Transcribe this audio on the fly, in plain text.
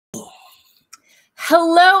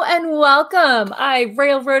Hello and welcome. I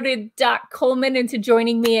railroaded Doc Coleman into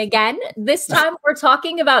joining me again. This time we're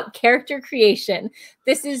talking about character creation.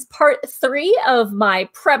 This is part 3 of my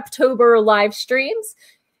Preptober live streams.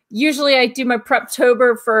 Usually I do my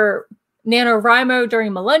Preptober for NaNoWriMo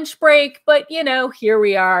during my lunch break, but you know, here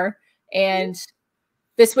we are. And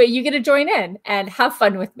this way you get to join in and have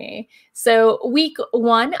fun with me. So week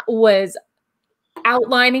 1 was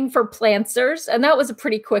outlining for Planters, and that was a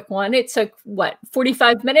pretty quick one. It took, what,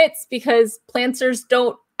 45 minutes? Because Planters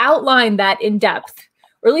don't outline that in depth,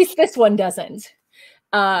 or at least this one doesn't.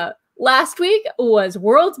 Last week was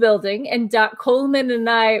world building, and Doc Coleman and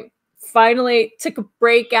I finally took a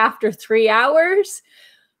break after 3 hours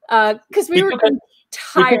because we were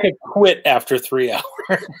tired. We quit after 3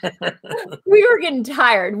 hours. We were getting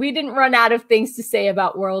tired. We didn't run out of things to say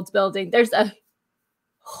about world building. There's a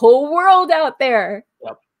whole world out there.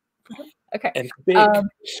 Yep. Okay. And big.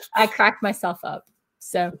 I cracked myself up.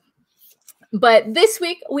 So, but this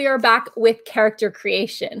week we are back with character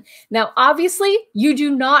creation. Now, obviously, you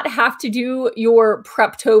do not have to do your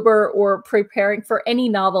Preptober or preparing for any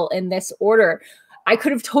novel in this order. I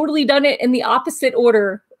could have totally done it in the opposite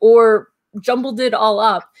order or jumbled it all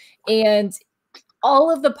up. And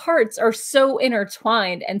all of the parts are so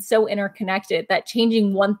intertwined and so interconnected that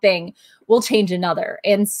changing one thing will change another.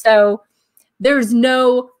 And so there's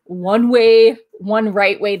no one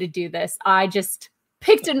right way to do this. I just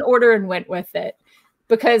picked an order and went with it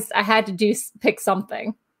because I had to pick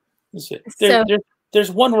something.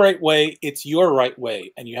 There's one right way. It's your right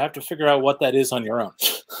way. And you have to figure out what that is on your own.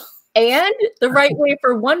 And the right way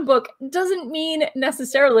for one book doesn't mean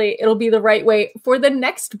necessarily it'll be the right way for the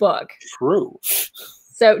next book. True.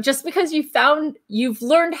 So just because you've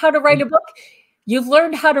learned how to write a book, you've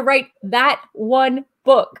learned how to write that one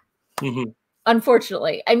book. Mm-hmm.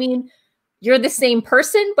 Unfortunately. I mean, you're the same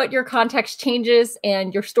person, but your context changes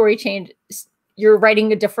and your story changes. You're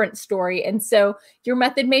writing a different story. And so your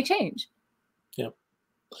method may change. Yeah.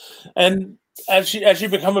 And as you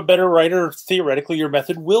become a better writer, theoretically, your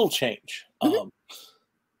method will change. Mm-hmm.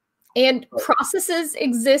 And processes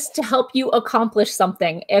exist to help you accomplish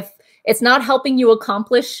something. If it's not helping you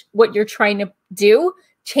accomplish what you're trying to do,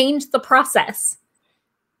 change the process.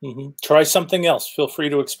 Mm-hmm. Try something else. Feel free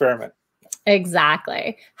to experiment.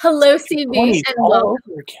 Exactly. Hello, CV, and welcome.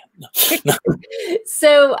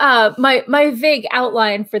 So my vague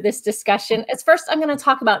outline for this discussion is, first I'm going to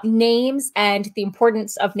talk about names and the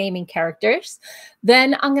importance of naming characters.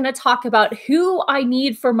 Then I'm going to talk about who I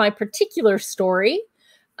need for my particular story.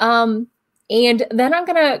 And then I'm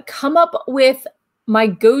going to come up with my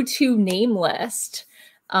go-to name list.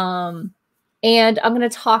 And I'm going to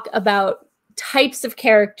talk about types of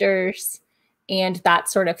characters and that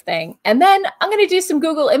sort of thing. And then I'm going to do some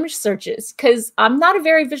Google image searches because I'm not a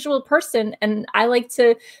very visual person and I like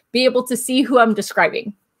to be able to see who I'm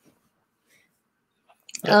describing.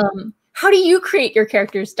 Yeah. How do you create your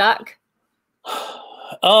characters, Doc?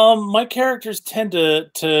 My characters tend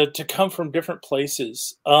to come from different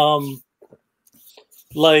places.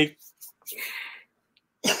 Like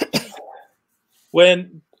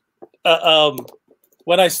when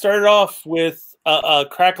I started off with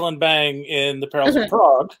Crackle and Bang in the Perils of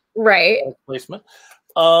Prague, right? Placement.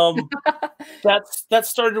 That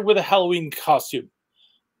started with a Halloween costume.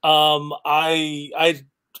 I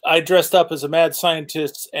dressed up as a mad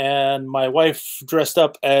scientist, and my wife dressed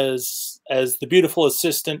up as the beautiful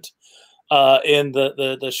assistant in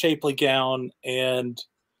the shapely gown, and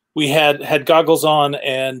we had goggles on,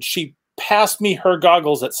 and she passed me her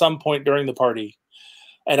goggles at some point during the party,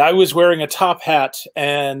 and I was wearing a top hat,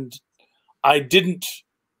 and I didn't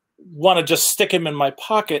want to just stick him in my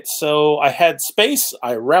pocket, so I had space.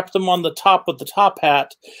 I wrapped them on the top of the top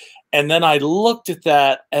hat, and then I looked at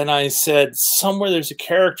that and I said, somewhere there's a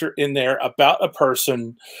character in there about a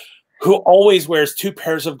person who always wears 2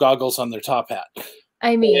 pairs of goggles on their top hat.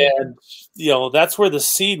 I mean, and that's where the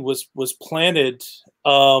seed was planted.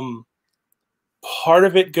 Part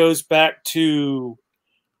of it goes back to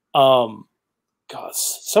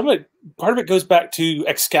part of it goes back to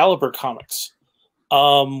Excalibur comics,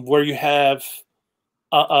 where you have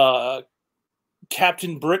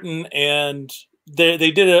Captain Britain, and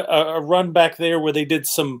they did a run back there where they did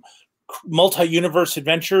some multi-universe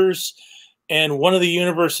adventures, and one of the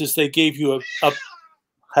universes they gave you a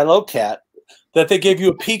hello cat that they gave you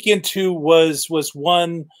a peek into was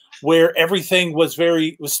one where everything was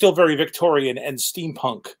still very Victorian and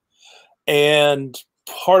steampunk, and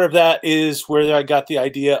part of that is where I got the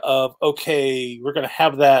idea of, okay, we're going to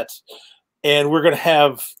have that, and we're going to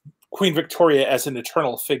have Queen Victoria as an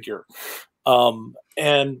eternal figure.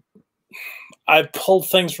 And I've pulled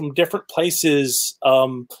things from different places.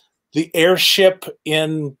 The airship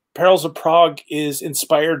in Perils of Prague is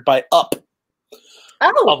inspired by Up.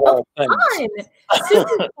 Oh, fun!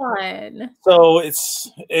 Super fun. So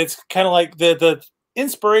it's kind of like the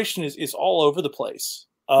inspiration is all over the place.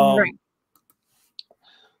 Right.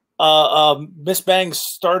 Miss Bangs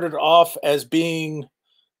started off as being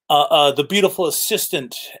the beautiful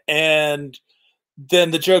assistant, and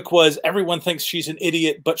then the joke was everyone thinks she's an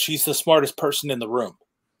idiot, but she's the smartest person in the room,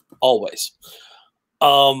 always.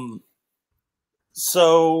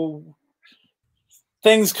 So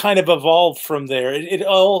things kind of evolved from there. It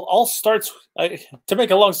all starts, to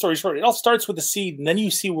make a long story short, it all starts with a seed, and then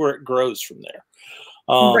you see where it grows from there.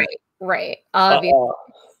 Right. Obviously.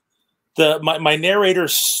 My narrator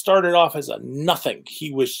started off as a nothing.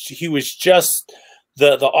 He was just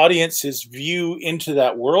the audience's view into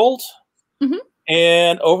that world. Mm-hmm.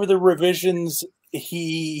 And over the revisions,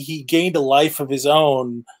 he gained a life of his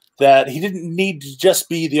own, that he didn't need to just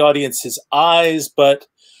be the audience's eyes, but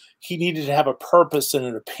he needed to have a purpose and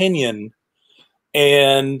an opinion.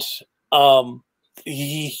 And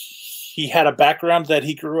he had a background that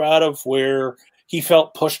he grew out of where he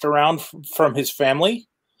felt pushed around from his family.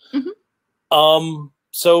 Mm-hmm.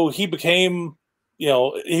 So he became,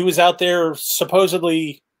 he was out there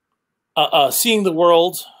supposedly seeing the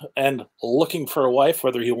world and looking for a wife,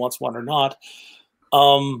 whether he wants one or not.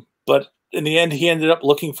 But in the end, he ended up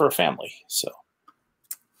looking for a family. So.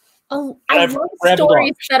 Oh, I love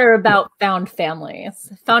stories that are about found families.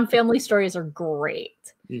 Found family stories are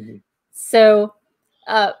great. Mm-hmm. So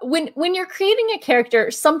when you're creating a character,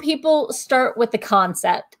 some people start with the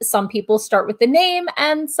concept, some people start with the name,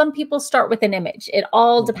 and some people start with an image. It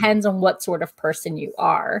all depends on what sort of person you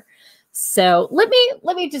are. So let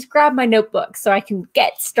me just grab my notebook so I can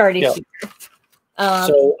get started here.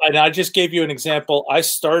 So, and I just gave you an example. I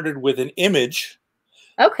started with an image.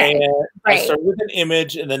 Okay. And I started with an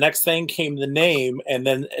image, and the next thing came the name, and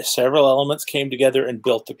then several elements came together and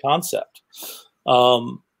built the concept.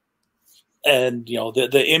 And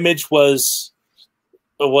the image was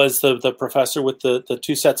the professor with the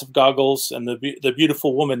two sets of goggles and the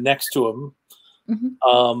beautiful woman next to him.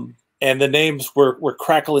 Mm-hmm. And the names were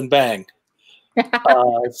Crackle and Bang.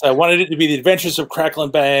 So I wanted it to be the Adventures of Crackle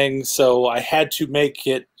and Bang, so I had to make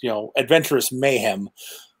it adventurous mayhem.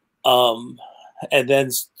 And then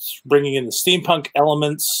bringing in the steampunk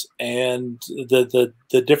elements and the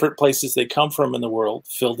different places they come from in the world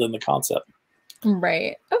filled in the concept.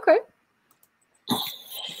 Right. Okay.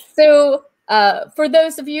 So for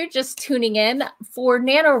those of you just tuning in, for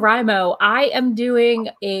NaNoWriMo, I am doing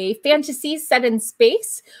a fantasy set in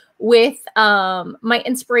space with my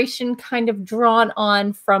inspiration kind of drawn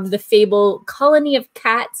on from the fable Colony of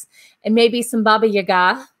Cats and maybe some Baba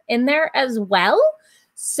Yaga in there as well.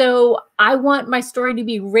 So I want my story to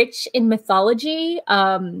be rich in mythology,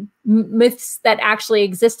 myths that actually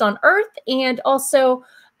exist on Earth, and also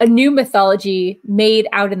a new mythology made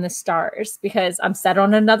out in the stars, because I'm set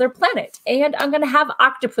on another planet and I'm going to have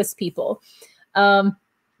octopus people.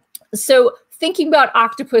 So thinking about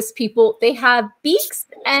octopus people, they have beaks,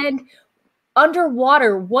 and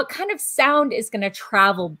underwater, what kind of sound is going to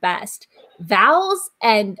travel best? Vowels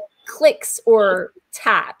and clicks or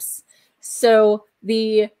taps. So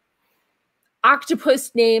the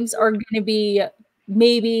octopus names are going to be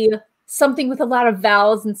maybe something with a lot of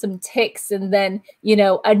vowels and some ticks, and then,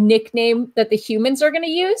 a nickname that the humans are going to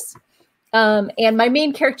use. And my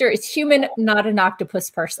main character is human, not an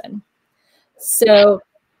octopus person. So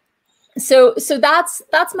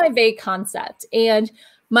that's my vague concept. And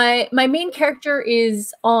my main character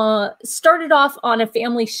is started off on a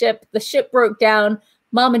family ship. The ship broke down.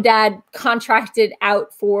 Mom and dad contracted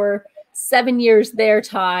out for 7 years their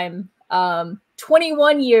time,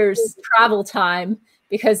 21 years travel time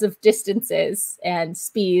because of distances and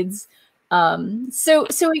speeds. So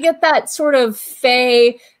we get that sort of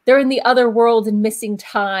fae, they're in the other world and missing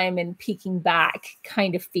time and peeking back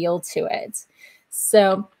kind of feel to it.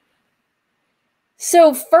 So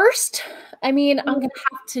first, I'm going to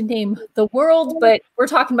have to name the world, but we're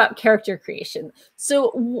talking about character creation.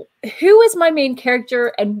 So who is my main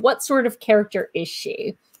character and what sort of character is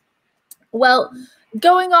she? Well,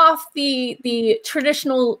 going off the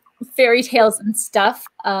traditional fairy tales and stuff,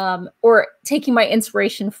 or taking my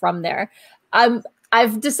inspiration from there,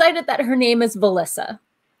 I've decided that her name is Valissa.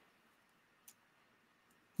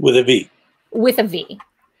 With a V. With a V.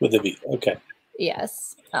 With a V. Okay.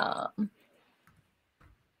 Yes. I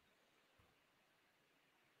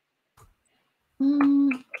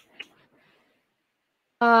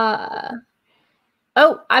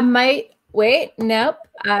might Wait, nope.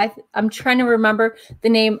 I'm trying to remember the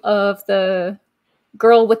name of the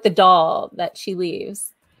girl with the doll that she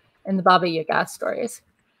leaves in the Baba Yaga stories.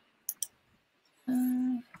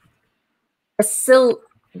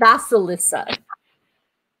 Vasilisa,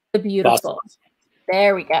 the beautiful.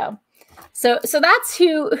 There we go. So that's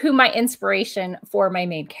who my inspiration for my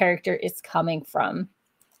main character is coming from.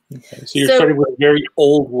 Okay, so you're starting with a very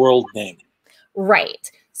old world name.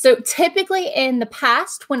 Right. So typically in the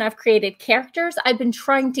past, when I've created characters, I've been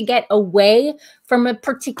trying to get away from a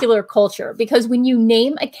particular culture, because when you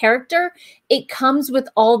name a character, it comes with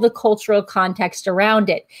all the cultural context around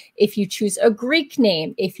it. If you choose a Greek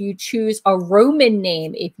name, if you choose a Roman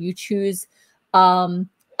name, if you choose a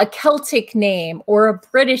Celtic name or a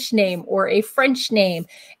British name or a French name,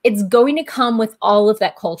 it's going to come with all of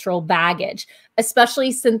that cultural baggage,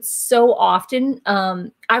 especially since so often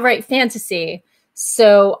I write fantasy.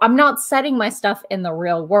 So I'm not setting my stuff in the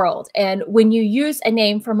real world. And when you use a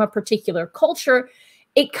name from a particular culture,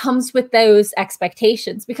 it comes with those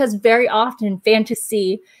expectations, because very often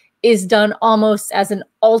fantasy is done almost as an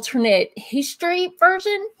alternate history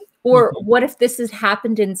version, or what if this has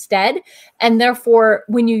happened instead? And therefore,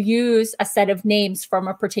 when you use a set of names from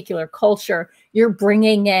a particular culture, you're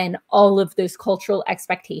bringing in all of those cultural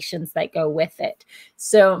expectations that go with it.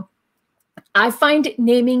 So I find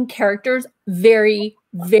naming characters very,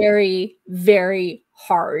 very, very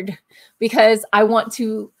hard, because I want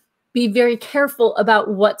to be very careful about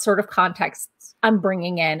what sort of contexts I'm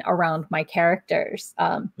bringing in around my characters.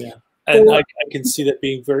 Yeah, and I can see that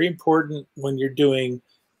being very important when you're doing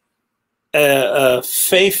a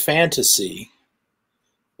fae fantasy,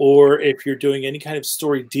 or if you're doing any kind of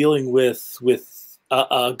story dealing with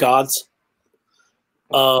gods.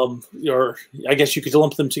 Or I guess you could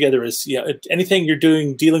lump them together as anything you're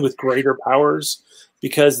doing dealing with greater powers,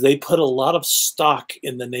 because they put a lot of stock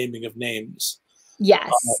in the naming of names.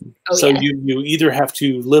 Yes. So you either have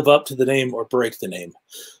to live up to the name or break the name.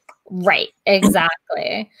 Right.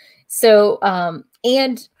 Exactly. So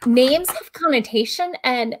and names have connotation,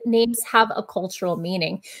 and names have a cultural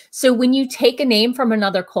meaning. So when you take a name from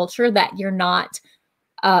another culture that you're not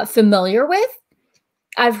familiar with,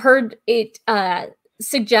 I've heard it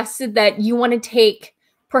suggested that you want to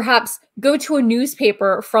perhaps go to a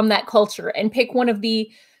newspaper from that culture and pick one of the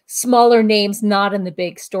smaller names not in the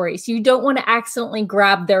big stories. You don't want to accidentally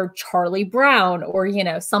grab their Charlie Brown or,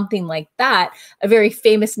 something like that, a very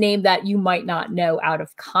famous name that you might not know out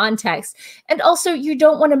of context. And also, you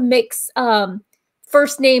don't want to mix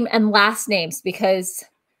first name and last names, because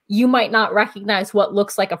you might not recognize what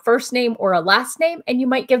looks like a first name or a last name, and you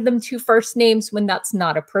might give them two first names when that's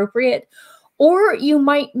not appropriate. Or you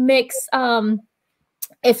might mix,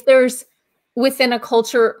 if there's within a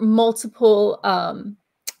culture multiple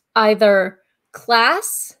either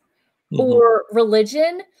class or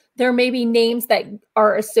religion, there may be names that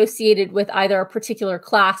are associated with either a particular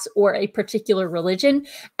class or a particular religion,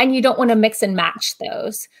 and you don't want to mix and match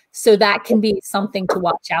those. So that can be something to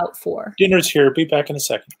watch out for. Dinner's here. Be back in a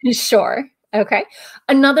second. Sure. Okay.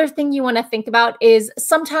 Another thing you want to think about is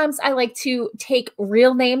sometimes I like to take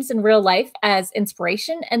real names in real life as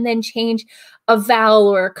inspiration and then change a vowel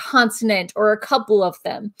or a consonant or a couple of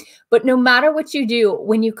them. But no matter what you do,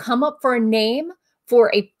 when you come up for a name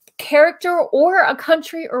for a character or a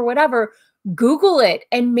country or whatever, Google it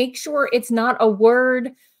and make sure it's not a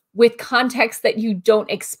word with context that you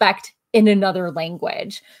don't expect in another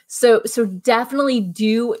language. So definitely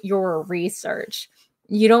do your research.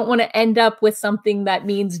 You don't want to end up with something that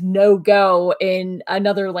means no go in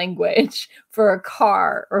another language for a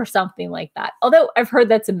car or something like that. Although I've heard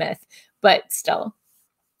that's a myth, but still.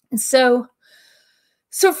 So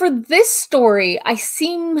for this story,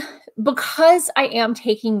 because I am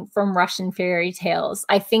taking from Russian fairy tales,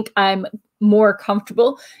 I think I'm more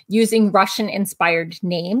comfortable using Russian inspired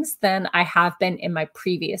names than I have been in my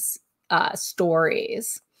previous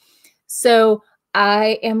stories. So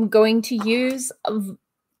I am going to use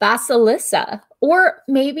Vasilisa, or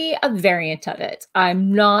maybe a variant of it.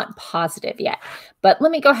 I'm not positive yet, but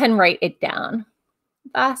let me go ahead and write it down.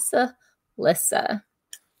 Vasilisa.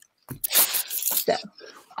 So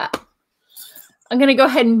I'm going to go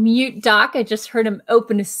ahead and mute Doc. I just heard him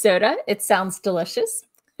open a soda. It sounds delicious.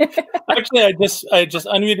 Actually, I just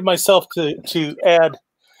unmuted myself to add,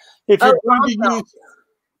 if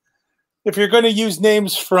you're going to use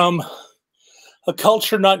names from a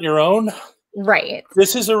culture not your own, right,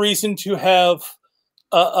 this is a reason to have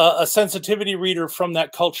a sensitivity reader from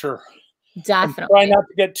that culture. Definitely. And try not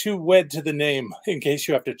to get too wed to the name in case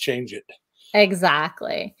you have to change it.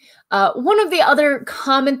 Exactly. One of the other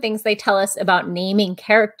common things they tell us about naming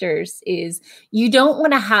characters is you don't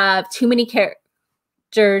want to have too many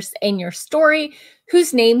characters in your story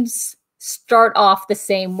whose names start off the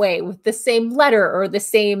same way with the same letter or the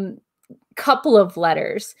same couple of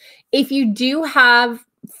letters. If you do have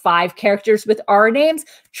 5 characters with R names,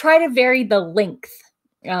 try to vary the length.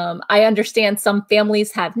 I understand some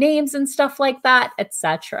families have names and stuff like that,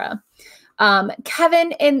 etc.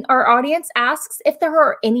 Kevin in our audience asks if there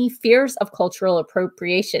are any fears of cultural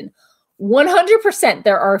appropriation. 100%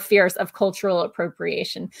 there are fears of cultural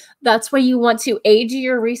appropriation. That's why you want to A, do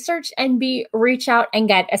your research, and B, reach out and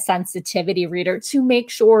get a sensitivity reader to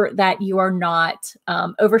make sure that you are not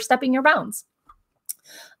overstepping your bounds.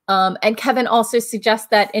 And Kevin also suggests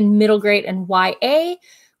that in middle grade and YA,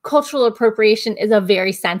 cultural appropriation is a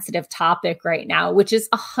very sensitive topic right now, which is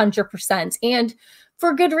 100%. And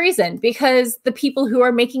for good reason, because the people who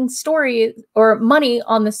are making stories or money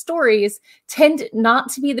on the stories tend not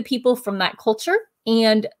to be the people from that culture.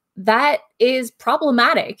 And that is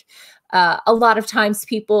problematic. A lot of times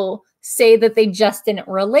people say that they just didn't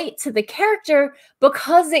relate to the character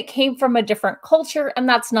because it came from a different culture and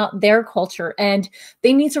that's not their culture. And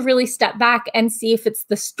they need to really step back and see if it's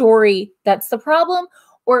the story that's the problem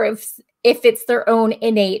or if it's their own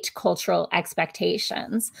innate cultural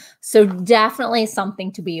expectations. So definitely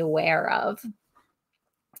something to be aware of.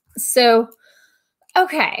 So,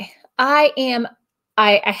 okay, I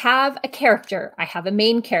have a character. I have a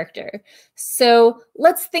main character. So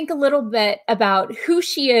let's think a little bit about who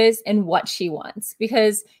she is and what she wants,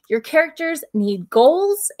 because your characters need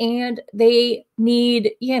goals and they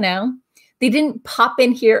need, they didn't pop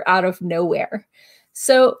in here out of nowhere.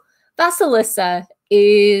 So Vasilisa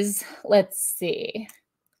is, let's see,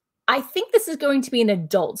 I think this is going to be an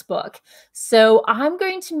adult book. So I'm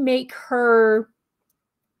going to make her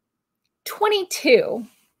 22.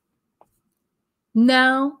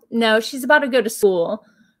 No, she's about to go to school.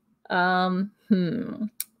 But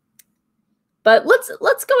let's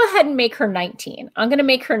go ahead and make her 19. I'm going to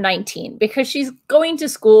make her 19 because she's going to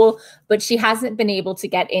school, but she hasn't been able to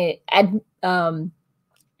get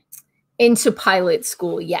into pilot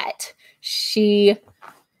school yet.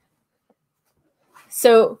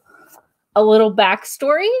 So a little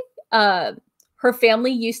backstory. Her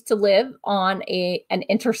family used to live on an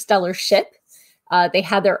interstellar ship. They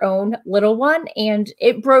had their own little one and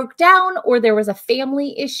it broke down, or there was a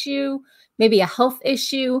family issue, maybe a health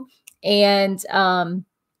issue. And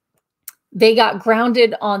they got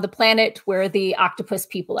grounded on the planet where the octopus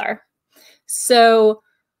people are. So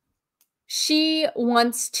she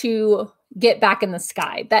wants to get back in the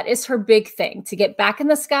sky. That is her big thing, to get back in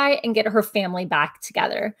the sky and get her family back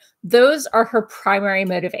together. Those are her primary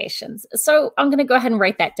motivations. So I'm going to go ahead and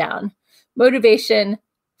write that down. Motivation,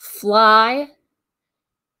 fly,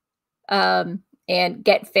 and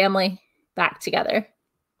get family back together.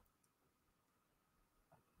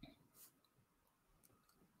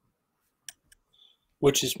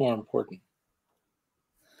 Which is more important?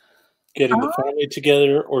 Getting the family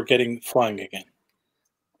together or flying again?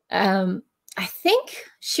 I think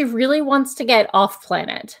she really wants to get off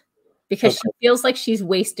planet because she feels like she's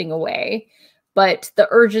wasting away. But the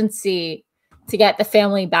urgency to get the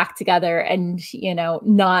family back together and,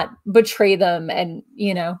 not betray them and,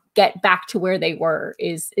 get back to where they were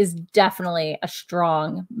is definitely a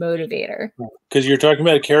strong motivator. Because you're talking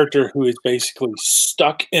about a character who is basically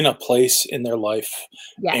stuck in a place in their life.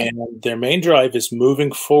 Yeah. And their main drive is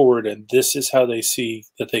moving forward. And this is how they see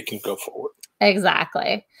that they can go forward.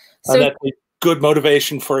 Exactly. So that's a good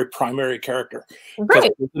motivation for a primary character.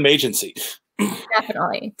 Right. Some agency.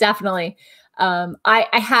 Definitely. I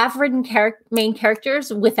have written main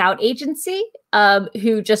characters without agency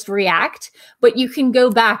who just react, but you can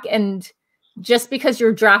go back and just because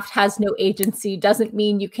your draft has no agency doesn't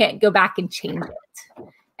mean you can't go back and change it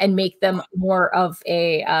and make them more of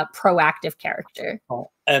a proactive character.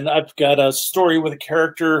 And I've got a story with a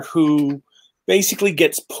character who basically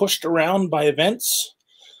gets pushed around by events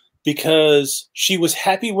because she was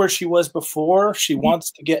happy where she was before. She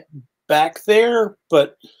wants to get back there,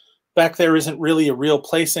 but back there isn't really a real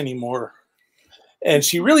place anymore. And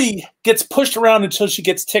she really gets pushed around until she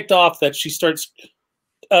gets ticked off that she starts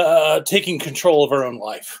taking control of her own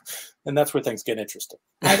life. And that's where things get interesting.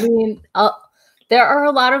 I mean, there are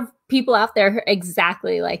a lot of people out there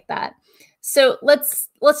exactly like that. So let's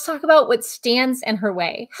talk about what stands in her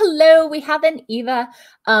way. Hello, we have an Eva.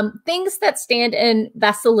 Things that stand in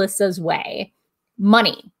Vasilisa's way.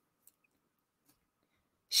 Money.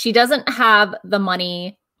 She doesn't have the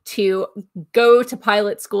money to go to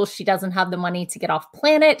pilot school. She doesn't have the money to get off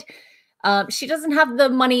planet. She doesn't have the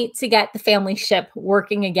money to get the family ship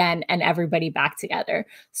working again and everybody back together.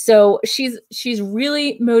 So she's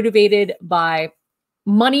really motivated by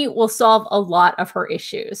money will solve a lot of her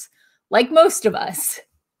issues, like most of us.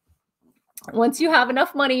 Once you have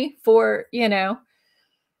enough money for, you know,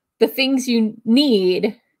 the things you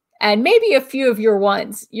need and maybe a few of your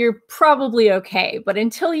wants, you're probably okay. But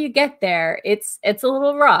until you get there, it's a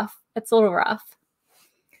little rough. It's a little rough.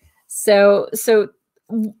 So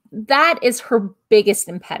that is her biggest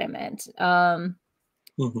impediment. Another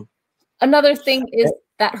thing is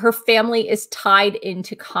that her family is tied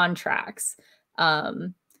into contracts.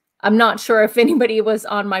 I'm not sure if anybody was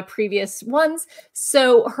on my previous ones.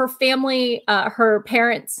 So her family, her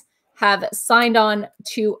parents have signed on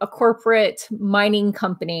to a corporate mining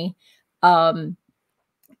company. It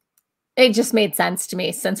just made sense to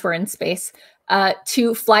me since we're in space,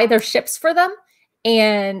 to fly their ships for them.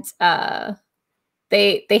 And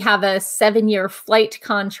they have a 7-year flight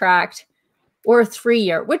contract or a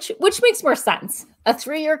 3-year, which makes more sense. A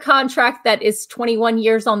 3-year contract that is 21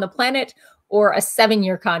 years on the planet, or a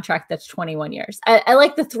 7-year contract that's 21 years. I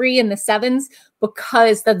like the 3 and the 7s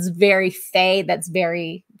because that's very fae. That's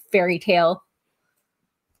very fairy tale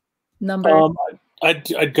number.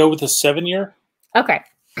 I'd go with a 7-year. Okay.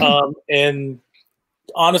 And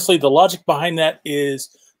honestly, the logic behind that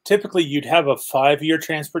is typically you'd have a 5-year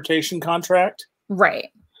transportation contract. Right.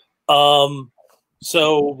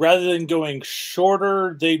 So rather than going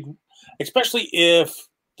shorter, especially if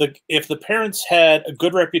the parents had a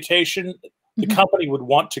good reputation, the company would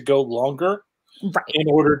want to go longer, right, in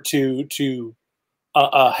order to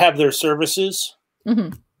have their services.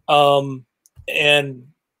 And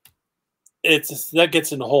that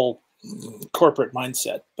gets in the whole corporate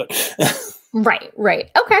mindset, but right.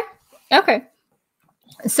 Okay.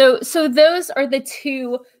 So those are the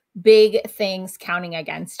two big things counting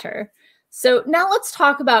against her. So now let's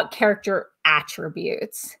talk about character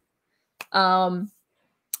attributes. One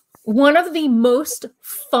of the most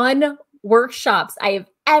fun workshops I have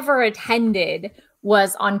ever attended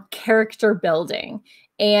was on character building.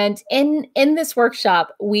 And in this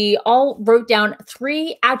workshop, we all wrote down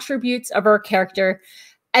 3 attributes of our character,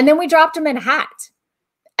 and then we dropped them in a hat.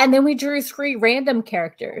 And then we drew 3 random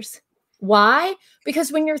characters. Why?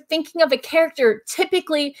 Because when you're thinking of a character,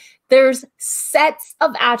 typically there's sets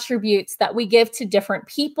of attributes that we give to different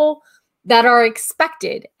people that are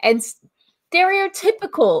expected and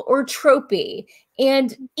stereotypical or tropey.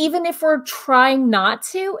 And even if we're trying not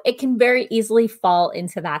to, it can very easily fall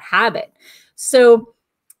into that habit. So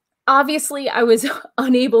obviously I was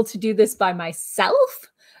unable to do this by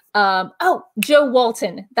myself. Jo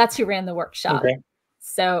Walton, that's who ran the workshop. Okay.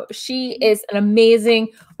 So she is an amazing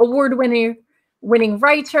award-winning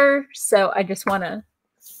writer. So I just want to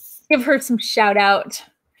give her some shout out.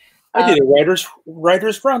 I did a writers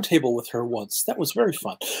roundtable with her once. That was very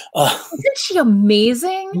fun. Isn't she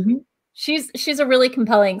amazing? She's a really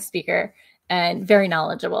compelling speaker and very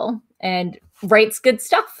knowledgeable and writes good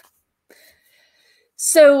stuff.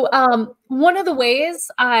 So one of the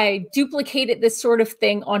ways I duplicated this sort of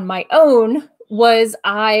thing on my own was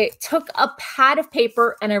I took a pad of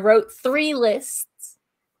paper and I wrote 3 lists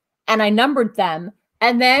and I numbered them.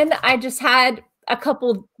 And then I just had a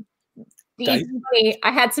couple dice.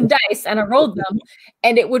 I had some dice and I rolled them,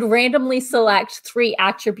 and it would randomly select 3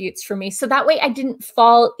 attributes for me. So that way I didn't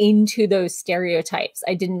fall into those stereotypes.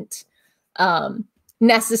 I didn't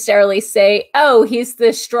necessarily say, oh, he's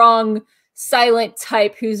the strong, silent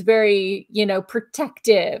type who's very,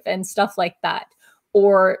 protective and stuff like that.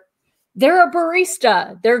 Or they're a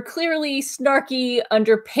barista. They're clearly snarky,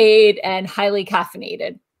 underpaid, and highly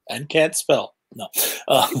caffeinated. And can't spell. No.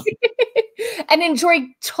 And enjoy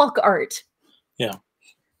talk art. Yeah.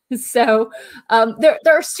 So there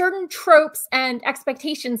are certain tropes and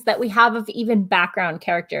expectations that we have of even background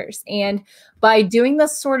characters. And by doing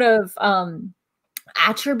this sort of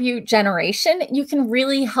attribute generation, you can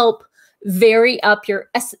really help vary up your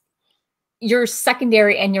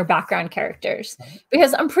secondary and your background characters,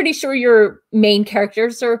 because I'm pretty sure your main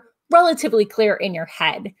characters are relatively clear in your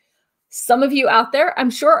head. Some of you out there, I'm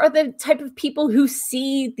sure, are the type of people who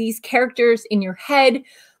see these characters in your head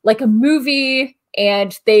like a movie,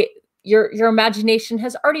 and your imagination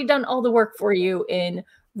has already done all the work for you in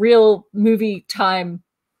real movie time.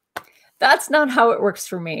 That's not how it works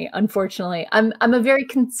for me, unfortunately. I'm a very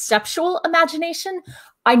conceptual imagination.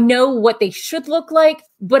 I know what they should look like,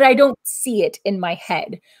 but I don't see it in my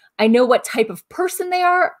head. I know what type of person they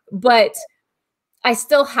are, but I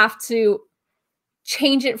still have to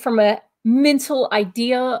change it from a mental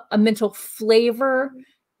idea, a mental flavor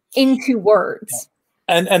into words.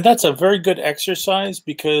 And that's a very good exercise,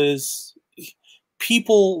 because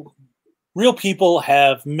real people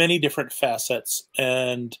have many different facets,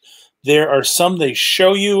 and there are some they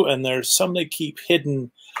show you, and there's some they keep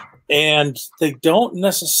hidden, and they don't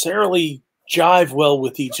necessarily jive well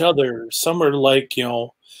with each other. Some are like,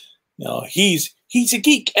 he's a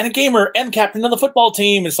geek and a gamer and captain of the football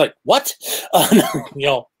team. It's like, what?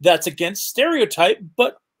 That's against stereotype,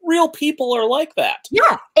 but real people are like that.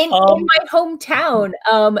 Yeah, in my hometown,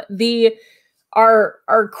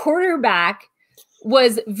 our quarterback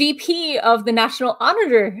was VP of the National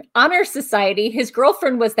Honor Society. His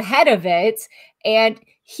girlfriend was the head of it, and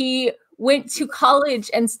he went to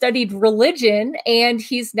college and studied religion, and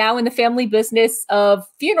he's now in the family business of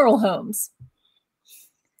funeral homes.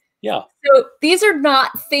 Yeah. So these are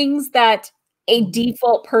not things that a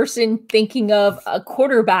default person thinking of a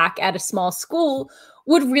quarterback at a small school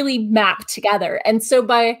would really map together. And so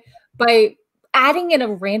by adding in a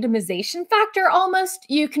randomization factor, almost,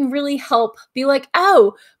 you can really help be like,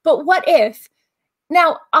 oh, but what if?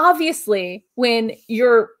 Now, obviously, when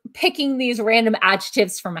you're picking these random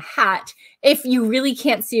adjectives from a hat, if you really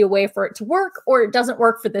can't see a way for it to work, or it doesn't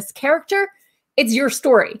work for this character, it's your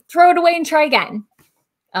story. Throw it away and try again.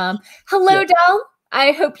 Hello, yeah. Del.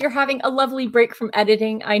 I hope you're having a lovely break from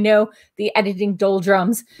editing. I know the editing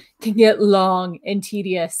doldrums can get long and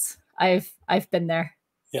tedious. I've been there.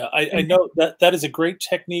 Yeah, I know that is a great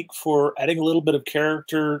technique for adding a little bit of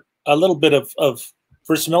character, a little bit of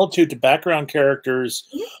verisimilitude to background characters,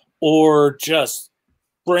 or just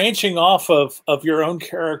branching off of your own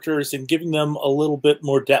characters and giving them a little bit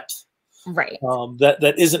more depth. Right.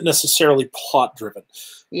 That isn't necessarily plot driven.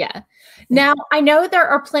 Yeah. Now, I know there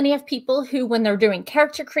are plenty of people who, when they're doing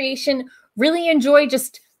character creation, really enjoy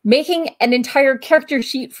just making an entire character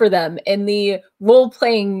sheet for them in the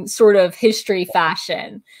role-playing sort of history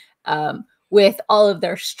fashion, with all of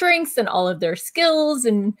their strengths and all of their skills.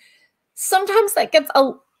 And sometimes that gets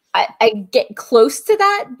I get close to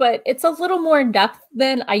that, but it's a little more in depth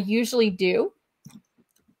than I usually do,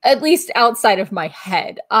 at least outside of my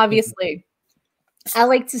head. Obviously, I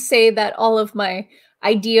like to say that all of my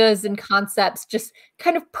ideas and concepts just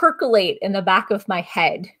kind of percolate in the back of my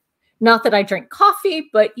head. Not that I drink coffee,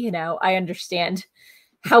 but, I understand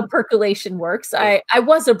how percolation works. I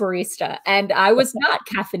was a barista, and I was not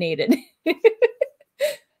caffeinated.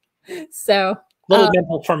 So little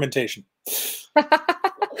mental fermentation.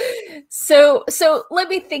 So let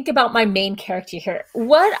me think about my main character here.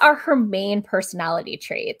 What are her main personality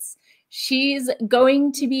traits? She's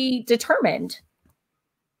going to be determined.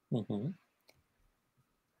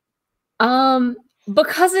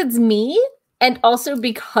 Because it's me, and also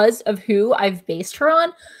because of who I've based her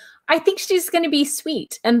on, I think she's going to be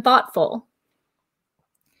sweet and thoughtful.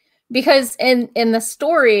 Because in the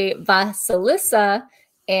story, Vasilisa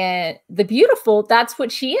and the Beautiful, that's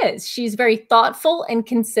what she is. She's very thoughtful and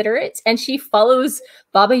considerate, and she follows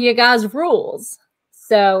Baba Yaga's rules.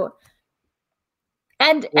 So,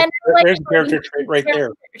 and there's a character trait right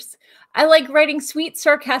there. I like writing sweet,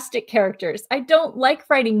 sarcastic characters. I don't like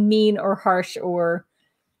writing mean or harsh or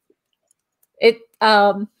it.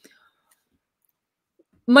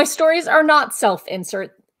 My stories are not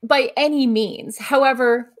self-insert by any means.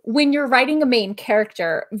 However, when you're writing a main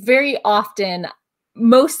character, very often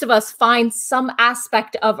most of us find some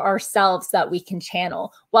aspect of ourselves that we can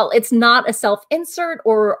channel. While it's not a self-insert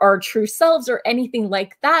or our true selves or anything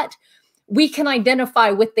like that, we can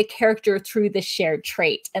identify with the character through the shared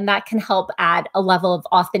trait, and that can help add a level of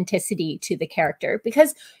authenticity to the character,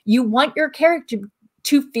 because you want your character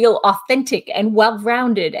to feel authentic and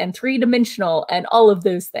well-rounded and three-dimensional and all of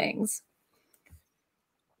those things.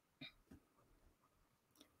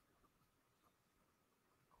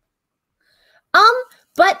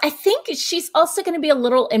 But I think she's also going to be a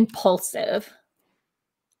little impulsive.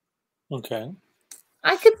 Okay.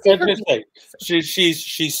 I could see her.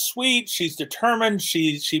 She's sweet. She's determined.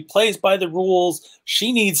 She plays by the rules.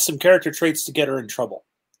 She needs some character traits to get her in trouble.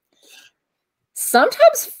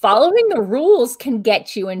 Sometimes following the rules can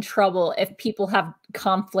get you in trouble if people have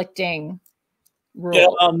conflicting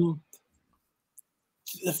rules.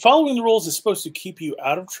 Yeah, following the rules is supposed to keep you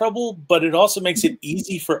out of trouble, but it also makes it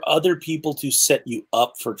easy for other people to set you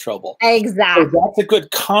up for trouble. Exactly. So that's a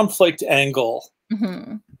good conflict angle.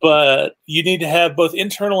 But you need to have both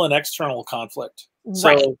internal and external conflict.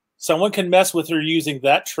 Right. So someone can mess with her using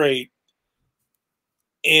that trait,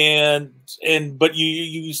 but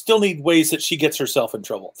you still need ways that she gets herself in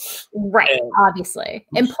trouble. Right. Obviously,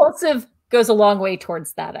 impulsive goes a long way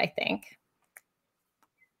towards that, I think.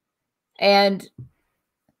 And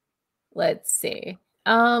let's see.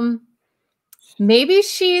 Maybe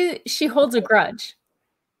she holds a grudge.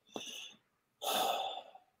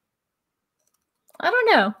 I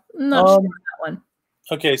don't know. I'm not sure on that one.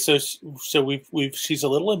 Okay, so she's a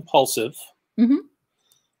little impulsive. Mm-hmm.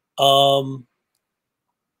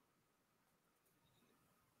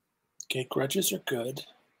 Okay, grudges are good.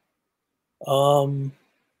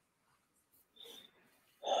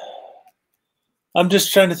 I'm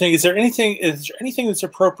just trying to think. Is there anything that's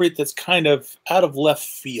appropriate that's kind of out of left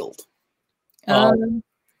field?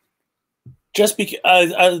 Just because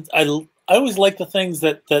I always like the things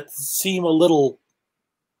that seem a little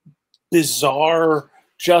bizarre,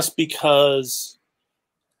 just because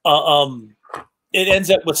it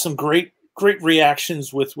ends up with some great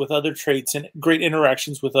reactions with other traits and great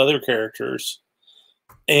interactions with other characters.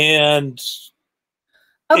 And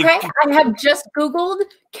okay, I have just Googled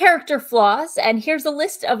character flaws, and here's a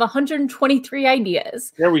list of 123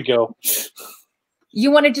 ideas. There we go.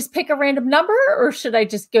 You want to just pick a random number, or should I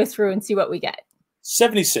just go through and see what we get?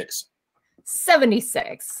 76.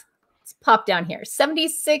 76. Let's pop down here.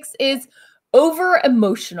 76 is over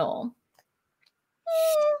emotional.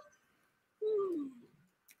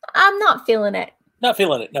 I'm not feeling it. Not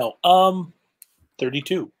feeling it, no.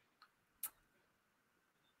 32.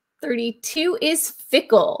 32 is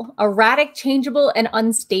fickle, erratic, changeable, and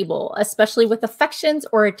unstable, especially with affections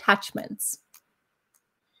or attachments.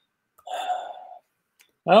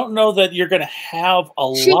 I don't know that you're going to have a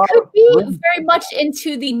lot. She could be very much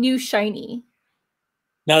into the new shiny.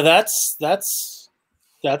 Now that's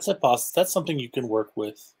something you can work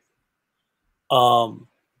with.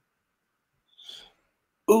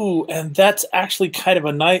 Ooh, and that's actually kind of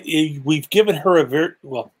a nice. We've given her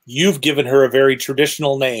you've given her a very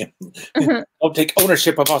traditional name. Don't take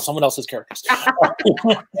ownership of someone else's characters.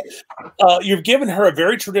 You've given her a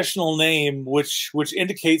very traditional name, which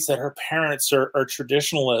indicates that her parents are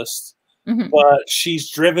traditionalists, but she's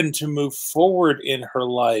driven to move forward in her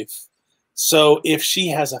life. So if she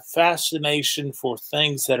has a fascination for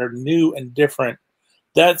things that are new and different,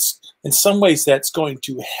 that's in some ways that's going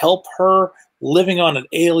to help her living on an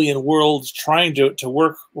alien world, trying to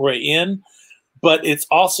work her way in, but it's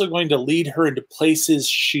also going to lead her into places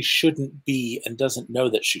she shouldn't be and doesn't know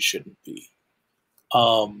that she shouldn't be.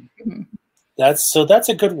 That's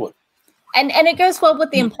a good one. And it goes well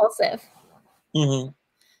with the impulsive.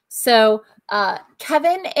 So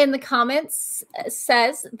Kevin in the comments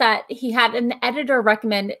says that he had an editor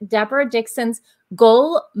recommend Deborah Dixon's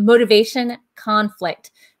goal, motivation,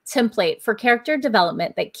 conflict template for character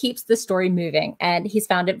development that keeps the story moving, and he's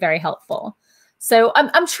found it very helpful. So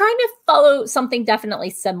I'm trying to follow something definitely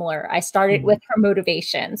similar. I started with her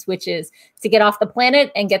motivations, which is to get off the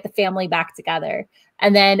planet and get the family back together.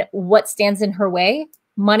 And then what stands in her way?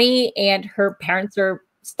 Money, and her parents are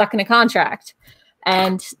stuck in a contract.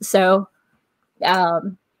 And so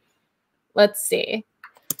let's see.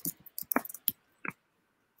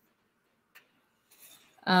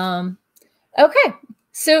 Okay.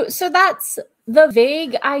 So that's the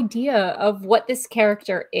vague idea of what this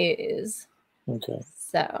character is. Okay.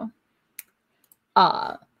 So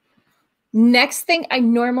next thing I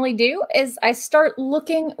normally do is I start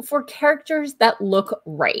looking for characters that look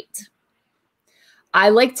right. I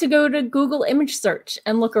like to go to Google image search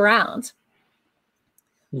and look around.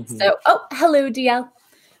 So, oh, hello, DL.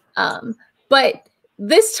 But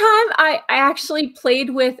this time I actually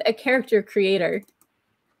played with a character creator.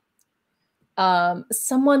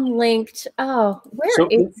 Someone linked,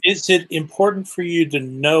 is it important for you to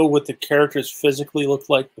know what the characters physically look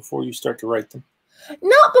like before you start to write them?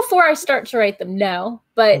 Not before I start to write them, no.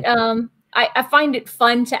 But I find it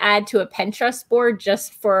fun to add to a Pinterest board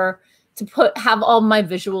just to have all my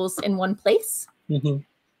visuals in one place,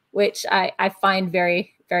 which I find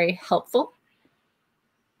very, very helpful.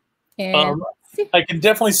 And I can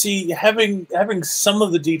definitely see having some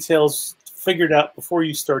of the details figured out before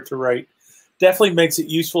you start to write definitely makes it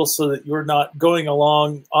useful, so that you're not going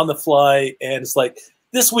along on the fly and it's like,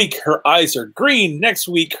 this week her eyes are green, next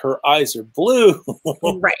week her eyes are blue.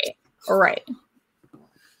 Right.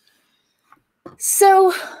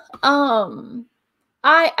 So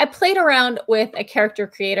I played around with a character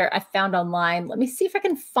creator I found online. Let me see if I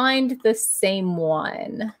can find the same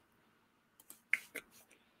one.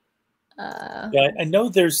 Yeah, I know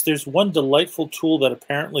there's one delightful tool that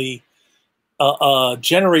apparently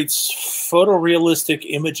generates photorealistic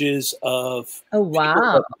images of people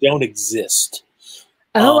that don't exist.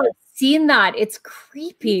 I've seen that. It's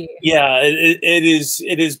creepy. Yeah, it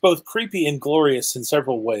is both creepy and glorious in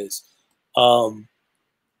several ways.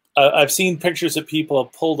 I've seen pictures that people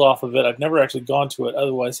have pulled off of it. I've never actually gone to it.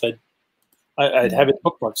 Otherwise, I'd have it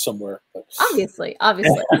bookmarked somewhere. But. Obviously.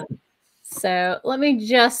 So let me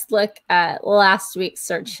just look at last week's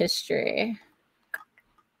search history.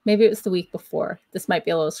 Maybe it was the week before. This might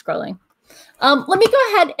be a little scrolling. Let me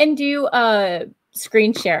go ahead and do a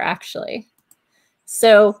screen share, actually.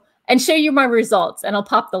 So, and show you my results, and I'll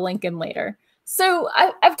pop the link in later. So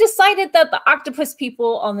I've decided that the octopus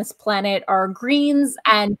people on this planet are greens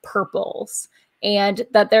and purples, and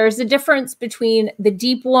that there's a difference between the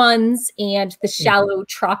deep ones and the shallow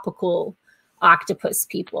tropical octopus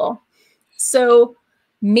people. So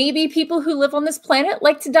maybe people who live on this planet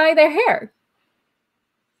like to dye their hair.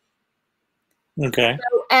 Okay.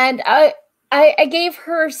 So, and I gave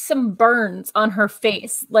her some burns on her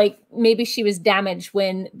face, like maybe she was damaged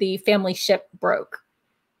when the family ship broke.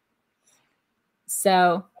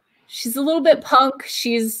 So she's a little bit punk.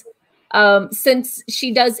 She's since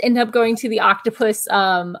she does end up going to the octopus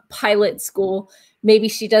pilot school, maybe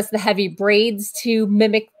she does the heavy braids to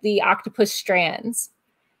mimic the octopus strands.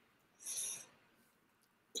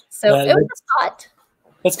 So it was hot.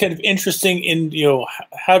 That's kind of interesting. In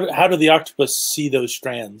how do the octopus see those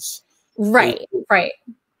strands? Right, right.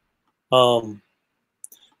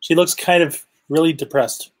 She looks kind of really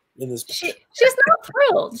depressed in this picture. She's not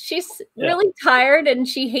thrilled. She's really tired, and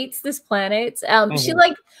she hates this planet. She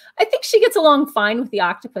I think she gets along fine with the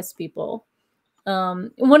octopus people.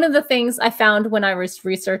 One of the things I found when I was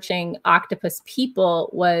researching octopus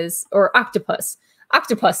people was, or octopuses,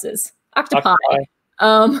 octopi.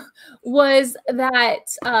 Was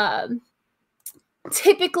that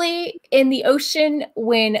typically in the ocean,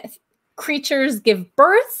 when creatures give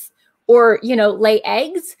birth or, lay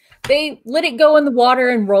eggs, they let it go in the water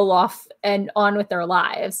and roll off and on with their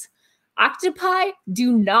lives. Octopi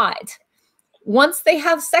do not. Once they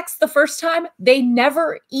have sex the first time, they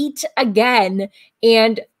never eat again.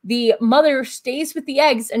 And the mother stays with the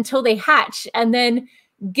eggs until they hatch and then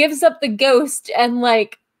gives up the ghost and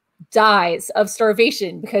dies of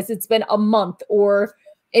starvation because it's been a month, or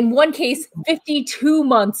in one case 52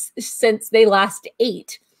 months since they last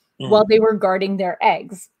ate while they were guarding their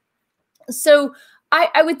eggs. So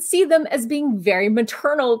I would see them as being very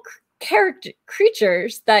maternal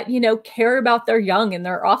creatures that care about their young and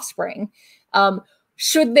their offspring.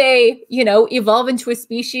 Should they evolve into a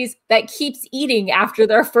species that keeps eating after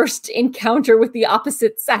their first encounter with the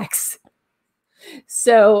opposite sex?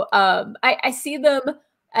 So I see them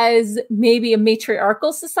as maybe a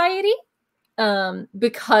matriarchal society,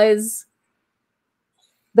 because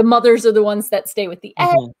the mothers are the ones that stay with the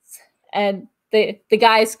eggs, and the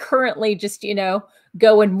guys currently just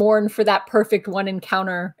go and mourn for that perfect one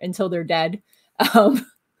encounter until they're dead.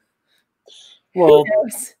 Well,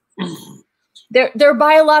 their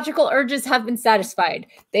biological urges have been satisfied.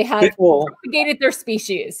 They have propagated their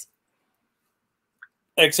species.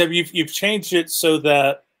 Except you've changed it so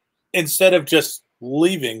that instead of just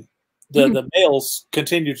leaving, the males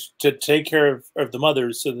continue to take care of the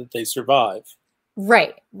mothers so that they survive.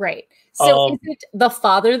 Right, right. So is it the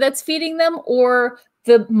father that's feeding them, or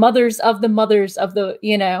the mothers of the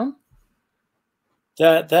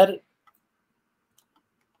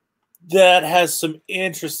That has some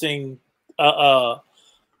interesting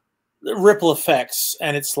ripple effects,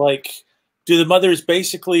 and it's like, do the mothers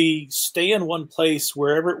basically stay in one place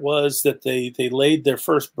wherever it was that they laid their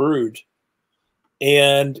first brood,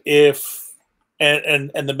 and and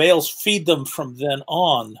the males feed them from then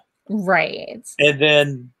on, right? And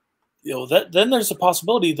then then there's a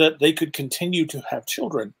possibility that they could continue to have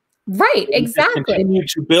children, right? Exactly. Continue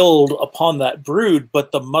to build upon that brood,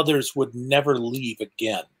 but the mothers would never leave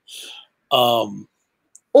again. Or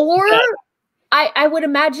I would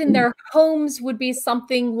imagine their homes would be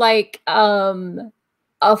something like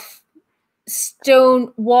a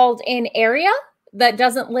stone walled in area that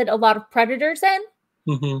doesn't let a lot of predators in,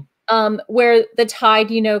 where the tide,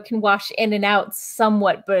 can wash in and out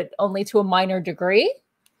somewhat, but only to a minor degree.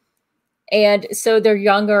 And so they're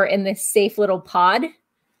younger in this safe little pod,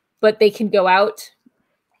 but they can go out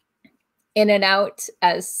in and out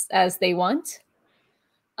as they want.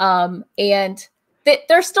 And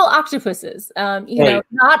they're still octopuses. Right.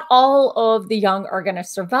 Not all of the young are going to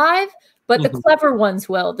survive, but the clever ones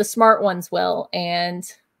will, the smart ones will, and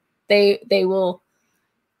they will.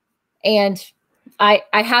 And I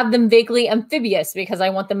have them vaguely amphibious because I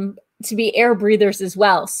want them to be air breathers as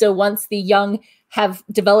well. So once the young have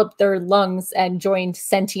developed their lungs and joined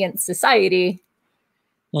sentient society,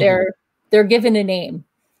 they're given a name.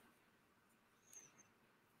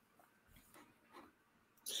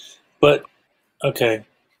 But okay,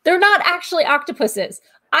 they're not actually octopuses.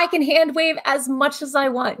 I can hand wave as much as I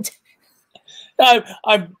want.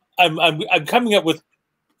 I'm coming up with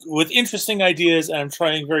interesting ideas, and I'm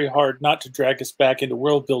trying very hard not to drag us back into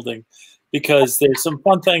world building, because there's some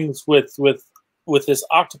fun things with this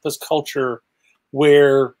octopus culture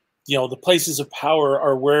where the places of power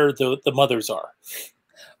are where the mothers are.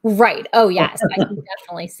 Right. Oh yes, I can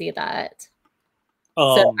definitely see that.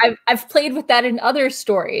 So I've played with that in other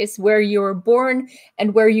stories where you were born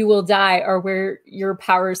and where you will die are where your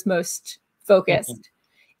power is most focused,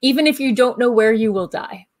 even if you don't know where you will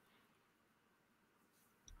die.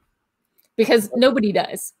 Because nobody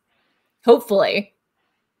does, hopefully,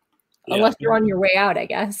 unless you're on your way out, I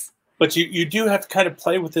guess. But you do have to kind of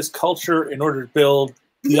play with this culture in order to build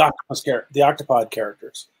the octopod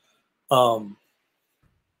characters,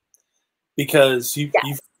 because you've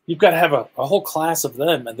got to have a whole class of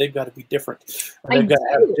them, and they've got to be different. And they've got to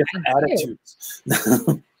have different attitudes.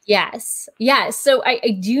 Yes. So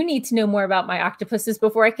I do need to know more about my octopuses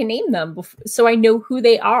before I can name them, so I know who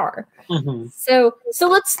they are. So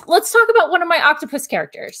let's talk about one of my octopus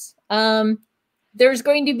characters. There's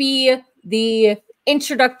going to be the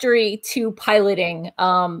introductory to piloting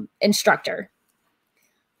instructor,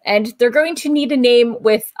 and they're going to need a name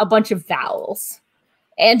with a bunch of vowels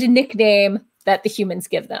and a nickname that the humans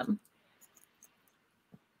give them.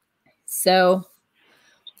 So,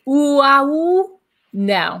 ooh,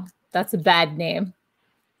 no, that's a bad name.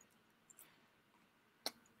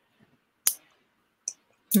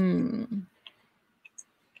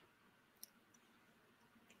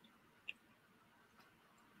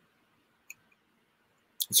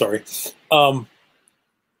 Sorry. When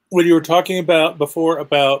you were talking about before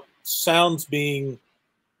about sounds being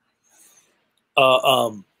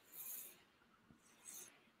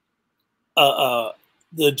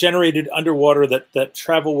the generated underwater that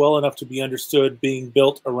travel well enough to be understood, being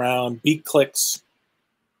built around beak clicks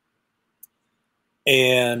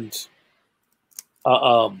and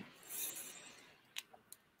I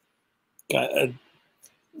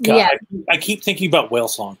keep thinking about whale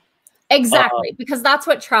song. Exactly, because that's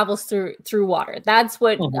what travels through water. That's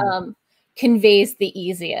what conveys the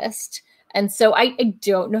easiest. And so I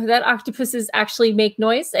don't know that octopuses actually make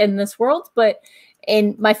noise in this world, but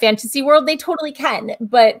in my fantasy world, they totally can.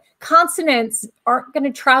 But consonants aren't going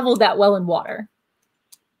to travel that well in water.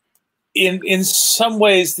 In some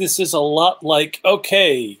ways, this is a lot like,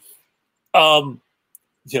 okay, what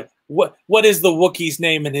is the Wookiee's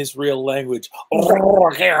name in his real language?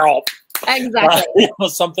 Exactly.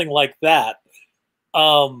 Something like that.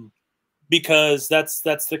 Because that's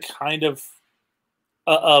the kind of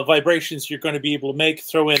vibrations you're going to be able to make.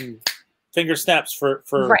 Throw in finger snaps for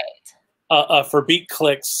beak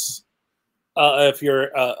clicks if you're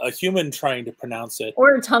a human trying to pronounce it,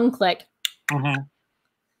 or a tongue click.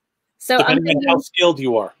 So depending on how skilled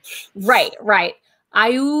you are. Right.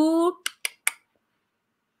 Ayu.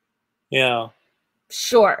 Yeah.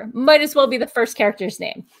 Sure. Might as well be the first character's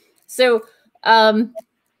name. So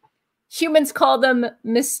humans call them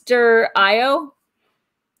Mr. Io.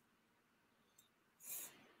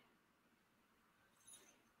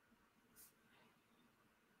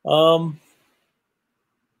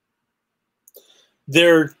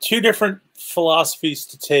 There are two different philosophies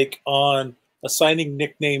to take on assigning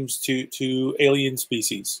nicknames to alien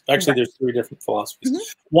species. Actually, there's three different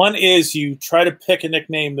philosophies. One is you try to pick a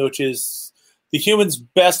nickname which is the human's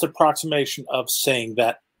best approximation of saying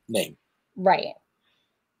that name. Right.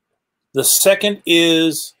 The second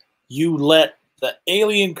is you let the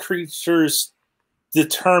alien creatures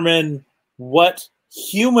determine what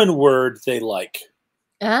human word they like.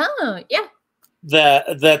 Oh, yeah.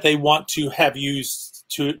 That they want to have used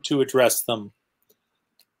to address them.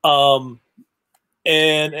 And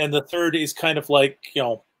the third is kind of like,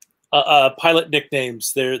 pilot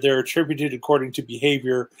nicknames. They're attributed according to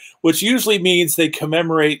behavior, which usually means they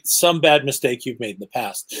commemorate some bad mistake you've made in the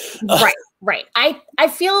past. Right. I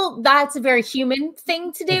feel that's a very human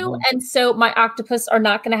thing to do. And so my octopus are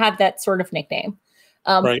not going to have that sort of nickname.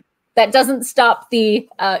 Right. That doesn't stop the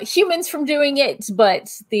humans from doing it, but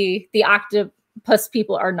the octopus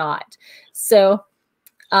people are not. So,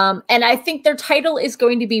 and I think their title is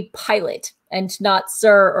going to be pilot and not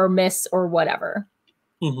sir or miss or whatever.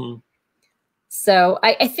 So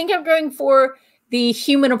I think I'm going for the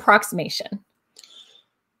human approximation.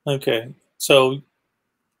 Okay. So,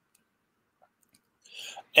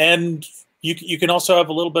 and you can also have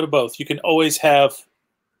a little bit of both. You can always have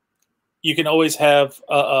an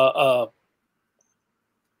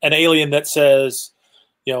alien that says,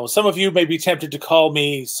 some of you may be tempted to call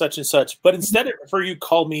me such and such, but instead I prefer you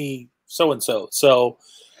call me so and so. So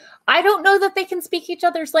I don't know that they can speak each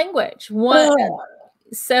other's language.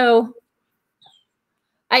 So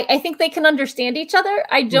I think they can understand each other.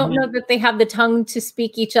 I don't know that they have the tongue to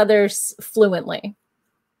speak each other's fluently.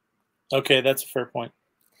 Okay, that's a fair point.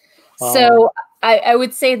 So I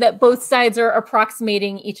would say that both sides are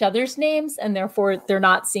approximating each other's names, and therefore they're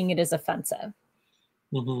not seeing it as offensive.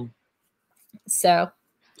 Mm-hmm. So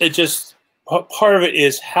it just part of it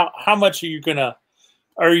is how much are you going to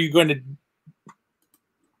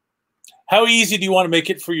how easy do you want to make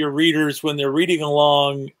it for your readers when they're reading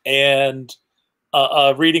along and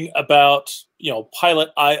reading about, you know, Pilot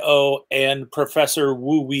IO and Professor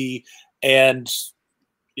Woo Wee and,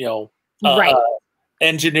 you know, right.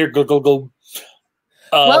 Engineer Google.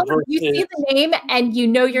 Well, you see the name and you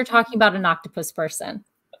know you're talking about an octopus person.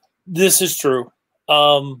 This is true.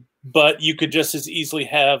 But you could just as easily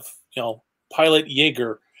have, you know, Pilot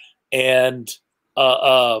Jaeger and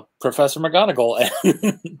Professor McGonagall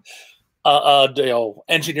and you know,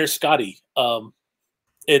 Engineer Scotty.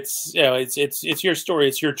 It's, you know, it's your story,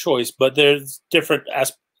 it's your choice, but there's different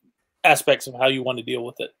aspects of how you want to deal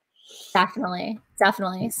with it. Definitely.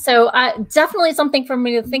 So definitely something for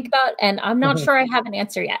me to think about, and I'm not sure I have an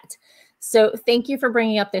answer yet. So thank you for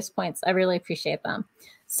bringing up these points. I really appreciate them.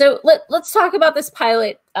 So let's talk about this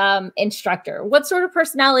pilot instructor. What sort of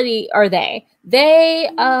personality are they?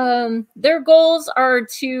 Their goals are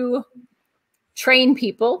to train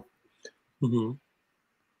people. Mm-hmm.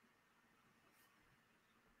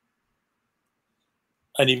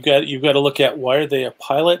 And you've got to look at, why are they a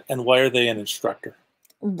pilot and why are they an instructor?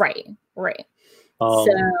 Right.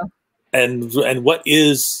 And what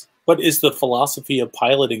is the philosophy of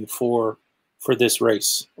piloting for this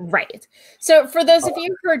race? Right. So for those of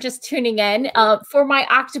you who are just tuning in, for my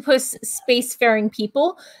octopus spacefaring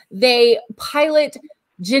people, they pilot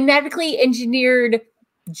genetically engineered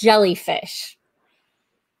jellyfish.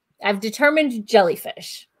 I've determined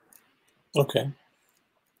jellyfish. Okay.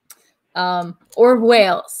 Or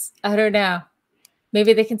whales. I don't know.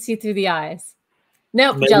 Maybe they can see through the eyes.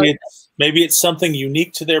 No, nope, maybe it's something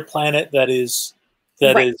unique to their planet that is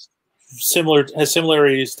similar, has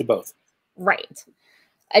similarities to both. Right.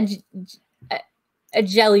 A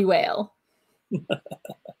jelly whale.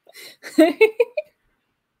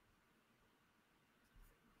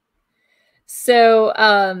 So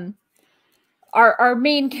our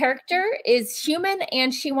main character is human,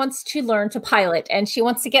 and she wants to learn to pilot, and she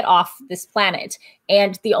wants to get off this planet.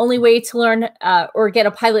 And the only way to learn or get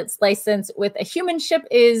a pilot's license with a human ship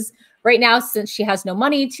is, right now, since she has no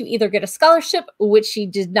money, to either get a scholarship, which she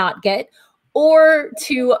did not get, or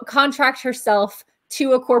to contract herself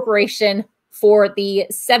to a corporation for the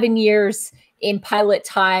 7 years in pilot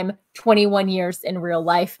time, 21 years in real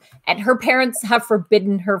life. And her parents have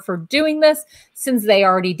forbidden her from doing this since they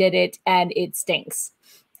already did it and it stinks.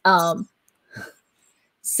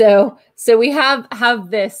 So we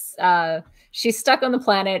have this, she's stuck on the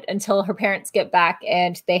planet until her parents get back,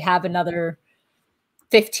 and they have another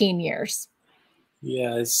 15 years.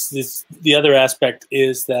 Yeah, the other aspect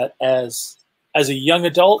is that as a young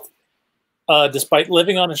adult, despite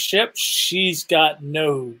living on a ship, she's got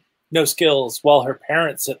no skills, while her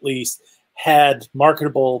parents at least had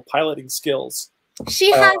marketable piloting skills.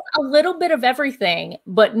 She has a little bit of everything,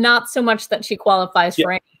 but not so much that she qualifies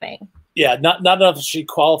for anything. Yeah, not enough that she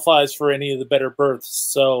qualifies for any of the better berths.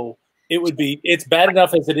 So it's bad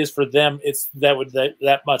enough as it is for them. It's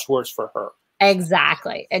that much worse for her.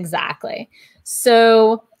 Exactly.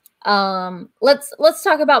 So let's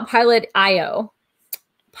talk about Pilot IO.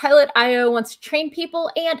 Pilot IO wants to train people,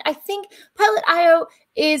 and I think Pilot IO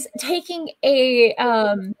is taking a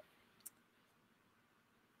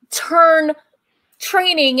turn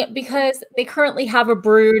training because they currently have a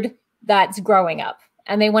brood that's growing up,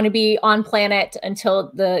 and they want to be on planet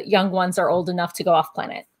until the young ones are old enough to go off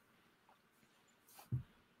planet.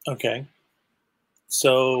 Okay.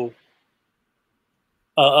 So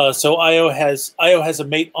IO has a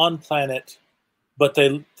mate on planet, but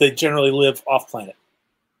they generally live off planet.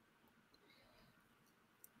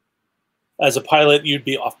 As a pilot, you'd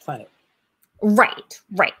be off planet.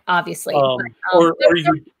 Right, obviously. Or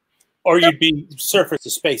you'd be surface to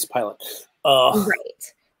space pilot.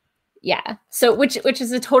 Right. Yeah. So which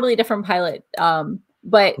is a totally different pilot.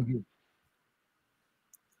 But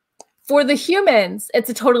for the humans, it's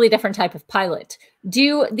a totally different type of pilot.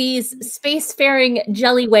 Do these spacefaring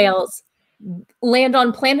jelly whales land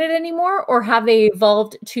on planet anymore, or have they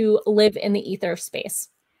evolved to live in the ether space?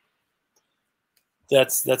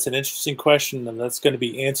 That's an interesting question, and that's going to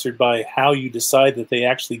be answered by how you decide that they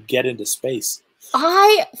actually get into space.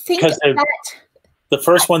 I think that the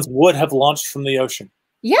first ones would have launched from the ocean.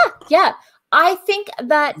 Yeah. I think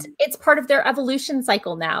that it's part of their evolution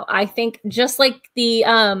cycle now. I think just like the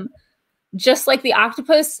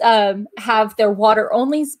octopus have their water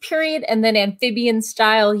only period, and then amphibian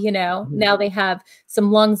style, now they have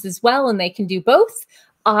some lungs as well, and they can do both.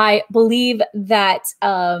 I believe that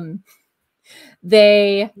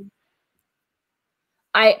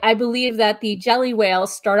I believe that the jelly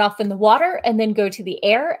whales start off in the water and then go to the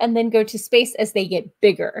air and then go to space as they get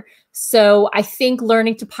bigger. So I think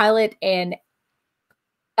learning to pilot an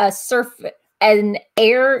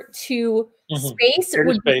air to space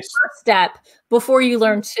would be the first step before you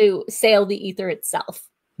learn to sail the ether itself.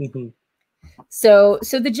 So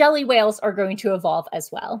the jelly whales are going to evolve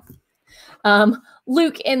as well.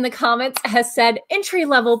 Luke in the comments has said,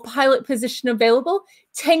 entry-level pilot position available,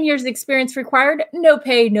 10 years experience required, no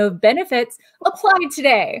pay, no benefits, apply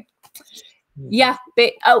today. Yeah.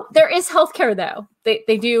 There is healthcare though.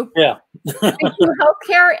 They do. Yeah. They do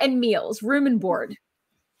healthcare and meals, room and board.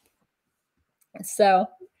 So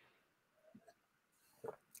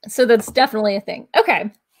that's definitely a thing.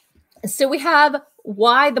 Okay. So we have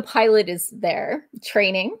why the pilot is there,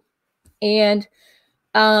 training, and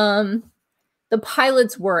the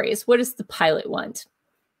pilot's worries. What does the pilot want?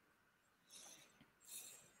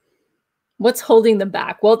 What's holding them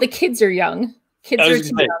back? Well, the kids are young. Kids are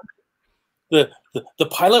too young. The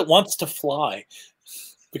pilot wants to fly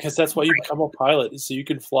because that's why you become a pilot, is so you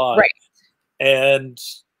can fly. Right.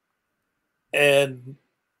 And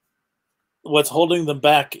what's holding them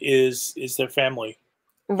back is their family.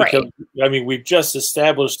 Right. Because, I mean, we've just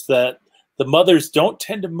established that the mothers don't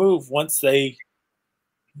tend to move once they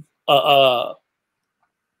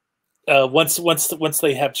once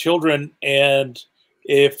they have children, and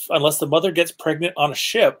unless the mother gets pregnant on a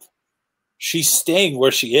ship, she's staying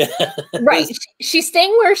where she is. Right. She's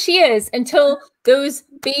staying where she is until those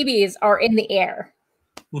babies are in the air.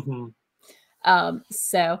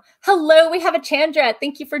 So hello, we have a Chandra.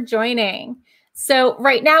 Thank you for joining. So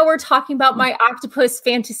right now we're talking about my octopus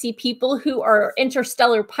fantasy people who are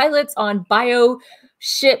interstellar pilots on bio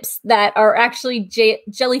ships that are actually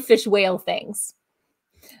jellyfish whale things.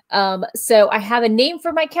 So I have a name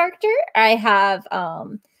for my character. I have,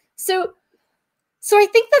 so I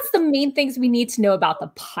think that's the main things we need to know about the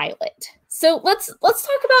pilot. So let's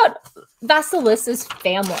talk about Vasilissa's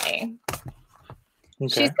family.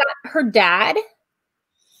 Okay. She's got her dad,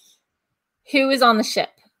 who is on the ship,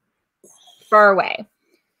 far away.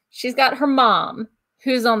 She's got her mom,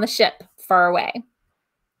 who's on the ship, far away.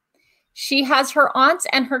 She has her aunt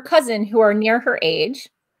and her cousin who are near her age.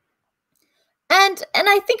 And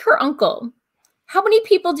I think her uncle. How many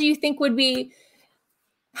people do you think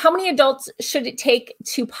how many adults should it take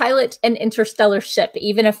to pilot an interstellar ship,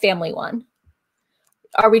 even a family one?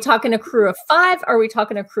 Are we talking a crew of 5? Are we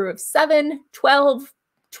talking a crew of 7, 12,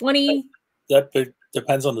 20? That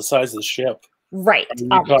depends on the size of the ship. Right. If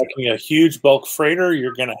you're talking a huge bulk freighter,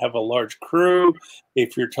 you're going to have a large crew.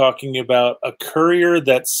 If you're talking about a courier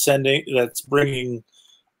that's bringing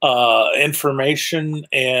information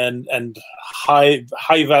and high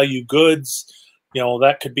value goods,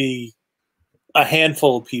 that could be a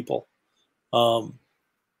handful of people.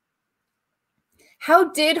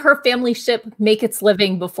 How did her family ship make its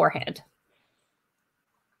living beforehand?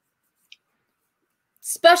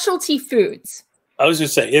 Specialty foods. I was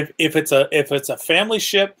just saying, if it's a family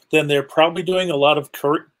ship, then they're probably doing a lot of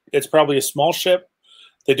it's probably a small ship.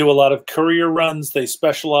 They do a lot of courier runs. They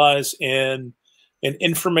specialize in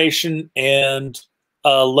information and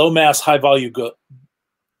low mass, high value goods.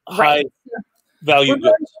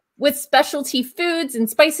 With specialty foods and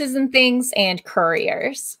spices and things and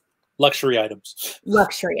couriers. Luxury items.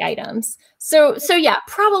 Luxury items. So yeah,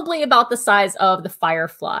 probably about the size of the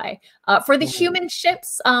Firefly. For the human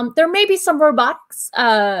ships, there may be some robotics,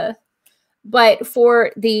 but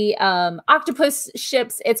for the octopus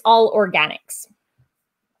ships, it's all organics.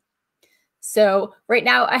 So right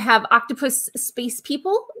now I have octopus space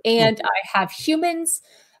people and I have humans.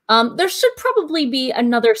 There should probably be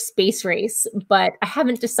another space race, but I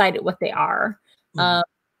haven't decided what they are.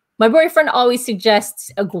 My boyfriend always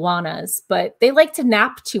suggests iguanas, but they like to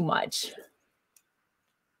nap too much.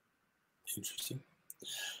 Interesting.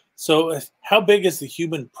 So how big is the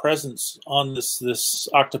human presence on this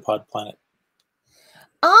octopod planet?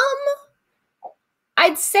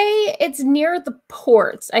 I'd say it's near the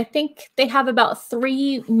ports. I think they have about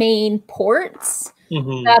 3 main ports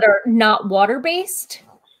that are not water-based.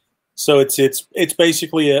 So it's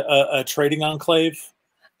basically a trading enclave.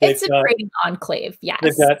 It's a trading enclave, yes.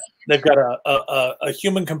 They've got a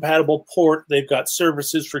human compatible port. They've got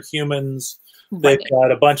services for humans. Right. They've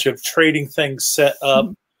got a bunch of trading things set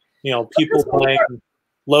up. People buying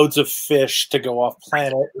loads of fish to go off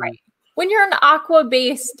planet. Right. When you're an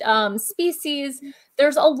aqua-based species,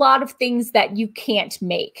 there's a lot of things that you can't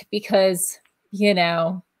make because,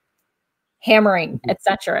 hammering,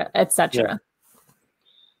 etc., etc.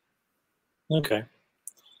 Yeah. Okay.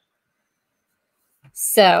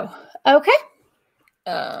 So, okay.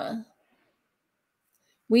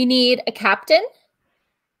 We need a captain.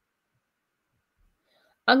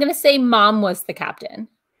 I'm going to say mom was the captain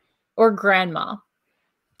or grandma.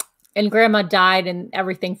 And grandma died and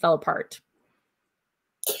everything fell apart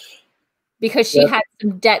because she had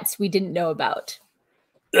some debts we didn't know about.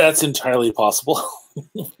 That's entirely possible.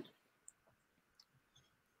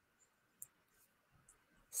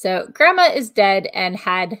 So grandma is dead and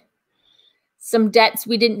had some debts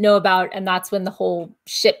we didn't know about, and that's when the whole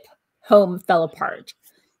ship home fell apart.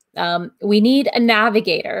 We need a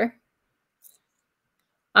navigator.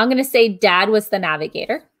 I'm going to say dad was the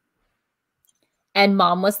navigator and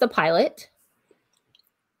mom was the pilot.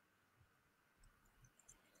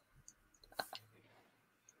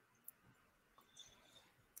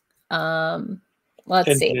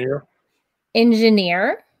 Let's see.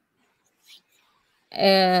 Engineer.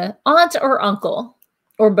 Aunt or uncle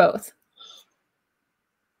or both.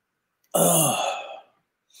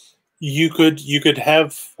 You could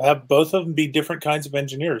have both of them be different kinds of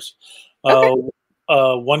engineers. Okay.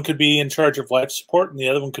 One could be in charge of life support and the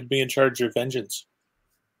other one could be in charge of engines.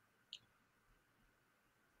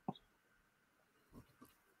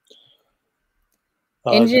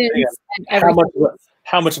 Engines and everything.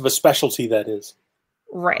 How much of a specialty that is.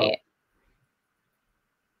 Right.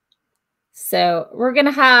 So we're going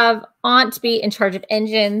to have aunt be in charge of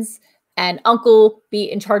engines and uncle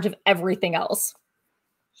be in charge of everything else.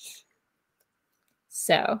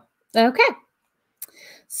 So, okay.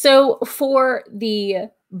 So for the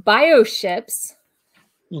bioships,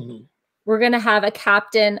 we're going to have a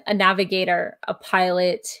captain, a navigator, a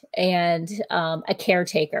pilot, and a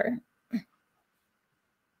caretaker.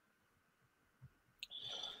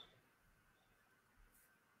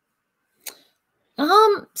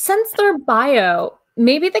 Since they're bio,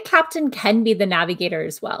 maybe the captain can be the navigator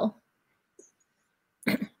as well.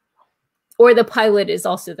 Or the pilot is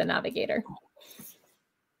also the navigator.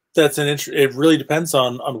 That's it really depends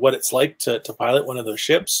on what it's like to pilot one of those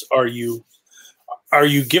ships. Are you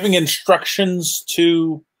giving instructions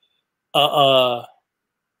to the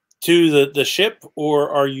ship, or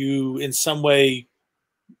are you in some way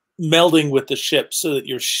melding with the ship so that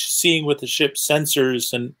you're seeing with the ship's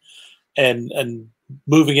sensors and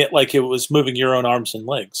moving it like it was moving your own arms and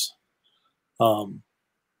legs?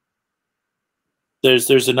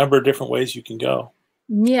 There's a number of different ways you can go.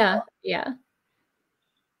 Yeah, yeah.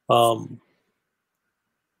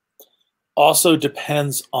 Also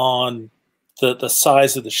depends on the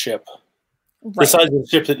size of the ship, the size of the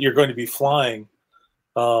ship that you're going to be flying,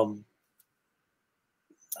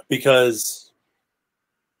 because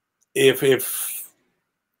if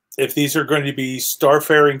these are going to be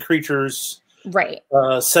starfaring creatures,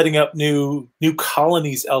 setting up new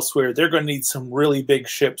colonies elsewhere, they're going to need some really big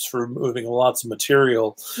ships for moving lots of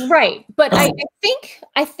material. Right, but I think.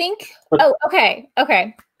 Oh, okay.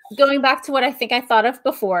 Going back to what I think I thought of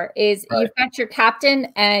before is you've got your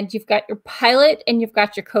captain and you've got your pilot and you've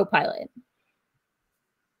got your co-pilot.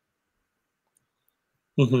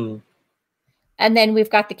 And then we've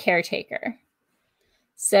got the caretaker.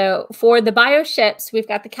 So for the bioships, we've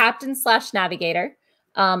got the captain / navigator,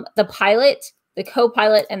 the pilot, the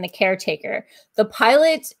co-pilot, and the caretaker. The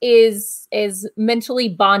pilot is mentally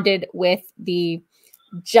bonded with the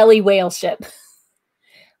jelly whale ship.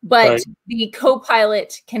 But the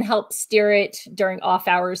co-pilot can help steer it during off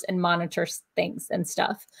hours and monitor things and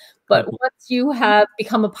stuff. But once you have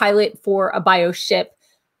become a pilot for a bioship,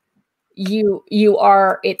 you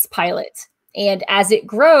are its pilot. And as it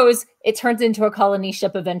grows, it turns into a colony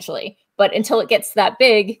ship eventually. But until it gets that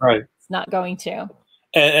big, it's not going to.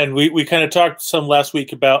 And we kind of talked some last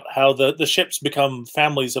week about how the ships become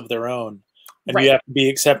families of their own. And you have to be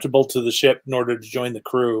acceptable to the ship in order to join the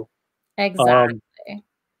crew. Exactly.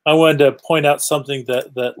 I wanted to point out something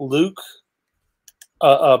that Luke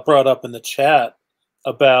brought up in the chat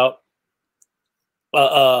about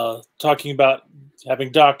talking about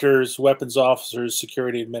having doctors, weapons officers,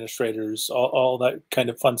 security administrators, all that kind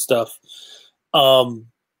of fun stuff.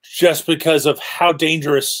 Just because of how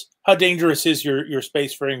dangerous is your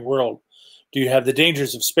spacefaring world. Do you have the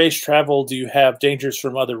dangers of space travel? Do you have dangers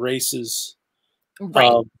from other races?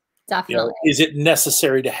 Definitely. Is it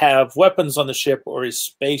necessary to have weapons on the ship, or is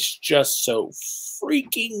space just so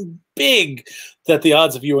freaking big that the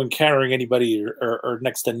odds of you encountering anybody are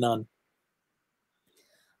next to none?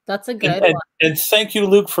 That's a good one. And thank you,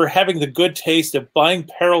 Luke, for having the good taste of buying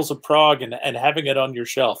Perils of Prague and having it on your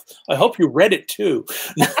shelf. I hope you read it too.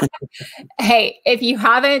 Hey, if you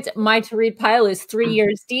haven't, my to-read pile is 3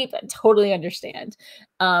 years deep. I totally understand.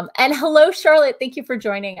 And hello, Charlotte. Thank you for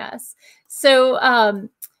joining us. So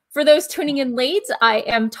For those tuning in late, I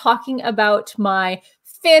am talking about my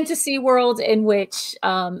fantasy world in which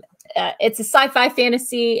it's a sci-fi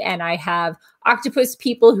fantasy, and I have octopus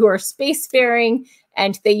people who are spacefaring,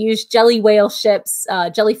 and they use jellyfish/whale ships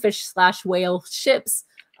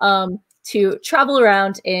to travel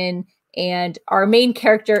around in. And our main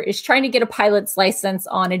character is trying to get a pilot's license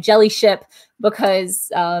on a jelly ship because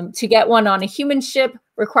to get one on a human ship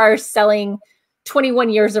requires selling 21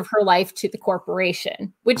 years of her life to the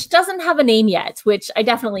corporation, which doesn't have a name yet, which I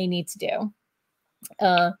definitely need to do.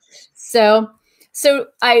 So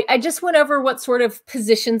I just went over what sort of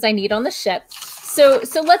positions I need on the ship. So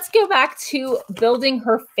let's go back to building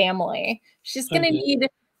her family. She's going to need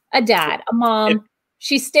a dad, a mom.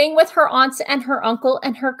 She's staying with her aunts and her uncle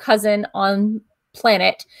and her cousin on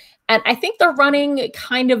planet. And I think they're running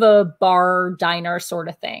kind of a bar diner sort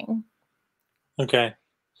of thing. Okay.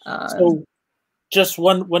 So just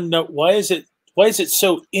one note, why is it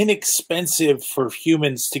so inexpensive for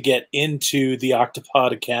humans to get into the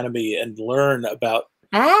Octopod Academy and learn about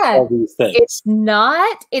all these things? It's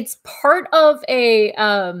not. It's part of a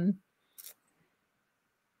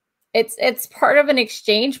it's part of an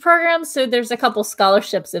exchange program, so there's a couple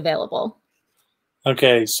scholarships available.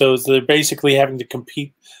 Okay, so they're basically having to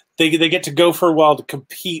compete. They get to go for a while to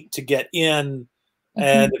compete to get in,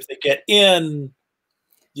 and if they get in,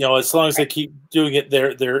 you know, as long as they keep doing it,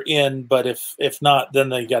 they're in. But if not, then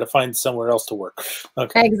they got to find somewhere else to work.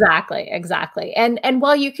 Okay. Exactly. And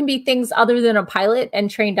while you can be things other than a pilot and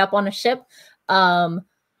trained up on a ship,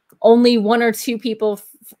 only 1 or 2 people,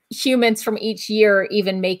 humans from each year,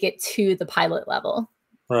 even make it to the pilot level.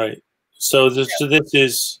 Right. So this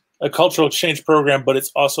is a cultural exchange program, but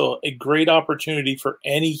it's also a great opportunity for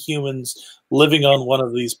any humans living on one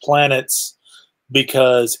of these planets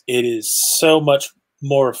because it is so much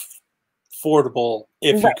more affordable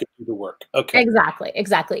if you could do the work. Okay. Exactly.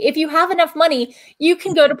 If you have enough money, you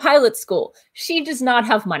can go to pilot school. She does not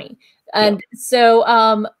have money. And so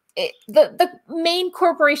the main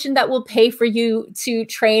corporation that will pay for you to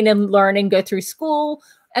train and learn and go through school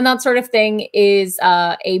and that sort of thing is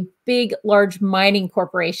a big, large mining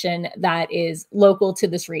corporation that is local to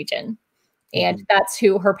this region. And that's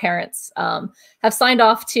who her parents have signed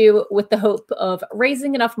off to with the hope of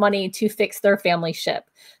raising enough money to fix their family ship.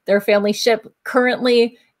 Their family ship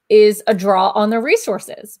currently is a draw on their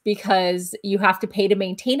resources because you have to pay to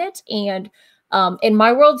maintain it. And in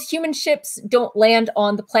my world, human ships don't land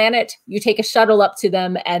on the planet. You take a shuttle up to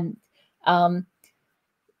them and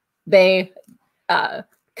they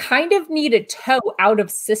kind of need a tow out of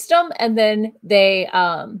system. And then they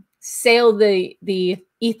sail the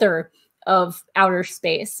ether of outer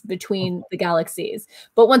space between the galaxies.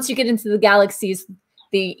 But once you get into the galaxies,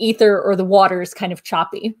 the ether or the water is kind of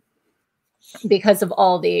choppy because of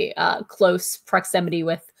all the close proximity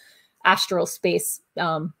with astral space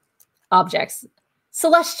objects,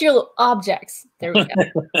 celestial objects. There we go.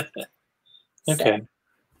 Okay.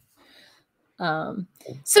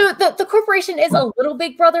 So the corporation is a little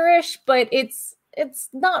Big Brother-ish, but it's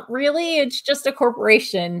not really. It's just a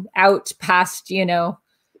corporation out past, you know.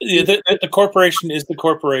 The corporation is the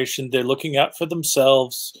corporation. They're looking out for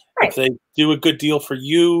themselves. Right. If they do a good deal for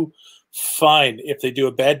you, fine. If they do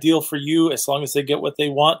a bad deal for you, as long as they get what they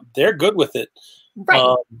want, they're good with it.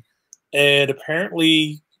 Right. And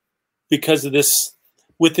apparently, because of this,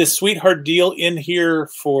 with this sweetheart deal in here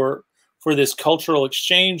for this cultural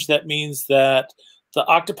exchange, that means that the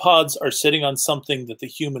octopods are sitting on something that the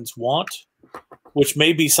humans want, which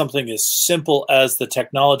may be something as simple as the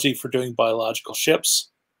technology for doing biological ships.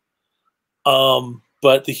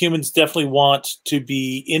 But the humans definitely want to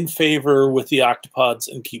be in favor with the octopods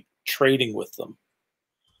and keep trading with them.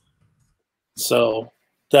 So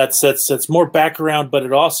that's more background, but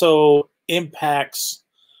it also impacts.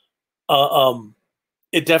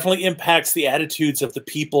 It definitely impacts the attitudes of the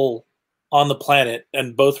people on the planet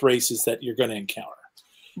and both races that you're going to encounter.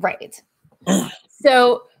 Right.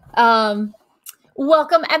 So,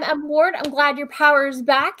 welcome, MM Ward. I'm glad your power is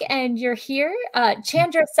back and you're here.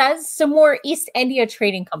 Chandra says some more East India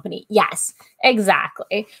Trading Company. Yes,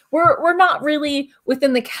 exactly. We're not really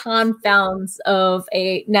within the confines of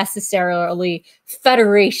a necessarily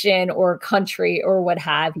federation or country or what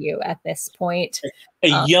have you at this point.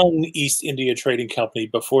 A young East India Trading Company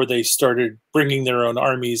before they started bringing their own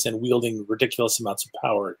armies and wielding ridiculous amounts of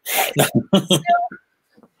power.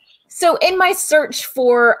 So in my search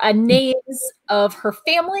for names of her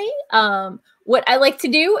family, what I like to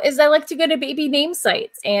do is I like to go to baby name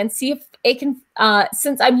sites and see if it can,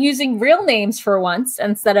 since I'm using real names for once,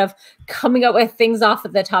 instead of coming up with things off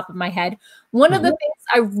at the top of my head. One of the things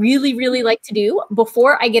I really, really like to do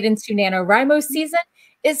before I get into NaNoWriMo season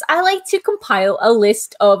is I like to compile a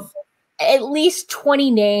list of at least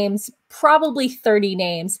 20 names, probably 30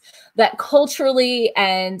 names that culturally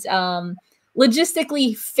and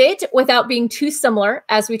logistically fit without being too similar.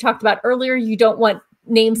 As we talked about earlier, you don't want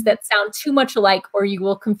names that sound too much alike or you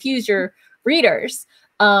will confuse your readers.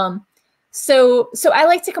 So I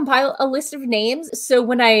like to compile a list of names. So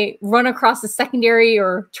when I run across a secondary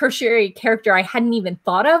or tertiary character I hadn't even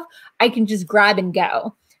thought of, I can just grab and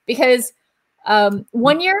go. Because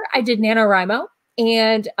one year I did NaNoWriMo,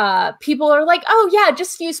 and people are like, oh yeah,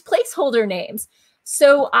 just use placeholder names.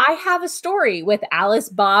 So I have a story with Alice,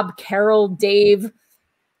 Bob, Carol, Dave,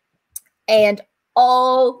 and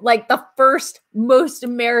all like the first most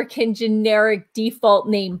American generic default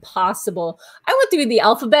name possible. I went through the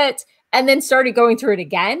alphabet and then started going through it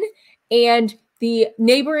again. And the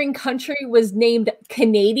neighboring country was named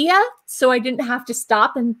Canada, so I didn't have to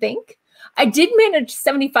stop and think. I did manage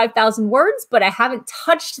 75,000 words, but I haven't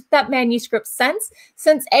touched that manuscript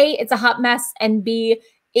since A, it's a hot mess, and B,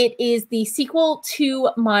 it is the sequel to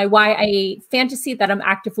my YA fantasy that I'm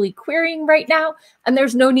actively querying right now, and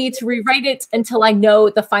there's no need to rewrite it until I know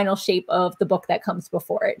the final shape of the book that comes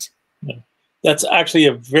before it. Yeah. That's actually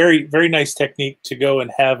a very, very nice technique to go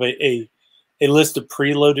and have a list of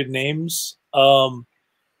preloaded names.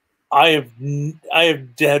 I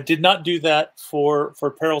did not do that for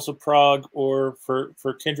Perils of Prague or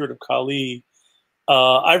for Kindred of Kali.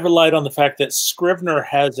 I relied on the fact that Scrivener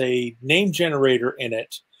has a name generator in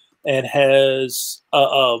it and has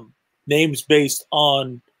names based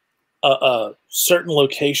on certain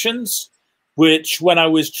locations, which when I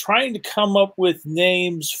was trying to come up with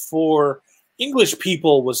names for English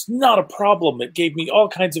people was not a problem. It gave me all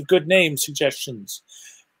kinds of good name suggestions.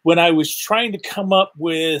 When I was trying to come up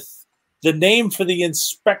with the name for the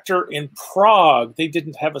inspector in Prague, they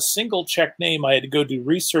didn't have a single Czech name. I had to go do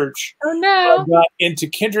research. Oh no! I got into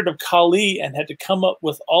Kindred of Kali and had to come up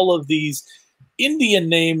with all of these Indian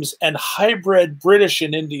names and hybrid British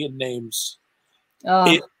and Indian names.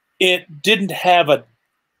 Oh. It didn't have a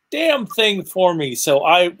damn thing for me. So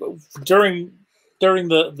I during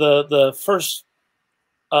the first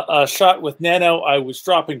shot with Nano, I was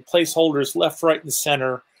dropping placeholders left, right, and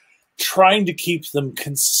center, trying to keep them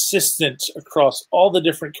consistent across all the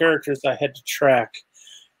different characters I had to track.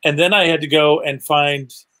 And then I had to go and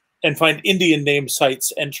find Indian name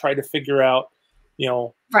sites and try to figure out, you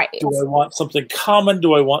know, right. Do I want something common?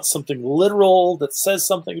 Do I want something literal that says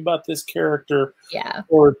something about this character? Yeah.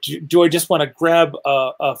 Or do I just want to grab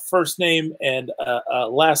a first name and a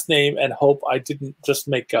last name and hope I didn't just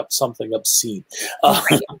make up something obscene?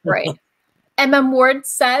 Right. MM Ward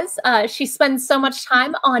says she spends so much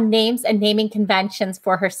time on names and naming conventions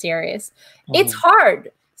for her series. It's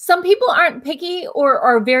hard. Some people aren't picky or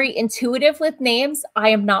are very intuitive with names. I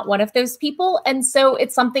am not one of those people. And so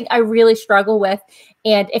it's something I really struggle with.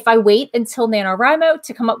 And if I wait until NaNoWriMo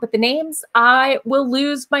to come up with the names, I will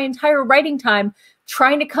lose my entire writing time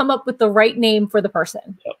trying to come up with the right name for the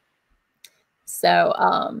person. Yep.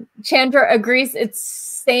 So Chandra agrees. It's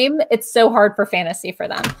same. It's so hard for fantasy for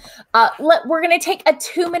them. We're going to take a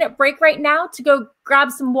 2-minute break right now to go grab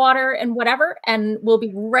some water and whatever, and we'll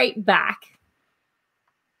be right back.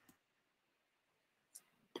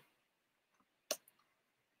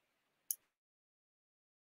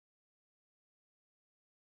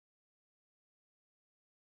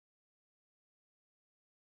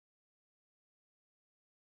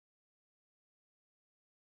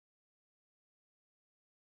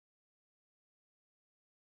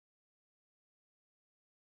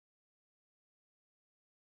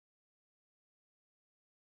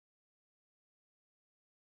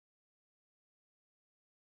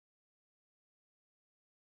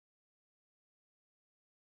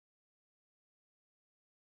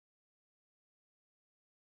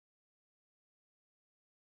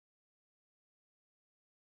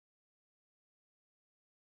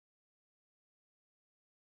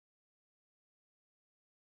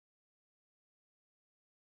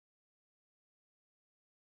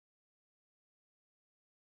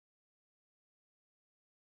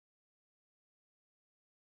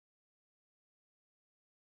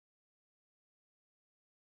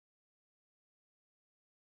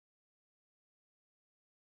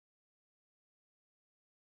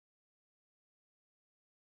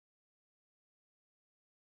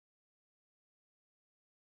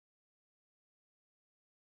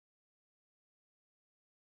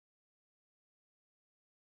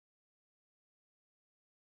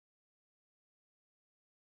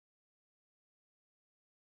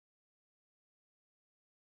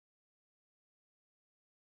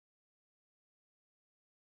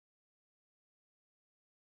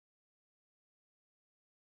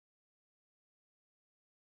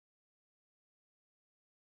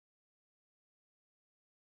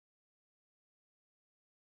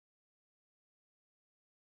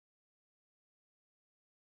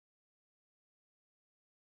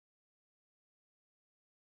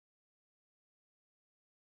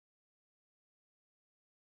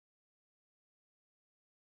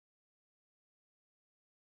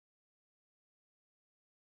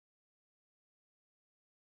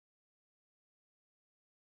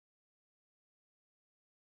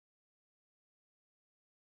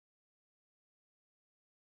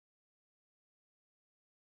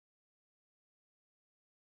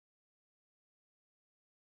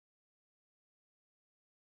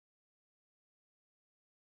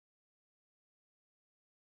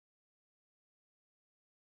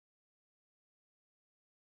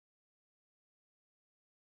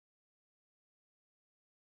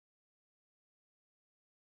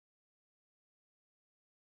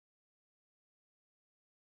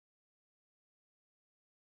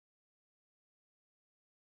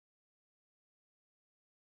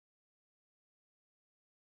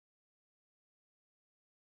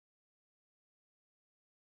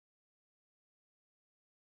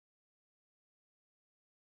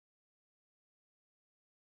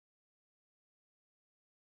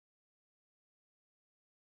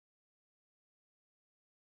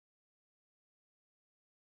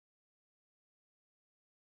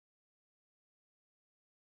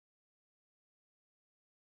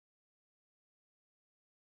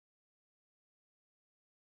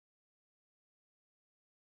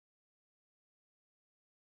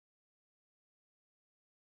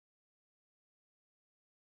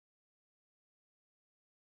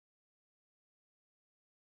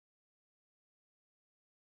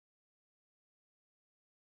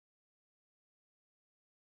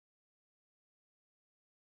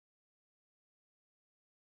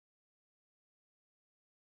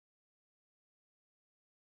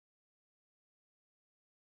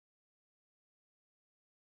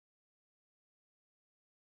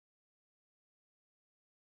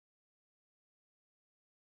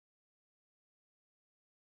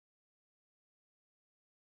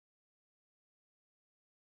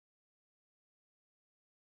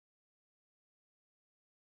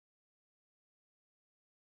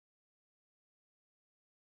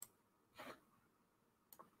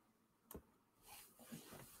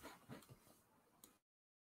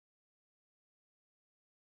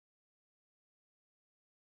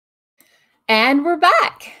 And we're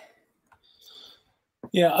back.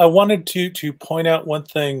 Yeah, I wanted to point out one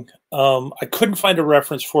thing. I couldn't find a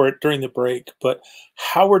reference for it during the break, but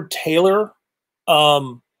Howard Taylor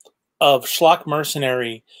of Schlock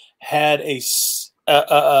Mercenary had a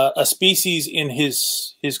species in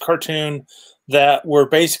his cartoon that were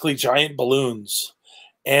basically giant balloons,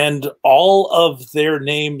 and all of their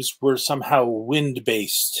names were somehow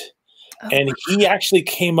wind-based. And he actually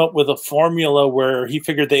came up with a formula where he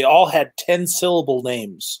figured they all had 10-syllable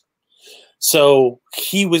names. So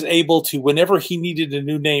he was able to, whenever he needed a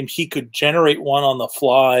new name, he could generate one on the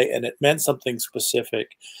fly, and it meant something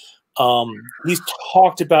specific. He's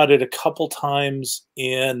talked about it a couple times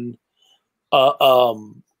in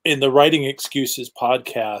the Writing Excuses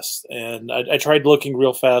podcast, and I tried looking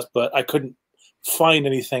real fast, but I couldn't find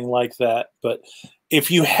anything like that. But if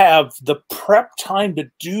you have the prep time to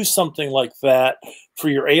do something like that for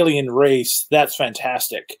your alien race, that's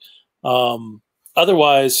fantastic.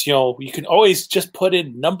 Otherwise, you can always just put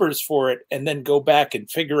in numbers for it and then go back and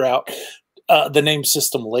figure out the name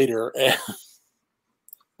system later.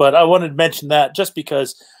 But I wanted to mention that just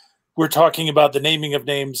because we're talking about the naming of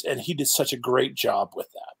names, and he did such a great job with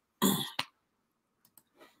that.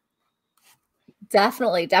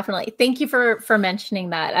 Definitely. Thank you for mentioning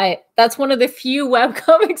that. That's one of the few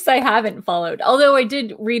webcomics I haven't followed, although I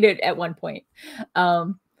did read it at one point.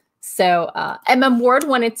 MM Ward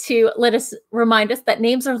wanted to remind us that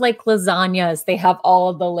names are like lasagnas. They have all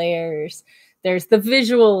of the layers. There's the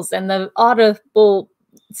visuals and the audible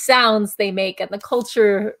sounds they make, and the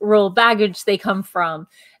cultural baggage they come from,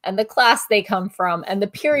 and the class they come from, and the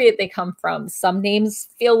period they come from. Some names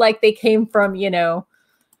feel like they came from,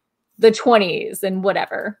 the 20s and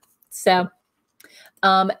whatever. So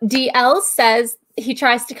DL says he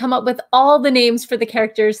tries to come up with all the names for the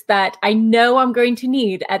characters that I know I'm going to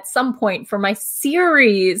need at some point for my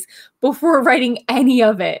series before writing any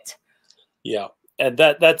of it. Yeah, and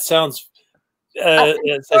that sounds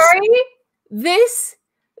sorry.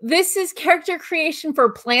 This is character creation for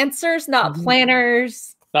planters, not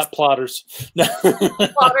planners. Not plotters.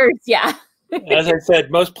 Plotters, yeah. As I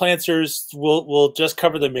said, most planters will just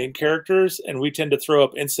cover the main characters, and we tend to throw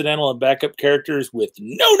up incidental and backup characters with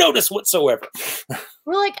no notice whatsoever.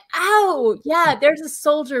 We're like, oh, yeah, there's a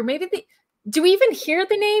soldier. Maybe do we even hear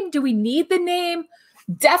the name? Do we need the name?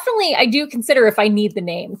 Definitely, I do consider if I need the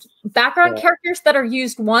name. Background characters that are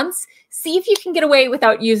used once, see if you can get away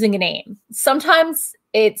without using a name. Sometimes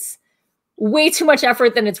it's way too much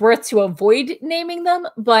effort than it's worth to avoid naming them.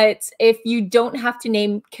 But if you don't have to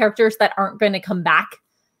name characters that aren't going to come back,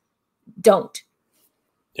 don't.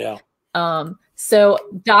 Yeah. So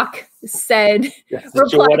Doc said,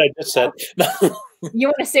 that's what I just said. You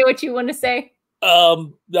want to say what you want to say? I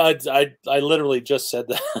literally just said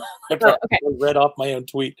that. I read off my own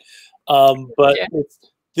tweet. But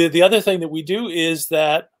the other thing that we do is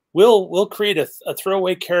that we'll create a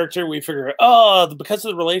throwaway character. We figure, because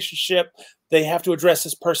of the relationship, they have to address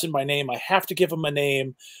this person by name. I have to give them a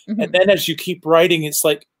name. Mm-hmm. And then as you keep writing, it's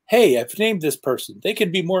like, hey, I've named this person. They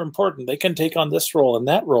can be more important. They can take on this role and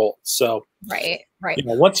that role. So right.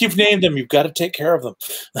 Once you've named them, you've got to take care of them.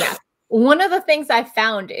 Yeah. One of the things I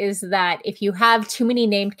found is that if you have too many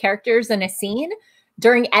named characters in a scene,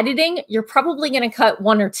 during editing, you're probably going to cut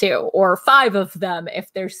 1 or 2 or 5 of them.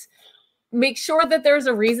 Make sure that there's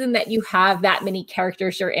a reason that you have that many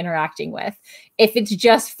characters you're interacting with. If it's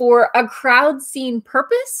just for a crowd scene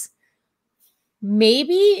purpose,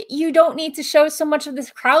 maybe you don't need to show so much of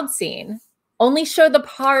this crowd scene. Only show the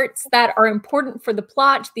parts that are important for the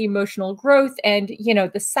plot, the emotional growth, and,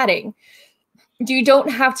 the setting. You don't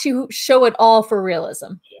have to show it all for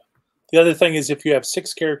realism. Yeah. The other thing is, if you have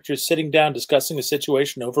 6 characters sitting down discussing a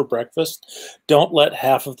situation over breakfast, don't let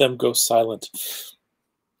half of them go silent.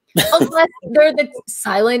 Unless they're the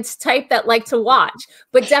silent type that like to watch,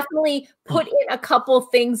 but definitely put in a couple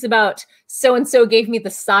things about so-and-so gave me the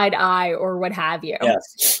side eye or what have you.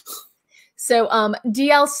 Yes. So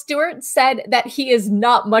DL Stewart said that he is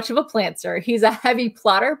not much of a planter. He's a heavy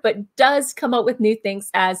plotter, but does come up with new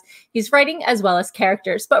things as he's writing as well as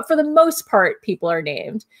characters. But for the most part, people are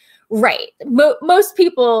named. Right. Most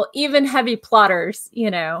people, even heavy plotters,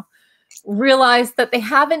 realize that they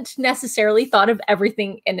haven't necessarily thought of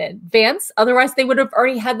everything in advance. Otherwise, they would have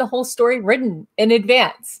already had the whole story written in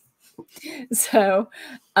advance. So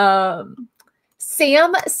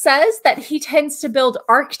Sam says that he tends to build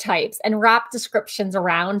archetypes and wrap descriptions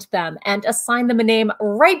around them and assign them a name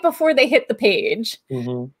right before they hit the page.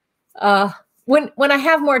 Mm-hmm. When I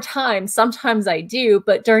have more time, sometimes I do,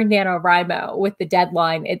 but during NaNoWriMo with the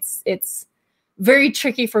deadline, it's very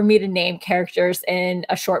tricky for me to name characters in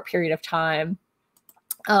a short period of time.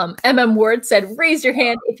 Ward said, raise your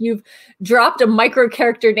hand if you've dropped a micro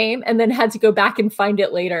character name and then had to go back and find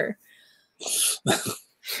it later.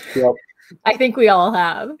 Yep. I think we all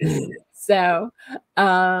have. So,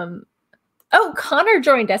 oh, Connor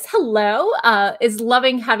joined us. Hello. Is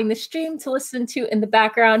loving having the stream to listen to in the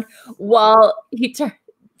background while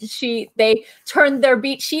they turned their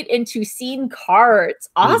beat sheet into scene cards.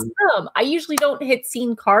 Awesome. I usually don't hit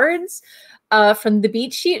scene cards from the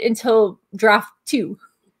beat sheet until draft 2.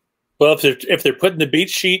 Well, if they're putting the beat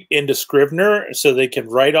sheet into Scrivener so they can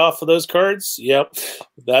write off of those cards, yep,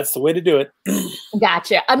 that's the way to do it.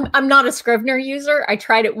 Gotcha. I'm not a Scrivener user. I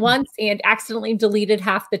tried it once and accidentally deleted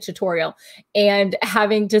half the tutorial. And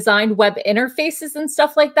having designed web interfaces and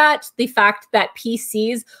stuff like that, the fact that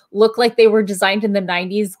PCs look like they were designed in the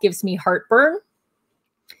 90s gives me heartburn.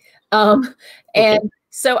 And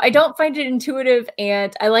so I don't find it intuitive.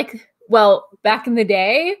 And I like, well, back in the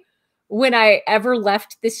day, when I ever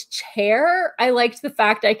left this chair, I liked the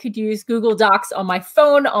fact I could use Google Docs on my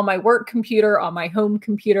phone, on my work computer, on my home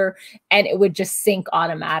computer, and it would just sync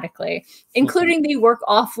automatically, including the work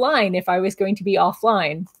offline if I was going to be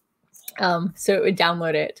offline. So it would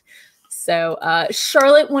download it. So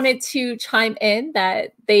Charlotte wanted to chime in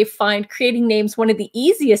that they find creating names one of the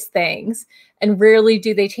easiest things, and rarely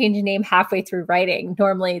do they change a name halfway through writing.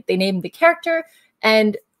 Normally they name the character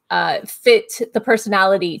and fit the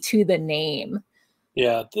personality to the name.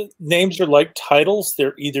 Yeah, the names are like titles.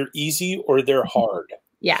 They're either easy or they're hard.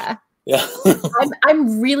 Yeah.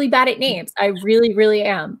 I'm really bad at names. I really, really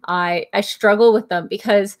am. I struggle with them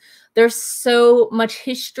because there's so much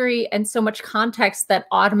history and so much context that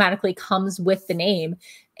automatically comes with the name.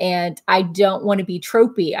 And I don't want to be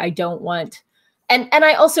tropey. I don't want, and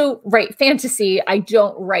I also write fantasy. I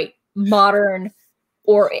don't write modern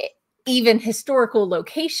or even historical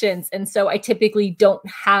locations. And so I typically don't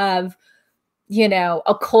have, you know,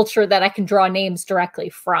 a culture that I can draw names directly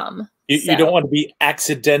from. You don't want to be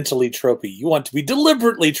accidentally tropey. You want to be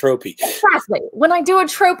deliberately tropey. Exactly. When I do a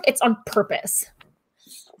trope, it's on purpose.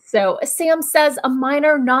 So Sam says, a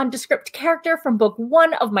minor nondescript character from book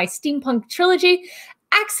 1 of my steampunk trilogy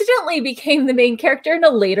accidentally became the main character in a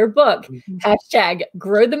later book. Hashtag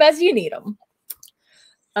grow them as you need them.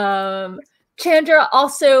 Chandra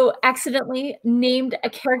also accidentally named a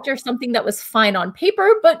character something that was fine on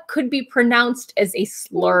paper, but could be pronounced as a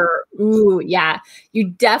slur. Ooh, yeah. You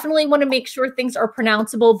definitely want to make sure things are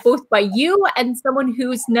pronounceable both by you and someone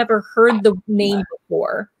who's never heard the name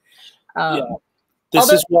before. Yeah.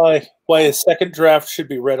 This is why a second draft should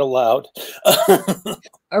be read aloud.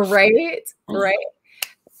 Right.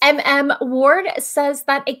 Ward says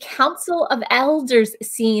that a council of elders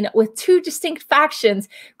scene with 2 distinct factions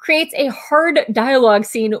creates a hard dialogue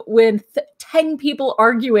scene with 10 people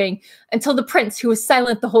arguing until the prince, who was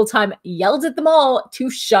silent the whole time, yelled at them all to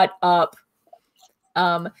shut up.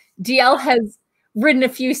 DL has written a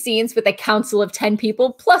few scenes with a council of 10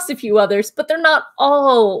 people plus a few others, but they're not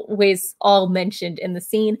always all mentioned in the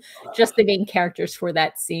scene, just the main characters for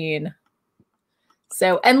that scene.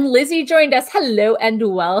 So, and Lizzie joined us. Hello and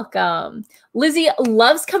welcome. Lizzie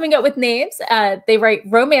loves coming up with names. They write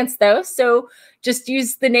romance though, so just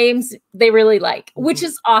use the names they really like, which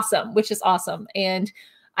is awesome, And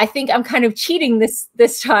I think I'm kind of cheating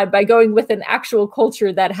this time by going with an actual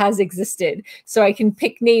culture that has existed, so I can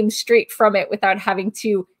pick names straight from it without having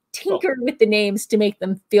to tinker with the names to make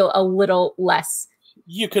them feel a little less.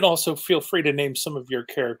 You can also feel free to name some of your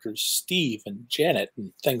characters Steve and Janet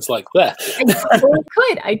and things like that.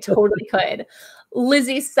 I totally could.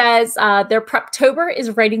 Lizzie says their Preptober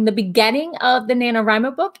is writing the beginning of the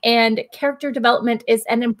NaNoWriMo book, and character development is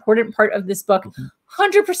an important part of this book.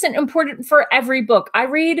 100% important for every book. I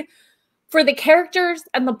read for the characters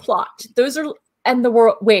and the plot. Those are, and the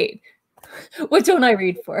world. Wait, what don't I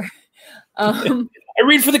read for? I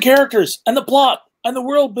read for the characters and the plot and the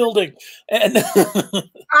world building. And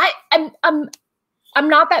I'm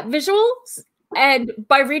not that visual, and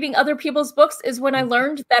by reading other people's books is when I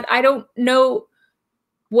learned that I don't know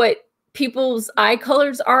what people's eye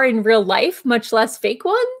colors are in real life, much less fake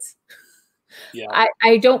ones. Yeah.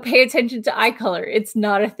 I don't pay attention to eye color. It's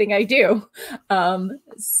not a thing I do.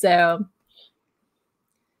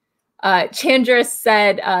 Chandra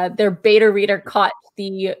said their beta reader caught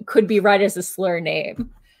the could be read as a slur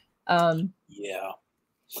name. Yeah.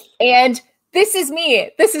 And this is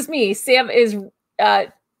me. Sam is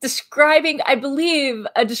describing, I believe,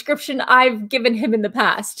 a description I've given him in the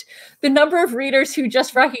past. The number of readers who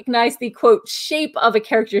just recognize the, quote, shape of a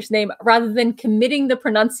character's name rather than committing the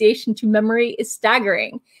pronunciation to memory is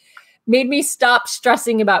staggering. Made me stop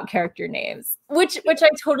stressing about character names, which I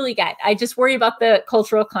totally get. I just worry about the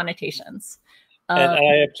cultural connotations. And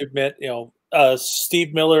I have to admit,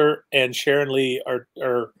 Steve Miller and Sharon Lee are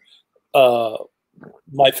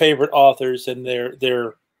my favorite authors, and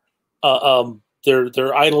they're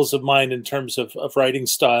idols of mine in terms of writing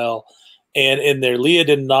style. And in their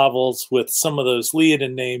Leoden novels, with some of those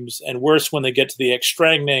Leoden names, and worse when they get to the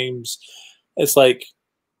Ekstrang names, it's like,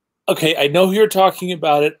 okay, I know you're talking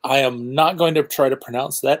about it. I am not going to try to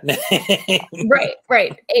pronounce that name.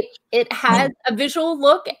 Right. It has a visual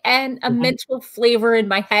look and a mental flavor in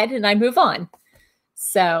my head, and I move on.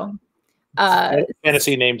 So,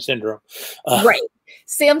 fantasy name syndrome. Right.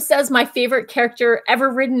 Sam says my favorite character ever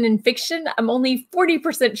written in fiction. I'm only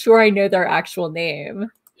 40% sure I know their actual name.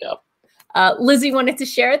 Yeah. Lizzie wanted to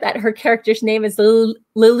share that her character's name is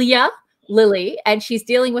Lily, and she's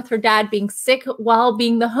dealing with her dad being sick while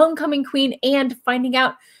being the homecoming queen and finding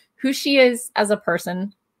out who she is as a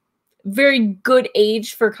person. Very good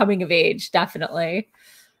age for coming of age, definitely.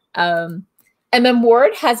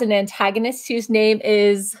 Ward has an antagonist whose name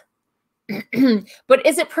is, but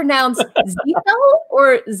is it pronounced Zethel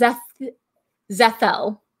or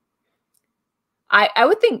Zethel? I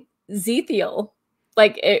would think Zethiel.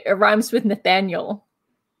 Like it rhymes with Nathaniel,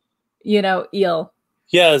 eel.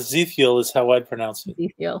 Yeah, Zethiel is how I'd pronounce it.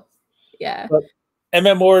 Zethiel, yeah. But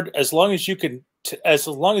Ward, as long as you can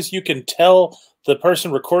tell the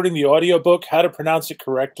person recording the audiobook how to pronounce it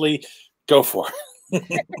correctly, go for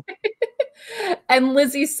it. And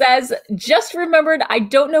Lizzie says, just remembered I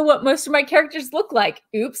don't know what most of my characters look like.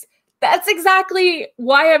 Oops. That's exactly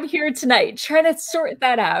why I'm here tonight, trying to sort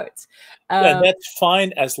that out. And that's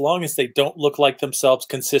fine as long as they don't look like themselves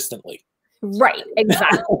consistently. Right,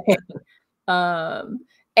 exactly.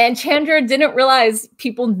 And Chandra didn't realize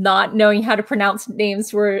people not knowing how to pronounce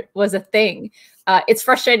names was a thing. It's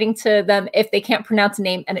frustrating to them if they can't pronounce a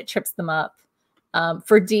name and it trips them up.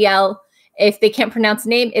 For DL, if they can't pronounce a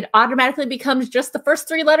name, it automatically becomes just the first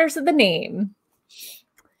 3 letters of the name.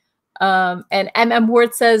 And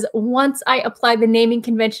Ward says, once I apply the naming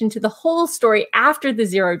convention to the whole story after the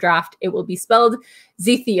 0 draft, it will be spelled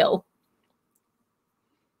Zethiel,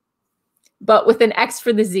 but with an X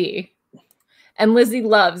for the Z. And Lizzie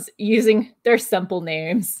loves using their simple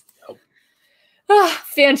names.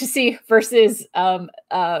 Fantasy versus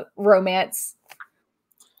romance.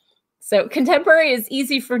 So contemporary is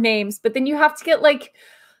easy for names, but then you have to get like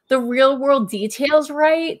the real world details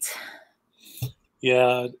right.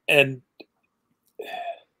 Yeah, and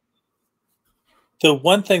the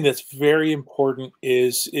one thing that's very important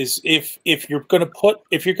is if you're going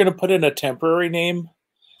to put in a temporary name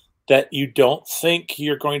that you don't think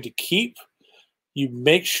you're going to keep, you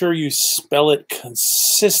make sure you spell it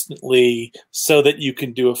consistently so that you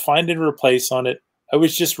can do a find and replace on it. I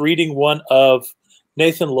was just reading one of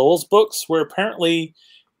Nathan Lowell's books where apparently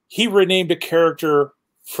he renamed a character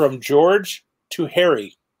from George to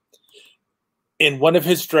Harry in one of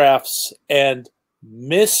his drafts and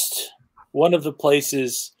missed one of the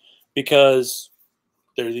places because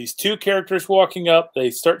there are these 2 characters walking up. They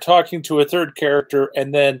start talking to a 3rd character,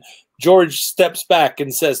 and then George steps back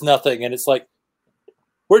and says nothing. And it's like,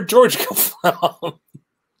 where'd George come from?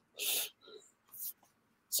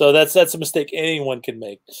 So that's a mistake anyone can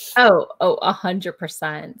make. Oh,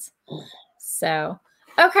 100%. So,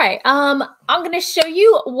 okay. I'm going to show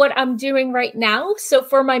you what I'm doing right now. So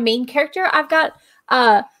for my main character, I've got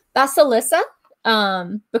Vasilisa,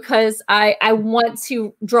 because I want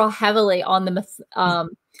to draw heavily on the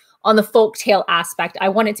folktale aspect. I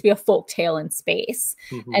want it to be a folktale in space.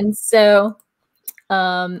 Mm-hmm. And so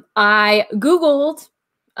I Googled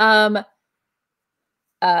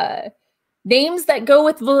names that go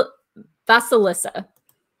with Vasilisa.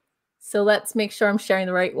 So let's make sure I'm sharing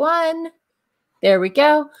the right one. There we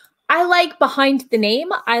go. I like behind the name.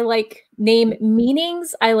 I like name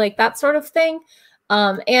meanings. I like that sort of thing.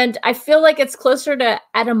 And I feel like it's closer to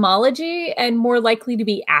etymology and more likely to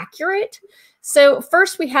be accurate. So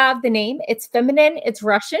first we have the name. It's feminine. It's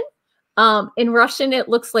Russian. In Russian, it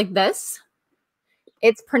looks like this.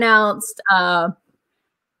 It's pronounced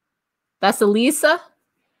Vasilisa,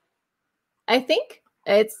 I think.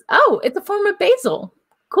 It's a form of basil.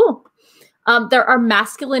 Cool. There are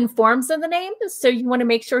masculine forms of the name, so you want to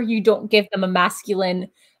make sure you don't give them a masculine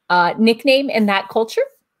nickname in that culture.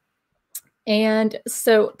 And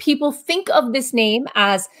so people think of this name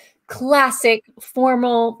as classic,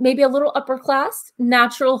 formal, maybe a little upper class,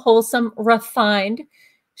 natural, wholesome, refined,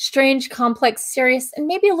 strange, complex, serious, and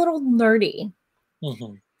maybe a little nerdy.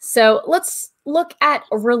 Mm-hmm. So let's look at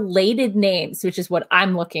related names, which is what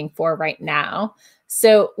I'm looking for right now.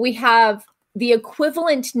 So we have the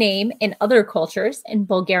equivalent name in other cultures. In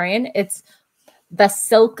Bulgarian, it's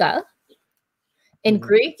Vasilka. In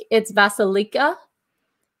Greek, it's Vasilika.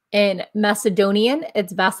 In Macedonian,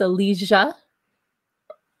 it's Vasilija.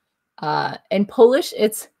 In Polish,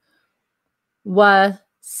 it's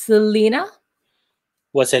Wasilina.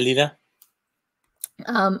 Wasilina.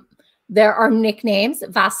 There are nicknames: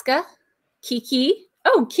 Vaska, Kiki.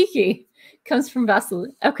 Oh, Kiki comes from Vasil.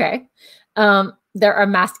 Okay. There are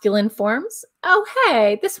masculine forms. Oh,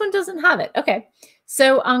 hey, this one doesn't have it. Okay.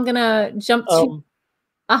 So I'm going to jump to...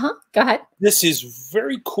 Go ahead. This is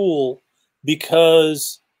very cool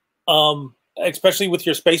because, especially with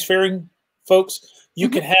your spacefaring folks, you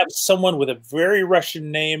can have someone with a very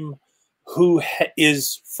Russian name who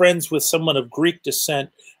is friends with someone of Greek descent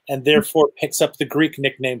and therefore picks up the Greek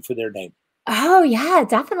nickname for their name. Oh, yeah,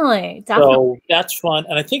 definitely. So that's fun.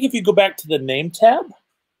 And I think if you go back to the name tab.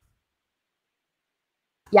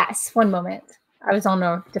 Yes, one moment. I was on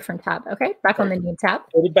a different tab. Okay, back on the name tab.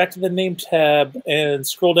 Go back to the name tab and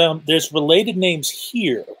scroll down. There's related names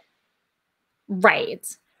here. Right.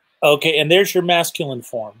 Okay, and there's your masculine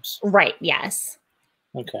forms. Right, yes.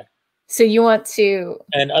 Okay. So you want to...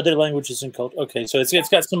 And other languages and culture. Okay, so it's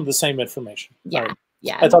got some of the same information. Yeah, right.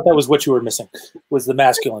 yeah. I thought that was what you were missing, was the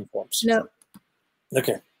masculine forms. No.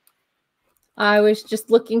 Okay. I was just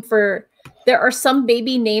looking for... There are some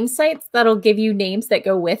baby name sites that'll give you names that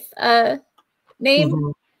go with a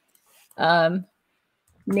name.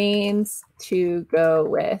 Names to go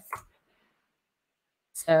with.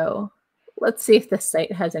 So let's see if this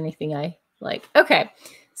site has anything I like. Okay,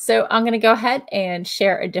 so I'm going to go ahead and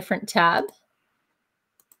share a different tab.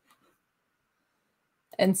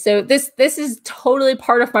 And so this is totally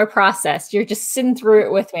part of my process. You're just sitting through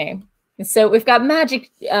it with me. And so we've got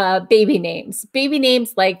magic baby names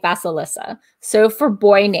like Vasilisa. So for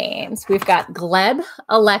boy names, we've got Gleb,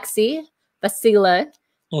 Alexei, Vasila,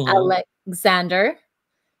 Alexander,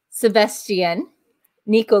 Sebastian,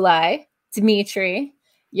 Nikolai, Dmitry,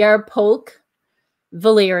 Yarpolk,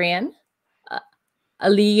 Valerian,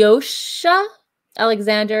 Alyosha,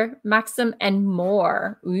 Alexander, Maxim, and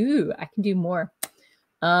more. Ooh, I can do more.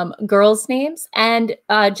 Girls' names and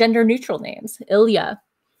gender-neutral names. Ilya.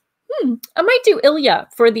 I might do Ilya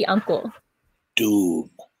for the uncle. Doom.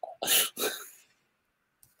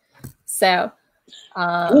 So,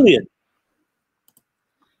 Brilliant.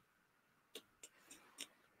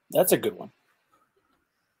 That's a good one.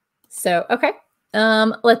 So, okay.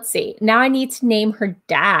 Let's see. Now I need to name her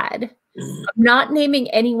dad. I'm not naming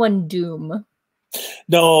anyone Doom.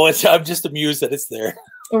 No, I'm just amused that it's there.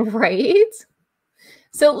 Right?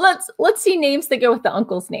 So let's see names that go with the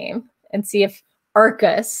uncle's name and see if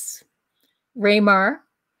Arcus, Raymar,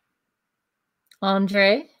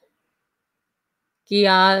 Andre,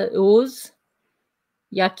 Giauz,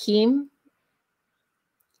 Yakim,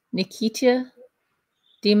 Nikita,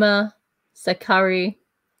 Dima, Sakari,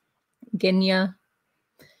 Genya.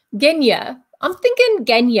 Genya. I'm thinking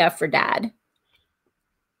Genya for dad.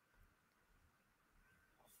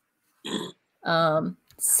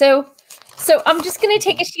 So I'm just going to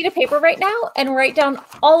take a sheet of paper right now and write down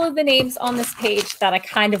all of the names on this page that I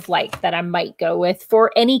kind of like, that I might go with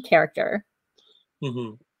for any character.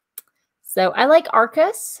 So I like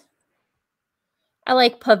Arcus. I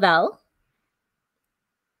like Pavel.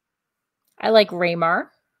 I like Raymar.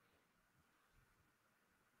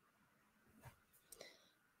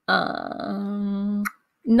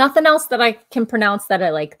 Nothing else that I can pronounce that I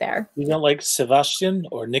like there. You don't like Sebastian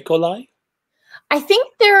or Nikolai? I think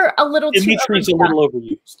they're a little Dimitri's a little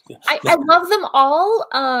overused. I love them all.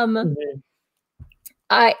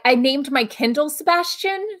 I named my Kindle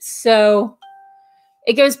Sebastian, so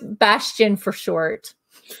it goes Bastion for short.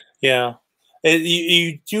 Yeah.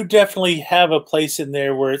 You definitely have a place in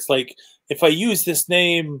there where it's like, if I use this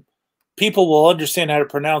name, people will understand how to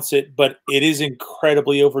pronounce it, but it is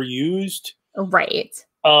incredibly overused. Right.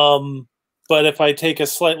 But if I take a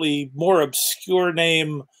slightly more obscure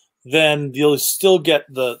name, then you'll still get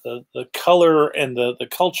the color and the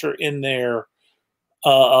culture in there.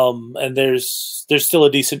 And there's still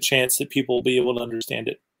a decent chance that people will be able to understand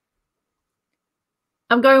it.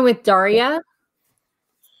 I'm going with Daria.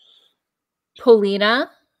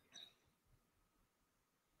 Polina.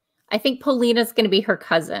 I think Polina's going to be her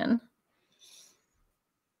cousin.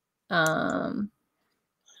 I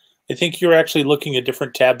think you're actually looking at a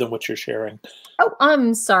different tab than what you're sharing. Oh,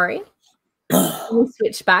 I'm sorry. Let me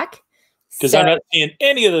switch back. Because I'm not seeing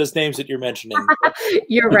any of those names that you're mentioning.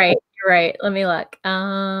 You're right. You're right. Let me look.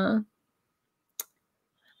 I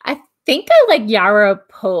think I like Yarrow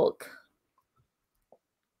Polk.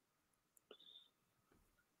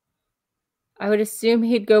 I would assume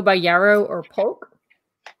he'd go by Yarrow or Polk.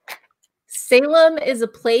 Salem is a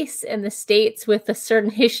place in the States with a certain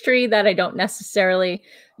history that I don't necessarily.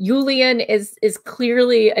 Julian is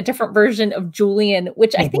clearly a different version of Julian,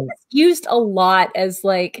 which I think is used a lot as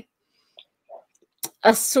like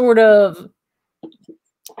a sort of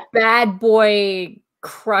bad boy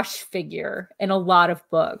crush figure in a lot of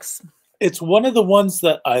books. It's one of the ones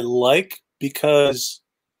that I like because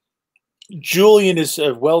Julian is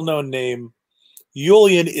a well-known name.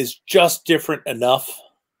 Julian is just different enough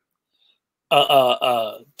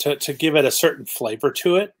to give it a certain flavor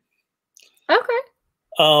to it. Okay.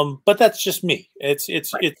 But that's just me. It's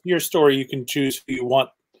your story. You can choose who you want,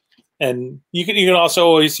 and you can also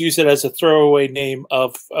always use it as a throwaway name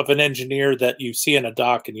of an engineer that you see in a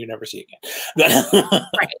dock and you never see again.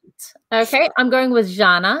 Right. Okay. I'm going with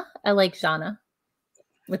Jana. I like Jana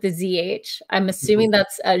with the ZH. I'm assuming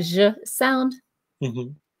that's a J sound.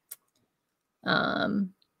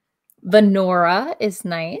 Venora is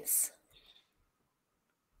nice.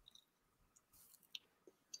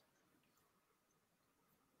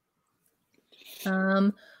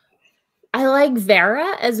 I like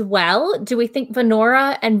Vera as well. Do we think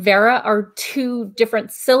Venora and Vera are two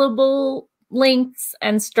different syllable lengths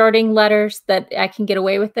and starting letters that I can get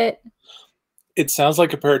away with it? It sounds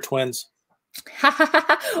like a pair of twins.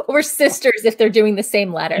 Or sisters if they're doing the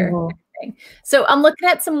same letter. So I'm looking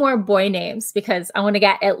at some more boy names because I want to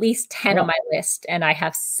get at least 10 on my list, and I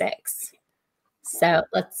have 6. So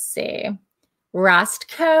let's see.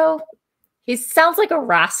 Rastko. He sounds like a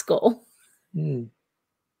rascal.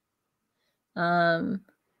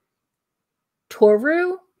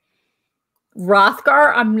 Toru.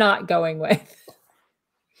 Rothgar, I'm not going with.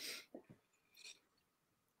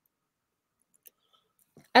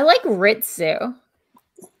 I like Ritsu.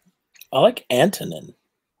 I like Antonin.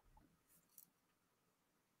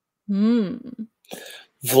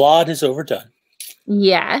 Vlad is overdone.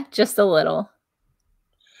 Yeah, just a little.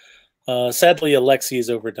 Sadly, Alexei is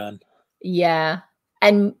overdone. Yeah.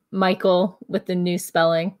 And Michael with the new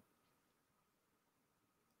spelling.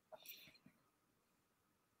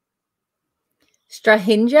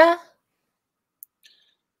 Strahinja?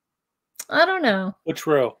 I don't know. Which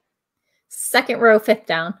row? Second row, 5th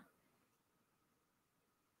down.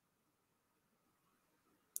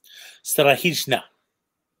 Strahizna.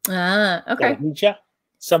 Ah, okay. Strahizna?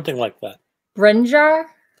 Something like that. Brinjar?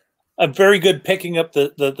 I'm very good picking up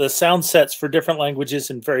the sound sets for different languages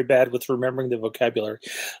and very bad with remembering the vocabulary.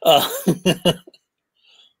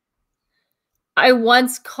 I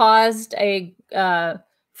once caused a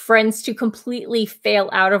friends to completely fail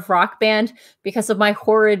out of Rock Band because of my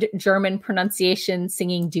horrid German pronunciation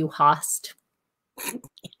singing Du hast.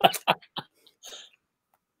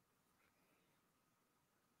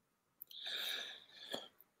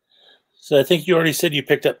 So I think you already said you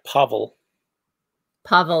picked up Pavel.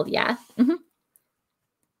 Pavel, yeah.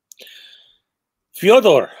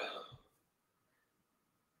 Fyodor.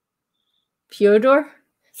 Fyodor?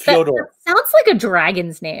 Fyodor. That sounds like a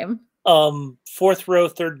dragon's name. 4th row,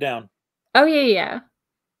 3rd down. Oh, yeah.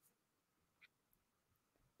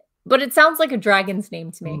 But it sounds like a dragon's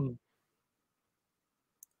name to me.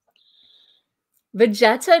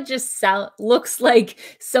 Vegeta just looks like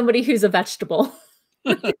somebody who's a vegetable.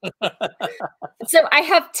 So I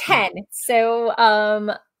have 10. So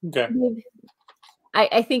okay.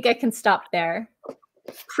 I think I can stop there.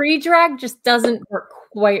 Pre-drag just doesn't work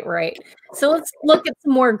quite right. So let's look at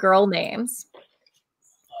some more girl names.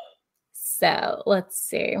 So let's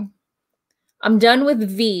see. I'm done with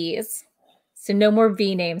V's. So no more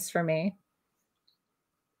V names for me.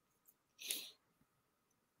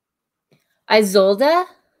 Isolda.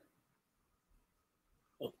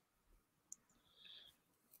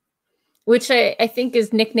 Which I think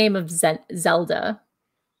is nickname of Zelda.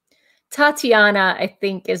 Tatiana, I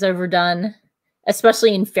think, is overdone,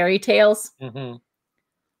 especially in fairy tales.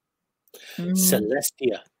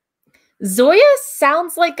 Celestia. Zoya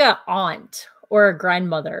sounds like an aunt or a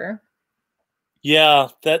grandmother. Yeah,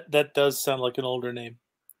 that does sound like an older name.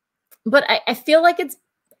 But I feel like it's,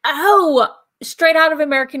 straight out of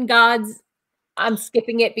American Gods. I'm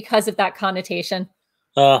skipping it because of that connotation.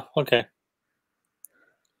 Okay.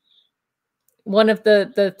 One of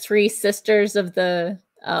the 3 sisters of the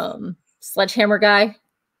sledgehammer guy.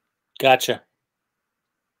 Gotcha.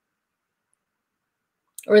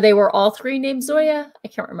 Or they were all 3 named Zoya? I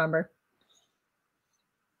can't remember.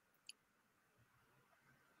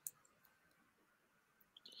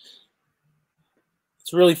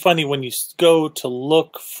 It's really funny when you go to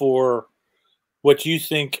look for what you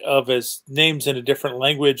think of as names in a different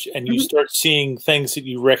language and you start seeing things that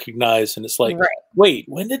you recognize, and it's like, wait,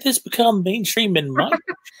 when did this become mainstream in my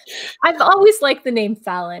I've always liked the name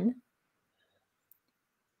Fallon.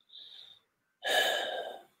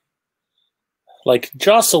 Like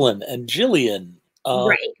Jocelyn and Jillian.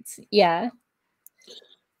 Right. Yeah.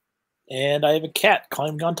 And I have a cat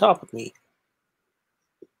climbing on top of me.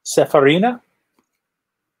 Sefarina.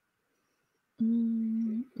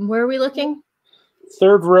 Where are we looking?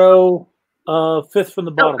 Third row, fifth from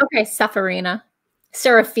the bottom. Oh, okay, Sefarina.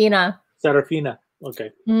 Serafina. Serafina.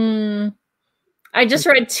 Okay. I just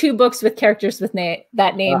read 2 books with characters with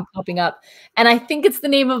that name popping up. And I think it's the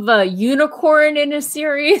name of a unicorn in a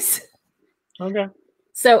series. Okay.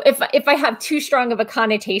 So if I have too strong of a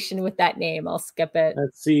connotation with that name, I'll skip it.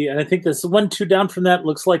 Let's see. And I think this 1, 2 down from that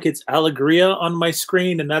looks like it's Allegria on my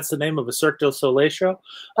screen, and that's the name of a Cirque du Soleil show.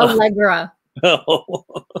 Allegra. Oh.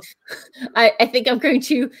 I think I'm going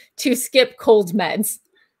to skip cold meds.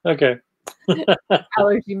 Okay.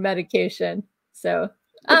 Allergy medication. So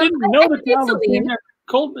I didn't know that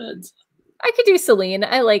cold meds. I could do Celine.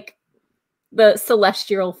 I like the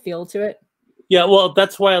celestial feel to it. Yeah, well,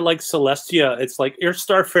 that's why I like Celestia. It's like you're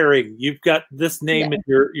starfaring. You've got this name in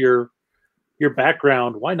your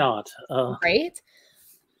background. Why not? Right.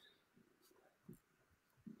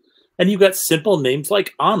 And you've got simple names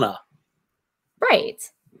like Anna. Right.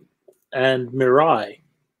 And Mirai.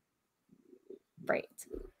 Right.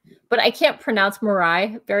 But I can't pronounce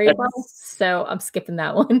Mirai very well, so I'm skipping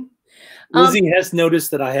that one. Lizzie has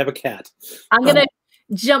noticed that I have a cat. I'm going to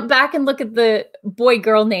jump back and look at the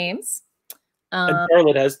boy-girl names. And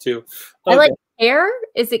Charlotte has too. Okay. I like Air.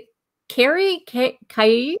 Is it Carrie?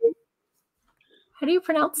 Kai? How do you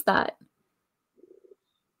pronounce that?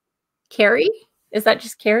 Carrie? Is that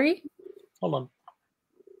just Carrie? Hold on.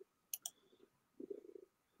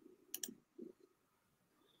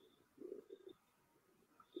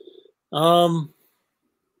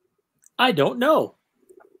 I don't know.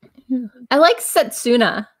 I like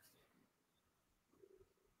Setsuna.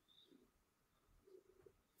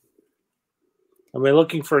 Am I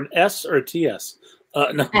looking for an S or a TS?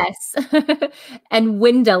 No. S. And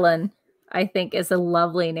Windellen, I think, is a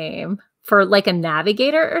lovely name for like a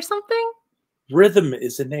navigator or something. Rhythm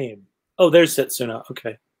is a name. Oh, there's Setsuna.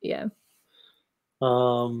 Okay. Yeah.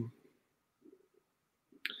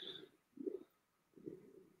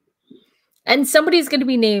 And somebody's going to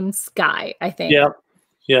be named Sky, I think. Yeah.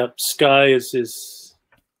 Yeah. Sky is.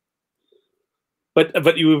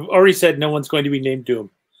 But you've already said no one's going to be named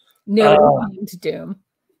Doom. No one named Doom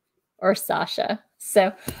or Sasha.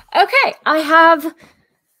 So, okay. I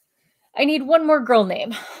need one more girl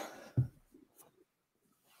name.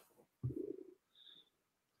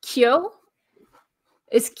 Kyo?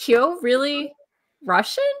 Is Kyo really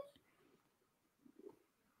Russian?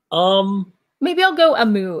 Maybe I'll go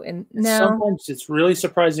Amu. And no. Sometimes it's really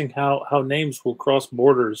surprising how names will cross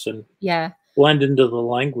borders and blend into the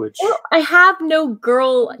language. Well, I have no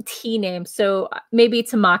girl T name, so maybe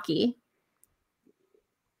Tamaki.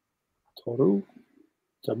 Toru,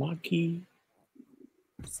 Tamaki.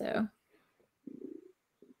 So.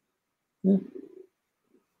 Yeah.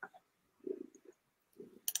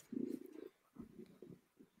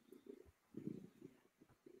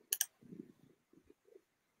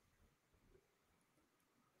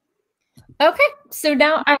 Okay, so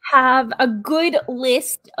now I have a good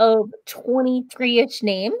list of 23-ish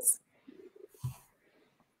names.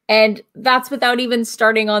 And that's without even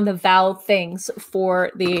starting on the vowel things for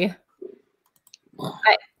the...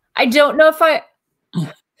 I don't know if I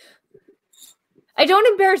don't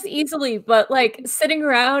embarrass easily, but like sitting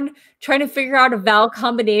around trying to figure out a vowel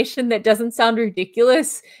combination that doesn't sound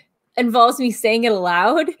ridiculous involves me saying it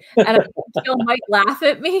aloud, and I might laugh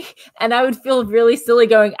at me, and I would feel really silly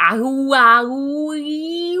going ahoo,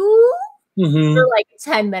 ahoo, for like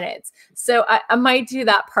 10 minutes. So I might do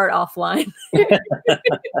that part offline.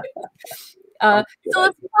 So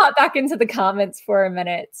let's pop back into the comments for a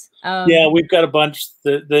minute. Yeah, we've got a bunch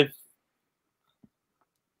that they've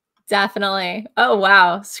definitely. Oh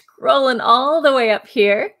wow, scrolling all the way up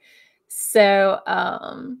here. So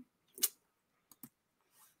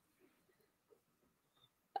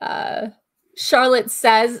Charlotte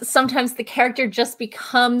says sometimes the character just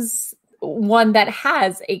becomes one that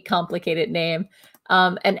has a complicated name.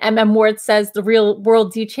 And MM Ward says the real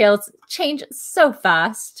world details change so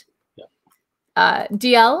fast.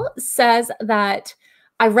 DL says that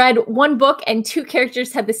I read one book and 2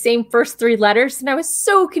 characters had the same first 3 letters, and I was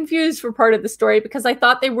so confused for part of the story because I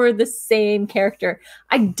thought they were the same character.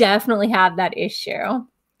 I definitely have that issue.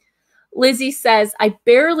 Lizzie says, I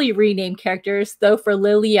barely rename characters, though for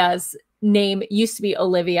Lilia's name used to be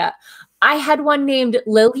Olivia. I had one named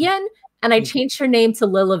Lillian, and I changed her name to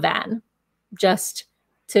Lilivan, just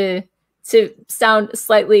to sound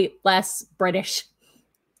slightly less British.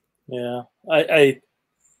 Yeah, I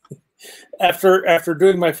After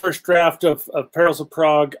doing my first draft of Perils of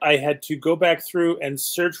Prague, I had to go back through and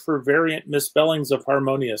search for variant misspellings of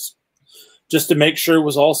harmonious, just to make sure it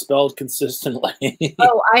was all spelled consistently.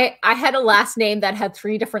 Oh, I had a last name that had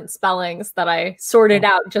 3 different spellings that I sorted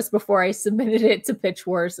out just before I submitted it to Pitch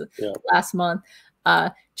Wars last month.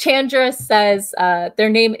 Chandra says their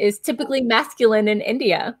name is typically masculine in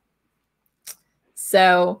India.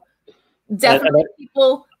 So definitely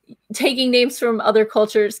people taking names from other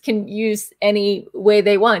cultures can use any way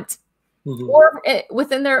they want, or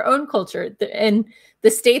within their own culture. In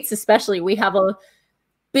the States especially, we have a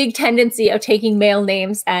big tendency of taking male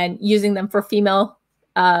names and using them for female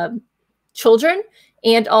children,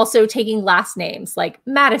 and also taking last names like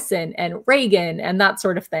Madison and Reagan and that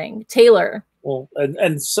sort of thing. Taylor. Well,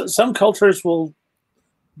 and some cultures will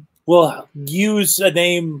use a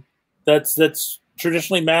name that's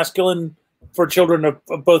traditionally masculine for children of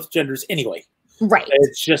both genders anyway. Right.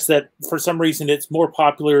 It's just that for some reason it's more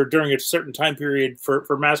popular during a certain time period for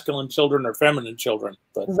masculine children or feminine children.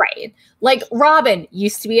 But. Right. Like Robin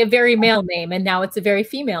used to be a very male name, and now it's a very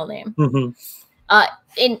female name.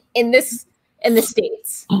 In the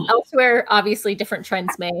States. Elsewhere, obviously different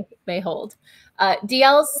trends may hold.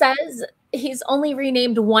 DL says he's only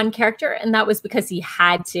renamed 1 character, and that was because he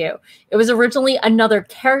had to. It was originally another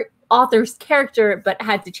author's character, but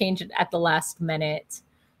had to change it at the last minute.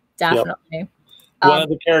 Definitely. Yep. One of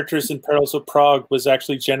the characters in Perils of Prague was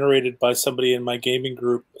actually generated by somebody in my gaming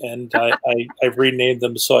group, and I've renamed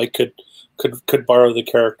them so I could borrow the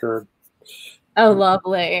character. Oh,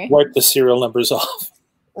 lovely. Wipe the serial numbers off.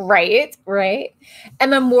 Right.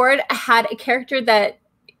 Emma Ward had a character that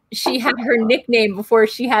she had her nickname before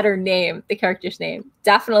she had her name, the character's name.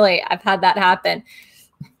 Definitely, I've had that happen.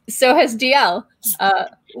 So has DL.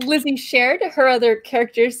 Lizzie shared her other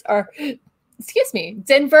characters are,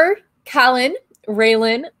 Denver, Callan,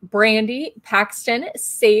 Raylan, Brandy, Paxton,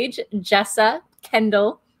 Sage, Jessa,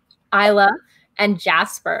 Kendall, Isla, and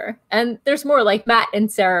Jasper. And there's more like Matt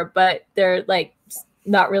and Sarah, but they're like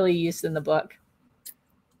not really used in the book.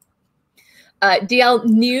 DL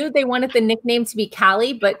knew they wanted the nickname to be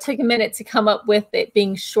Callie, but took a minute to come up with it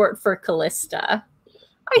being short for Callista.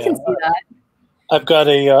 I can see that. I've got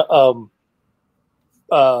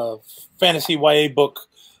a fantasy YA book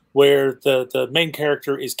where the main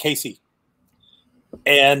character is Casey.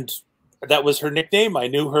 And that was her nickname. I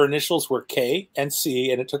knew her initials were K and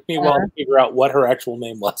C, and it took me a while to figure out what her actual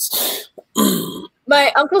name was.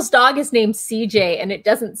 My uncle's dog is named CJ, and it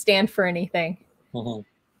doesn't stand for anything.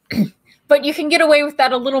 But you can get away with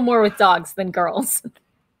that a little more with dogs than girls.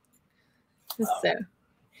 So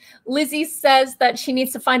Lizzie says that she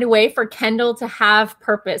needs to find a way for Kendall to have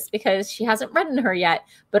purpose because she hasn't written her yet,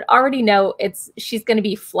 but already know she's going to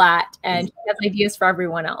be flat, and she has ideas for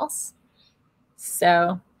everyone else.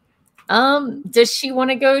 So does she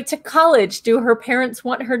want to go to college? Do her parents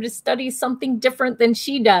want her to study something different than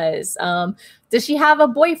she does? Does she have a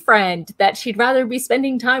boyfriend that she'd rather be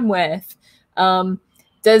spending time with?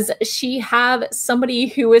 Does she have somebody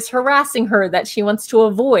who is harassing her that she wants to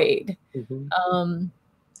avoid?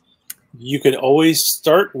 You could always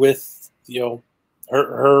start with,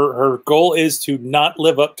 her goal is to not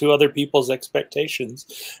live up to other people's expectations.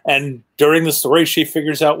 And during the story, she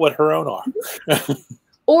figures out what her own are.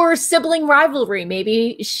 Or sibling rivalry.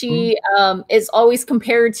 Maybe she is always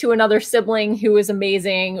compared to another sibling who is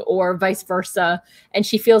amazing, or vice versa, and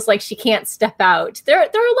she feels like she can't step out. There are a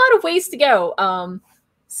lot of ways to go.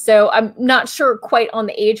 So I'm not sure quite on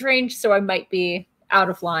the age range, so I might be out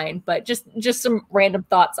of line, but just some random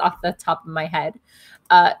thoughts off the top of my head.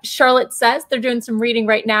 Charlotte says they're doing some reading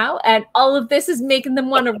right now, and all of this is making them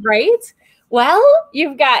want to write. Well,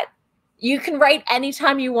 you can write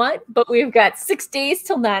anytime you want, but we've got 6 days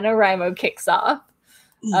till NaNoWriMo kicks off.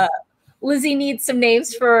 Lizzie needs some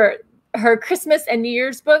names for her Christmas and New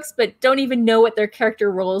Year's books, but don't even know what their character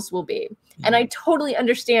roles will be. And I totally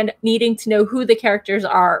understand needing to know who the characters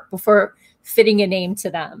are before fitting a name to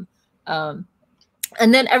them. And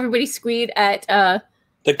then everybody squeed at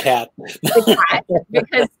the cat. The cat,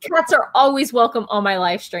 because cats are always welcome on my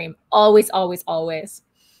live stream. Always, always, always.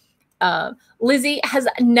 Lizzie has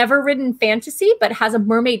never written fantasy, but has a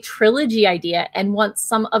mermaid trilogy idea and wants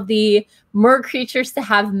some of the mer creatures to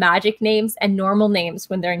have magic names and normal names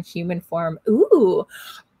when they're in human form. Ooh.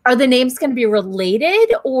 Are the names going to be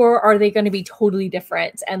related, or are they going to be totally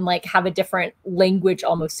different and like have a different language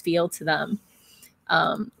almost feel to them?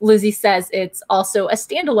 Lizzie says it's also a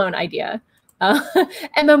standalone idea.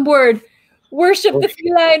 MM Word, worship the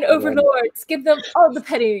feline overlords, give them all the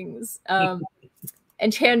pettings.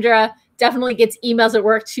 And Chandra definitely gets emails at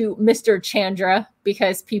work to Mr. Chandra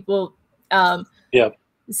because people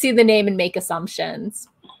see the name and make assumptions.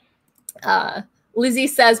 Lizzie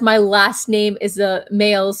says, my last name is a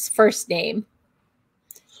male's first name.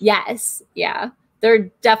 Yes. Yeah. There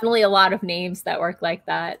are definitely a lot of names that work like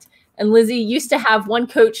that. And Lizzie used to have one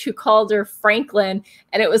coach who called her Franklin,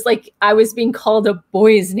 and it was like I was being called a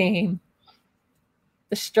boy's name.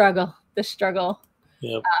 The struggle.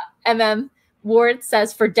 Yep. And then Ward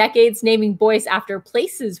says, for decades, naming boys after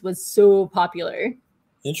places was so popular.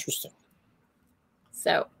 Interesting.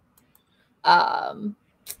 So,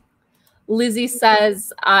 Lizzie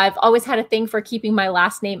says, I've always had a thing for keeping my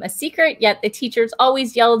last name a secret, yet the teachers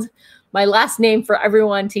always yelled my last name for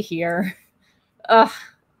everyone to hear. Ugh.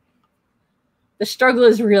 The struggle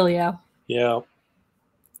is real, yeah. Yeah.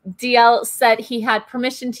 DL said he had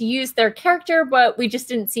permission to use their character, but we just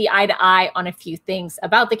didn't see eye to eye on a few things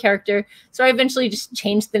about the character. So I eventually just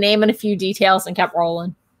changed the name and a few details and kept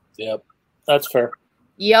rolling. Yep. That's fair.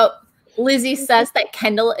 Yep. Lizzie says that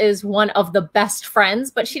Kendall is one of the best friends,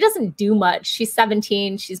 but she doesn't do much. She's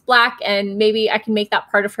 17, she's Black, and maybe I can make that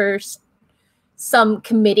part of her some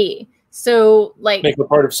committee. So, like, make her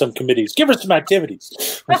part of some committees. Give her some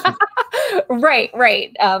activities.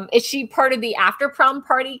 Right. Is she part of the after prom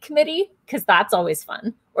party committee? Because that's always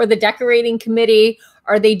fun. Or the decorating committee?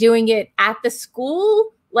 Are they doing it at the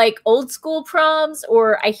school, like old school proms?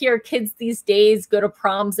 Or I hear kids these days go to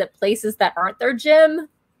proms at places that aren't their gym.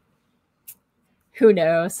 Who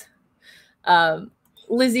knows?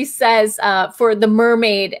 Lizzie says for the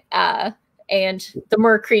mermaid and the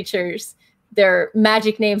mer creatures, their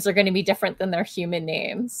magic names are going to be different than their human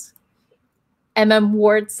names. MM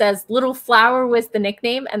Ward says Little Flower was the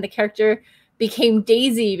nickname, and the character became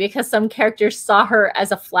Daisy because some characters saw her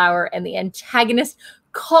as a flower, and the antagonist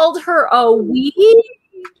called her a weed.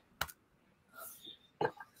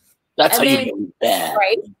 That's how you do bad.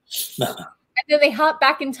 Right? And then they hop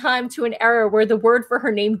back in time to an era where the word for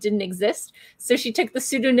her name didn't exist, so she took the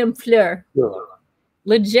pseudonym Fleur. Yeah.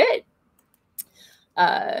 Legit.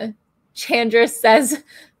 Chandra says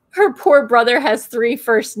her poor brother has 3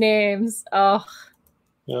 first names. Oh.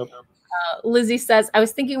 Yep. Lizzie says, I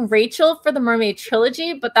was thinking Rachel for the Mermaid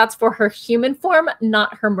Trilogy, but that's for her human form,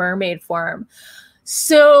 not her mermaid form.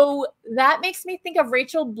 So that makes me think of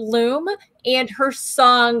Rachel Bloom and her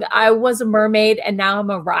song, I Was a Mermaid and Now I'm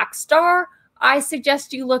a Rock Star. I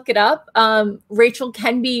suggest you look it up. Rachel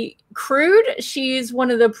can be crude. She's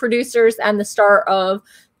one of the producers and the star of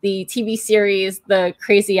the TV series, The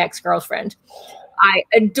Crazy Ex-Girlfriend. I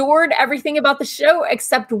adored everything about the show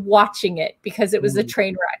except watching it because it was a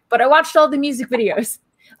train wreck. But I watched all the music videos.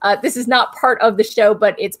 This is not part of the show,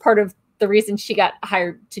 but it's part of the reason she got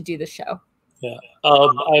hired to do the show. Yeah.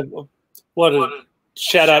 I want to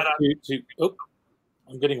shout out to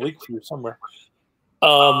I'm getting leaked here somewhere.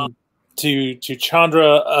 To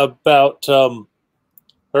Chandra about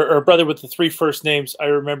her brother with the 3 first names. I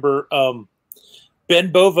remember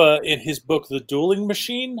Ben Bova in his book The Dueling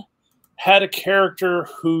Machine had a character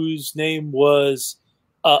whose name was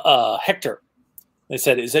Hector. They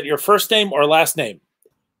said, is that your first name or last name?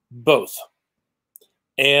 Both.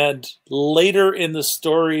 And later in the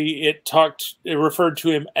story, it referred to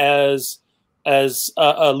him as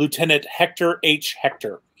Lieutenant Hector H.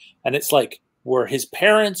 Hector. And it's like, were his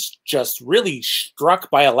parents just really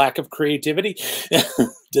struck by a lack of creativity?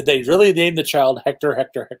 Did they really name the child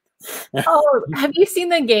Hector? Oh, have you seen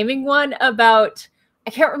the gaming one about,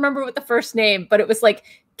 I can't remember what the first name, but it was like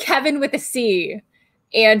Kevin with a C.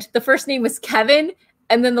 And the first name was Kevin,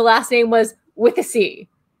 and then the last name was with a C.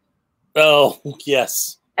 Oh,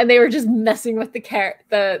 yes. And they were just messing with the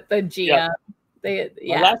GM. Yeah.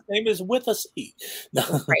 My last name is with a C.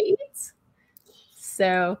 Right?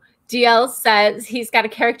 So DL says he's got a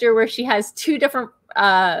character where she has 2 different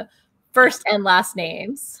first and last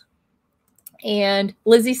names. And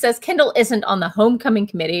Lizzie says Kendall isn't on the homecoming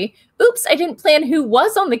committee. Oops, I didn't plan who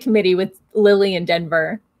was on the committee with Lily in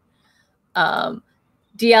Denver.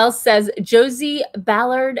 DL says Josie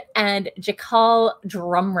Ballard and Jakal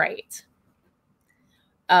Drumright.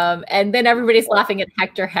 And then everybody's laughing at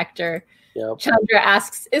Hector. Yep. Chandra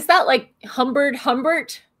asks, is that like Humbert?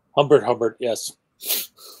 Humbert, yes.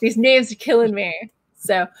 These names are killing me.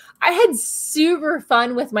 So I had super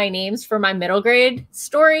fun with my names for my middle grade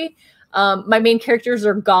story. My main characters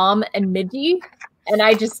are Gom and Midgie, and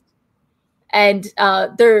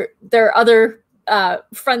their other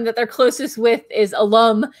friend that they're closest with is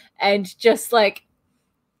Alum, and just like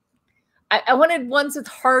I wanted ones with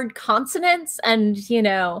hard consonants and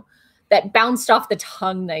that bounced off the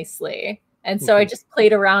tongue nicely, and so I just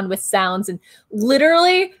played around with sounds and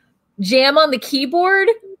literally jam on the keyboard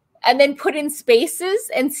and then put in spaces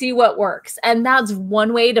and see what works. And that's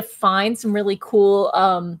one way to find some really cool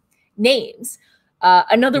names.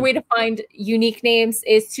 Another way to find unique names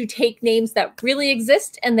is to take names that really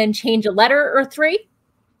exist and then change a letter or three.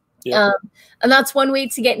 Yeah. And that's one way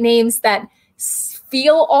to get names that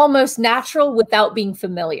feel almost natural without being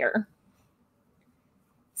familiar.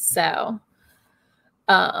 So,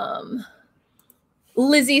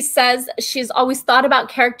 Lizzie says she's always thought about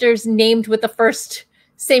characters named with the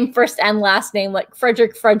same first and last name, like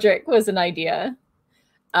Frederick was an idea.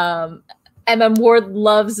 MM Ward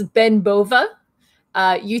loves Ben Bova.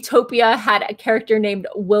 Utopia had a character named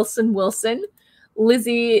Wilson.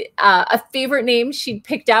 Lizzie, a favorite name she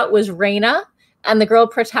picked out was Raina, and the girl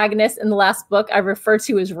protagonist in the last book I refer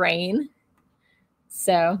to as Rain.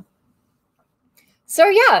 So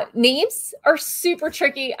yeah, names are super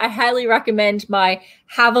tricky. I highly recommend my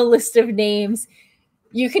have a list of names.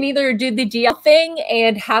 You can either do the GL thing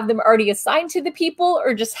and have them already assigned to the people,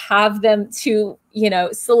 or just have them to,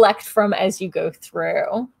 select from as you go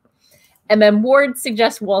through. MM Ward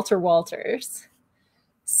suggests Walter Walters.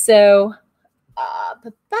 So,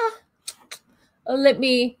 I'm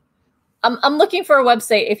looking for a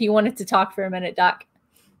website if you wanted to talk for a minute, Doc.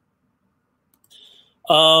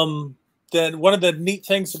 Then one of the neat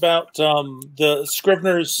things about the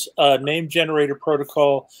Scrivener's name generator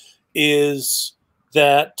protocol is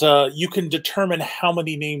that you can determine how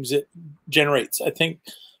many names it generates. I think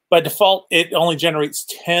by default, it only generates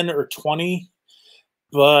 10 or 20.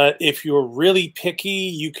 But if you're really picky,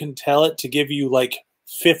 you can tell it to give you like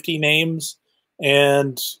 50 names.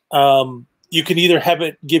 And you can either have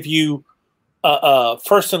it give you a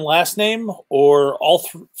first and last name, or all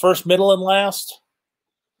first, middle, and last.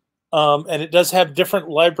 And it does have different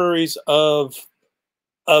libraries of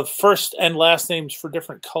first and last names for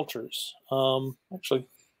different cultures. Actually,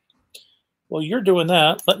 while you're doing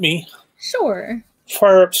that, let me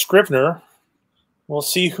fire up Scrivener. We'll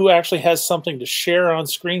see who actually has something to share on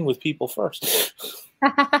screen with people first.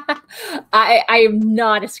 I am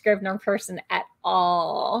not a Scrivener person at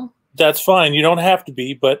all. That's fine. You don't have to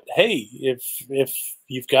be, but hey, if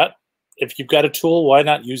you've got a tool, why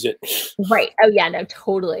not use it? Right. Oh yeah, no,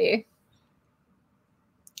 totally.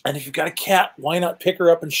 And if you've got a cat, why not pick her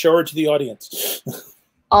up and show her to the audience?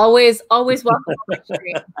 Always welcome on my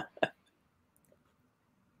stream.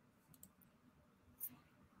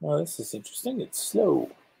 Well, this is interesting. It's slow.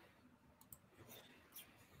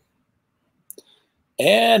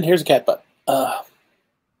 And here's a cat butt.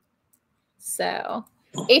 So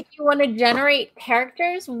if you want to generate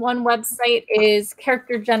characters, one website is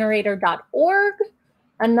charactergenerator.org.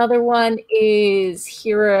 Another one is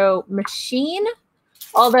Hero Machine.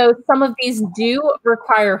 Although some of these do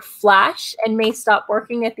require Flash and may stop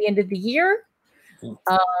working at the end of the year.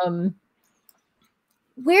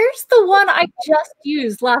 Where's the one I just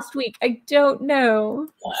used last week? I don't know.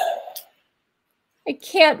 I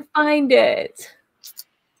can't find it.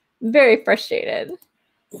 I'm very frustrated.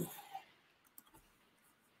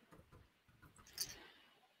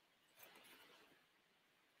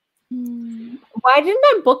 Why didn't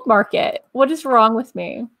I bookmark it? What is wrong with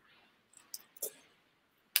me?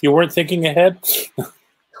 You weren't thinking ahead?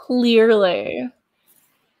 Clearly.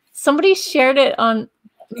 Somebody shared it on...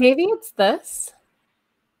 Maybe it's this?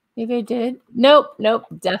 Maybe I did. Nope.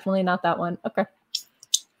 Definitely not that one. Okay.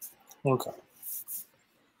 Go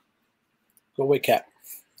away, cat.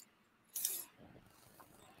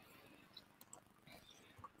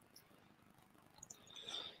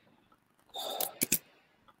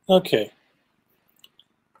 Okay.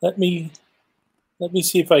 Let me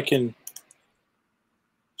see if I can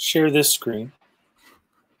share this screen.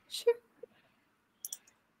 Sure.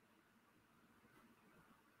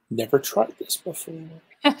 Never tried this before.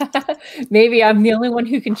 Maybe I'm the only one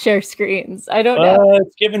who can share screens. I don't know.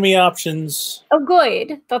 It's giving me options. Oh,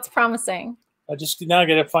 good. That's promising. I just now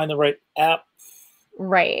got to find the right app.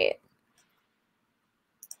 Right.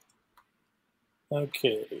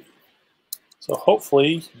 Okay. So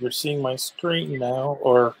hopefully you're seeing my screen now,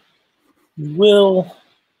 or will.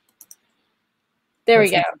 There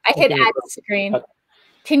we go. I hit add screen.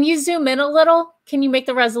 Can you zoom in a little? Can you make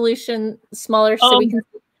the resolution smaller so we can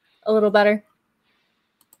see a little better?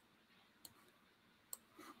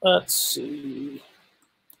 Let's see.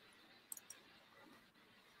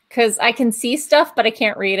 Because I can see stuff, but I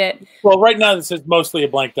can't read it. Well, right now this is mostly a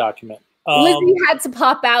blank document. Lizzie had to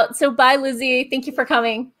pop out. So bye, Lizzie. Thank you for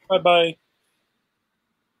coming. Bye-bye.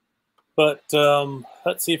 But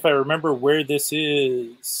let's see if I remember where this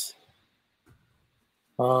is.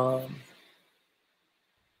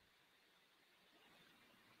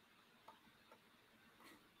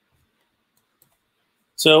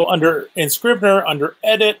 So in Scrivener, under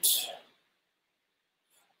Edit,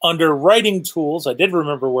 under Writing Tools, I did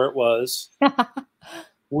remember where it was.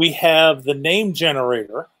 We have the name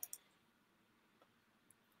generator.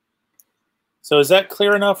 So is that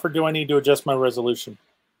clear enough, or do I need to adjust my resolution?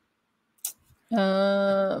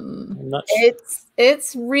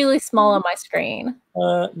 It's really small on my screen.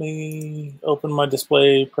 Let me open my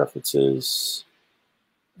display preferences,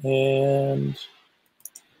 and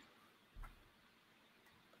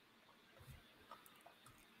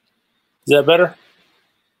is that better?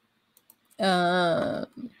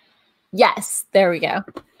 Yes, there we go.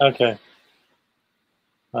 Okay.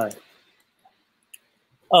 All right.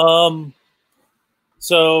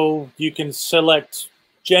 So you can select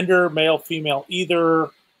gender, male, female, either.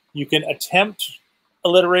 You can attempt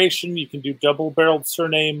alliteration. You can do double-barreled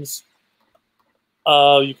surnames.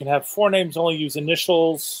 You can have forenames only use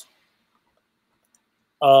initials,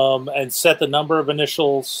 and set the number of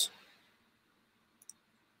initials.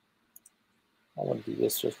 I want to do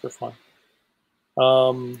this just for fun.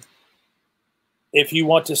 If you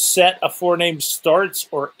want to set a forename starts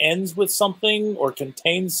or ends with something or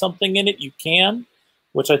contains something in it, you can,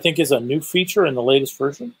 which I think is a new feature in the latest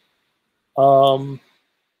version. But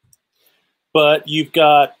you've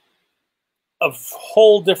got a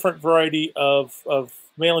whole different variety of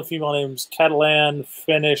male and female names: Catalan,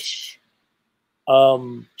 Finnish,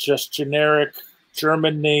 just generic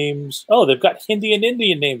German names. Oh, they've got Hindi and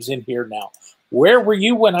Indian names in here now. Where were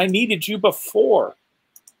you when I needed you before?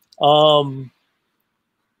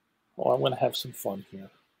 Well, I'm going to have some fun here.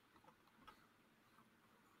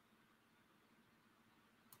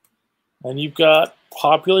 And you've got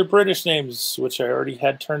popular British names, which I already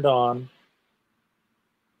had turned on.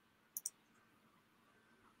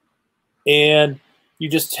 And you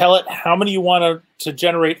just tell it how many you want to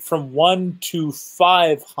generate from 1 to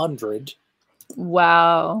 500.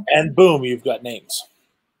 Wow. And boom, you've got names.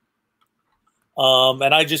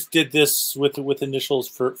 And I just did this with initials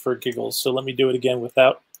for giggles. So let me do it again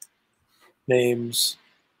without names.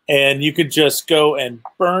 And you could just go and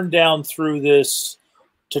burn down through this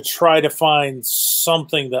to try to find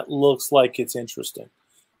something that looks like it's interesting.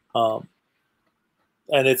 And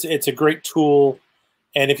it's a great tool.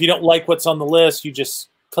 And if you don't like what's on the list, you just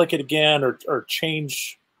click it again or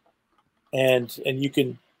change, and you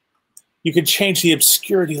can change the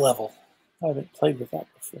obscurity level. I haven't played with that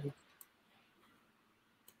before.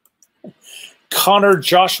 Connor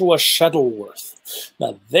Joshua Shuttleworth.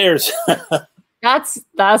 Now there's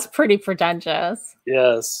that's pretty pretentious.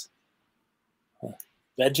 Yes.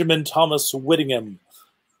 Benjamin Thomas Whittingham.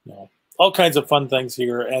 All kinds of fun things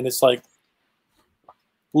here, and it's like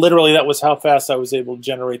literally that was how fast I was able to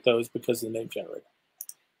generate those because of the name generator.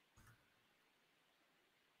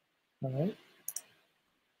 All right.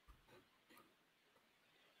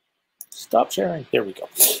 Stop sharing. There we go.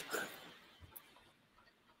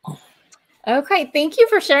 Okay, thank you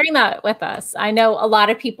for sharing that with us. I know a lot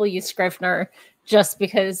of people use Scrivener just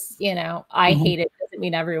because, I hate it doesn't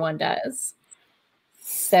mean everyone does.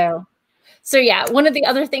 So yeah, one of the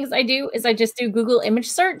other things I do is I just do Google image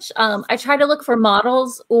search. I try to look for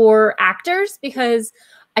models or actors because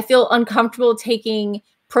I feel uncomfortable taking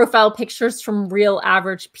profile pictures from real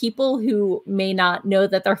average people who may not know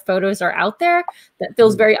that their photos are out there. That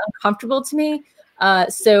feels very uncomfortable to me.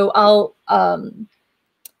 So I'll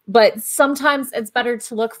but sometimes it's better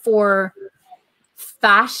to look for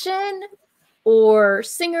fashion or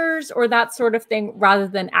singers or that sort of thing rather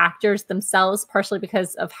than actors themselves, partially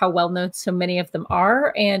because of how well known so many of them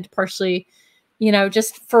are, and partially,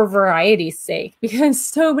 just for variety's sake, because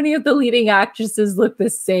so many of the leading actresses look the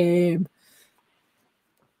same.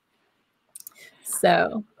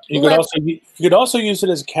 So you could also use it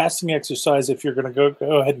as a casting exercise if you're going to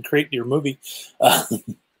go ahead and create your movie.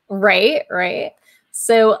 Right.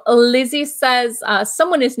 So Lizzie says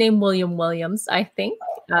someone is named William Williams, I think.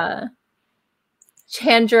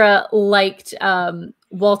 Chandra liked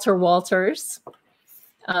Walter Walters.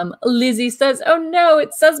 Lizzie says, oh no,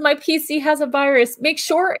 it says my PC has a virus. Make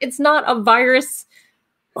sure it's not a virus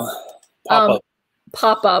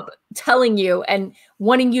pop-up telling you and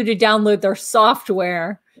wanting you to download their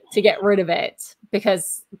software to get rid of it,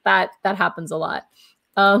 because that happens a lot.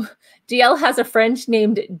 DL has a friend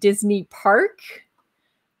named Disney Park.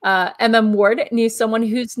 MM Ward knew someone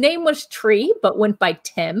whose name was Tree but went by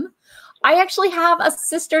Tim. I actually have a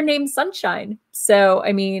sister named Sunshine. So,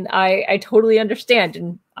 I mean, I totally understand.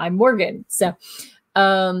 And I'm Morgan. So,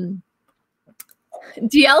 DL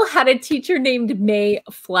had a teacher named May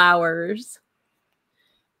Flowers.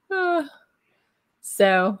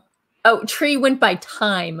 Tree went by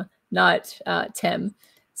Time, not Tim.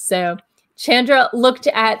 So, Chandra looked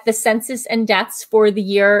at the census and deaths for the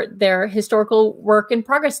year their historical work in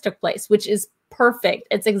progress took place, which is perfect.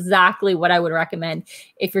 It's exactly what I would recommend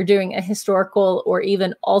if you're doing a historical or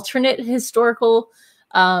even alternate historical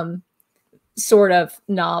sort of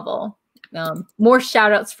novel. More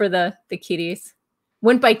shout outs for the kitties.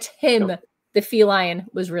 Went by Tim. Yep. The feline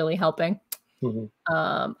was really helping.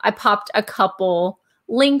 Mm-hmm. I popped a couple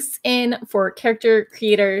links in for character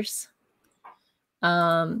creators.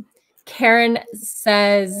 Karen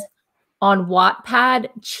says on Wattpad,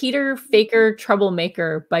 Cheater, Faker,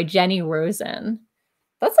 Troublemaker by Jenny Rosen.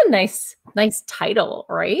 That's a nice title,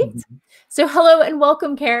 right? Mm-hmm. So hello and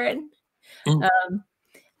welcome, Karen. Mm-hmm.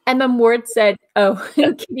 MM Ward said, oh,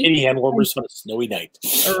 kitty hand warmers on a snowy night.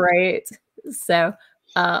 Right. So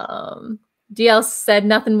DL said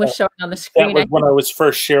nothing was showing on the screen. That was when I was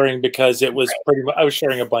first sharing because it was pretty much, I was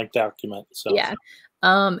sharing a blank document. So yeah.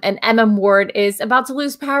 And MM Ward is about to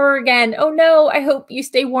lose power again. Oh no, I hope you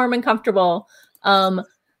stay warm and comfortable. The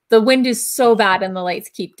wind is so bad and the lights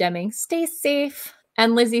keep dimming. Stay safe.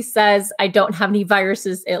 And Lizzie says, I don't have any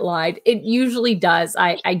viruses. It lied. It usually does.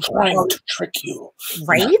 I trying to trick you.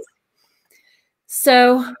 Right?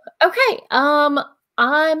 So, okay.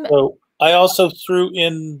 So I also threw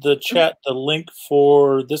in the chat the link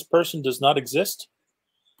for This Person Does Not Exist,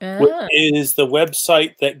 which is the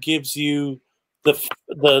website that gives you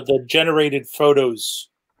the generated photos,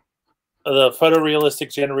 the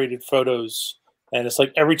photorealistic generated photos, and it's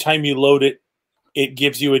like every time you load it, it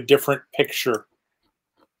gives you a different picture.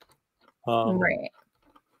 Right.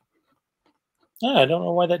 Yeah, I don't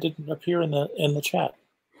know why that didn't appear in the chat.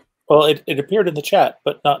 Well, it appeared in the chat,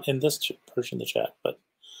 but not in this portion of the chat. But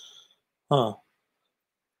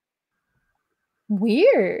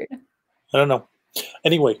weird. I don't know.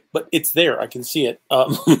 Anyway, but it's there. I can see it.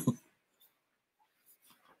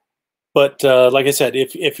 But like I said,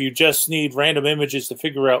 if you just need random images to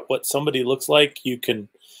figure out what somebody looks like, you can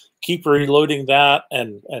keep reloading that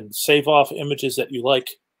and save off images that you like.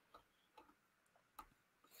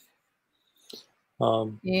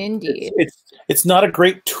 Indeed, it's not a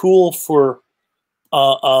great tool for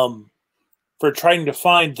trying to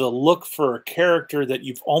find the look for a character that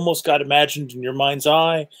you've almost got imagined in your mind's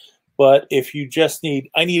eye. But if you just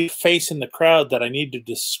I need a face in the crowd that I need to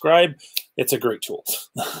describe, it's a great tool.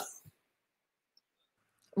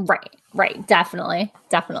 Right. Definitely.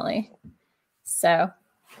 So,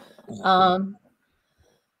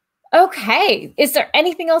 okay. Is there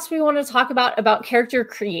anything else we want to talk about character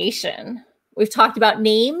creation? We've talked about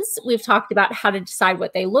names. We've talked about how to decide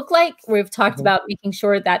what they look like. We've talked about making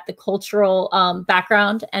sure that the cultural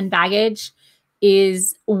background and baggage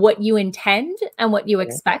is what you intend and what you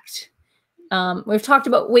expect. We've talked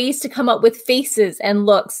about ways to come up with faces and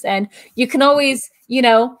looks, and you can always,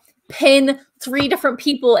 pin 3 different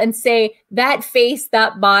people and say that face,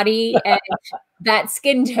 that body, and that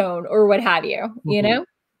skin tone, or what have you.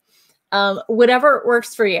 Whatever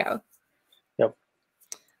works for you. Yep.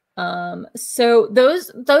 So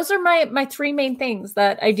those are my 3 main things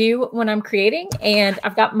that I do when I'm creating, and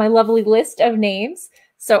I've got my lovely list of names,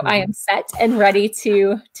 so I am set and ready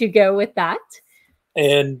to go with that.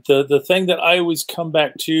 And the thing that I always come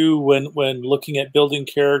back to when looking at building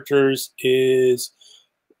characters is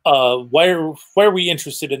why are we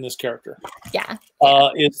interested in this character? Yeah.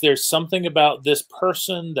 Is there something about this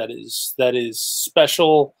person that is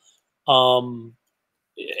special? And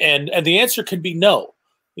the answer could be no.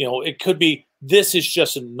 It could be this is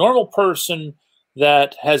just a normal person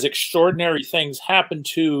that has extraordinary things happen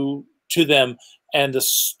to them, and the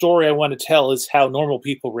story I want to tell is how normal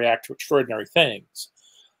people react to extraordinary things.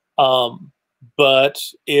 But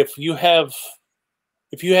if you have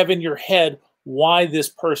in your head why this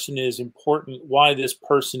person is important, why this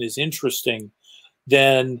person is interesting,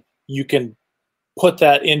 then you can put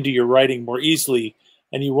that into your writing more easily,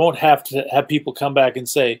 and you won't have to have people come back and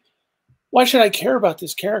say, why should I care about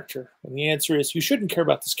this character? And the answer is, you shouldn't care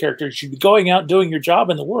about this character. You should be going out doing your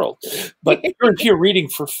job in the world. But you're here reading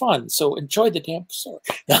for fun, so enjoy the damn story.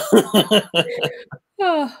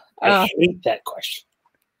 I hate that question.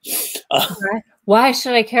 Why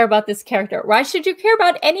should I care about this character? Why should you care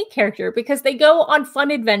about any character? Because they go on fun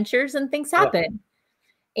adventures and things happen.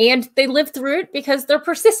 Yeah. And they live through it because they're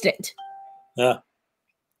persistent. Yeah.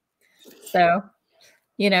 So,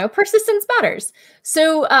 persistence matters.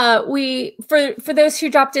 So for those who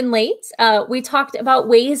dropped in late, we talked about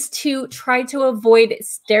ways to try to avoid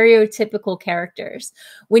stereotypical characters.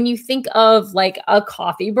 When you think of like a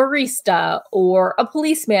coffee barista or a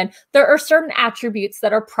policeman, there are certain attributes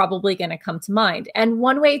that are probably going to come to mind. And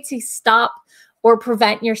one way to stop or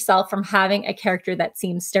prevent yourself from having a character that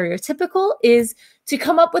seems stereotypical is to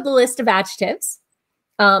come up with a list of adjectives.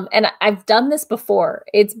 And I've done this before.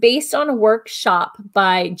 It's based on a workshop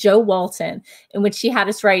by Joe Walton, in which she had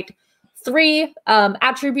us write 3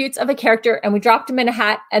 attributes of a character, and we dropped them in a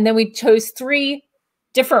hat, and then we chose 3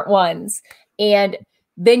 different ones. And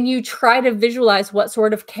then you try to visualize what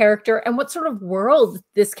sort of character and what sort of world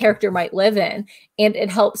this character might live in. And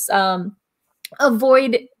it helps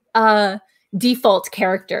avoid default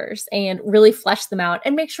characters and really flesh them out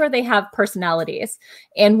and make sure they have personalities.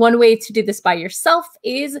 And one way to do this by yourself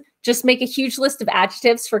is just make a huge list of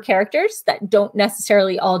adjectives for characters that don't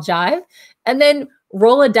necessarily all jive, and then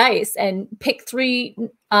roll a dice and pick 3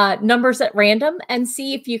 numbers at random and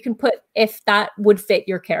see if you can if that would fit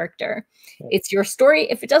your character. It's your story.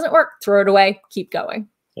 If it doesn't work, throw it away, keep going.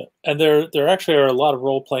 Yeah. And there actually are a lot of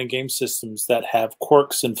role-playing game systems that have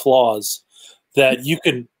quirks and flaws that you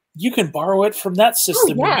can borrow it from that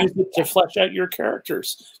system and use it to flesh out your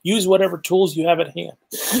characters. Use whatever tools you have at hand.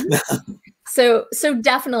 So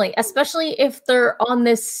definitely, especially if they're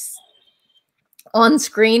on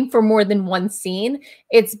screen for more than one scene,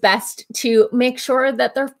 it's best to make sure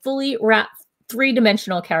that they're fully wrapped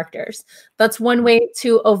 3-dimensional characters. That's one way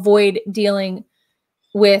to avoid dealing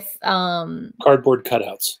with cardboard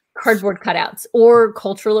cutouts or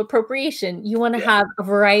cultural appropriation. You want to have a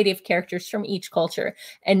variety of characters from each culture,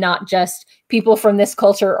 and not just people from this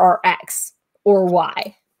culture are X or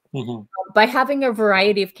Y. By having a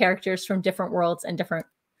variety of characters from different worlds and different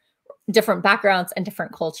backgrounds and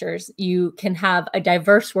different cultures, you can have a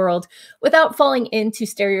diverse world without falling into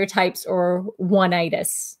stereotypes or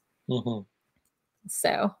one-itis.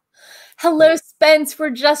 So, hello, Spence.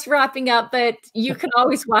 We're just wrapping up, but you can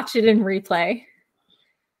always watch it in replay.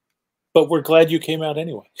 But we're glad you came out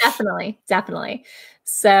anyway. Definitely.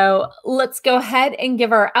 So let's go ahead and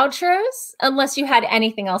give our outros, unless you had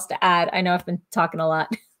anything else to add. I know I've been talking a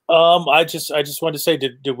lot. I just wanted to say,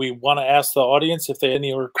 did we want to ask the audience if they had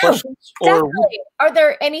any other questions? Definitely. Are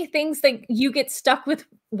there any things that you get stuck with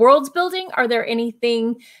worlds building? Are there any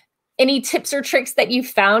tips or tricks that you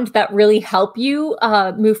found that really help you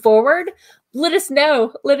move forward? Let us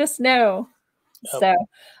know. So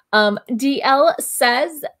DL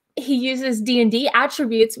says he uses D&D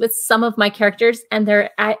attributes with some of my characters and their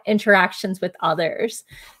interactions with others.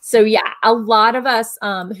 So yeah, a lot of us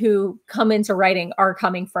who come into writing are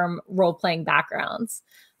coming from role-playing backgrounds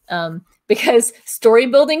because story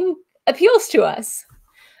building appeals to us.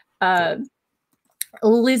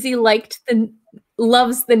 Lizzie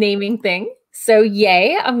loves the naming thing. So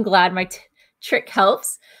yay, I'm glad my trick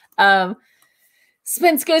helps.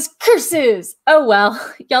 Spence goes, curses! Oh, well,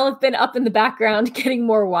 y'all have been up in the background getting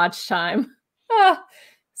more watch time. I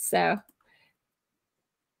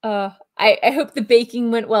hope the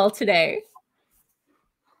baking went well today.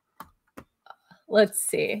 Let's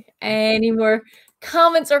see. Any more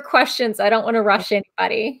comments or questions? I don't want to rush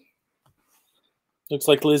anybody. Looks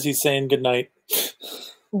like Lizzie's saying goodnight.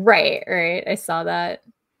 Right. I saw that.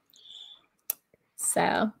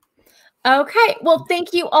 So... okay, well,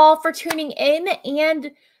 thank you all for tuning in.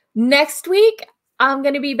 And next week, I'm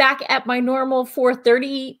going to be back at my normal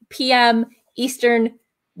 4:30 p.m. Eastern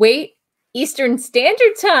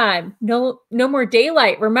Standard Time. No more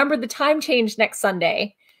daylight. Remember the time change next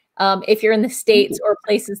Sunday if you're in the States or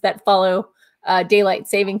places that follow daylight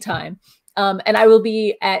saving time. And I will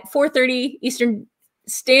be at 4:30 Eastern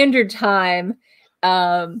Standard Time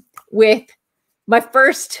with my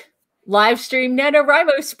first live stream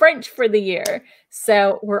NaNoWriMo sprint for the year.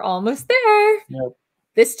 So we're almost there. Yep.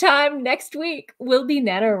 This time next week will be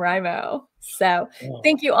NaNoWriMo. So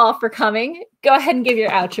thank you all for coming. Go ahead and give your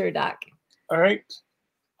outro, Doc. All right.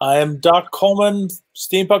 I am Doc Coleman,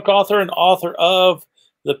 steampunk author and author of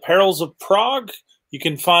The Perils of Prague. You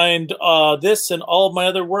can find this and all of my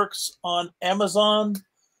other works on Amazon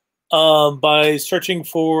by searching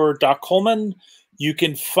for Doc Coleman. You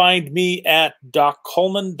can find me at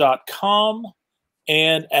doccoleman.com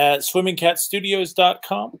and at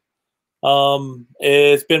swimmingcatstudios.com.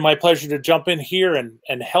 It's been my pleasure to jump in here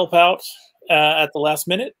and help out at the last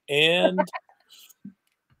minute. And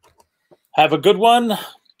have a good one.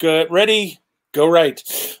 Get ready. Go right.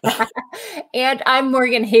 And I'm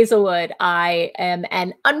Morgan Hazelwood. I am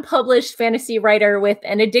an unpublished fantasy writer with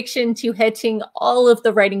an addiction to hitting all of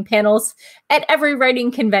the writing panels at every writing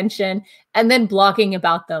convention and then blogging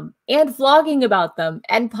about them and vlogging about them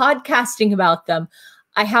and podcasting about them.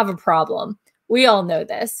 I have a problem. We all know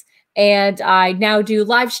this. And I now do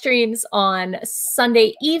live streams on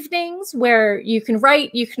Sunday evenings where you can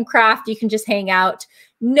write, you can craft, you can just hang out.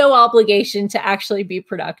 No obligation to actually be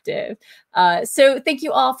productive. So thank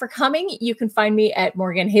you all for coming. You can find me at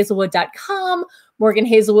morganhazelwood.com,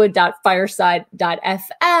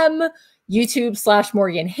 morganhazelwood.fireside.fm,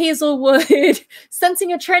 YouTube/Morgan Hazelwood.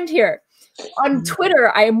 Sensing a trend here. On Twitter,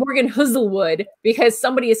 I am Morgan Hazelwood because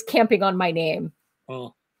somebody is camping on my name.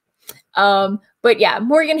 Oh. But yeah,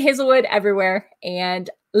 Morgan Hazelwood everywhere, and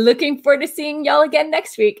looking forward to seeing y'all again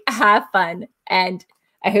next week. Have fun, and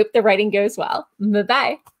I hope the writing goes well.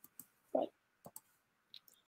 Bye-bye.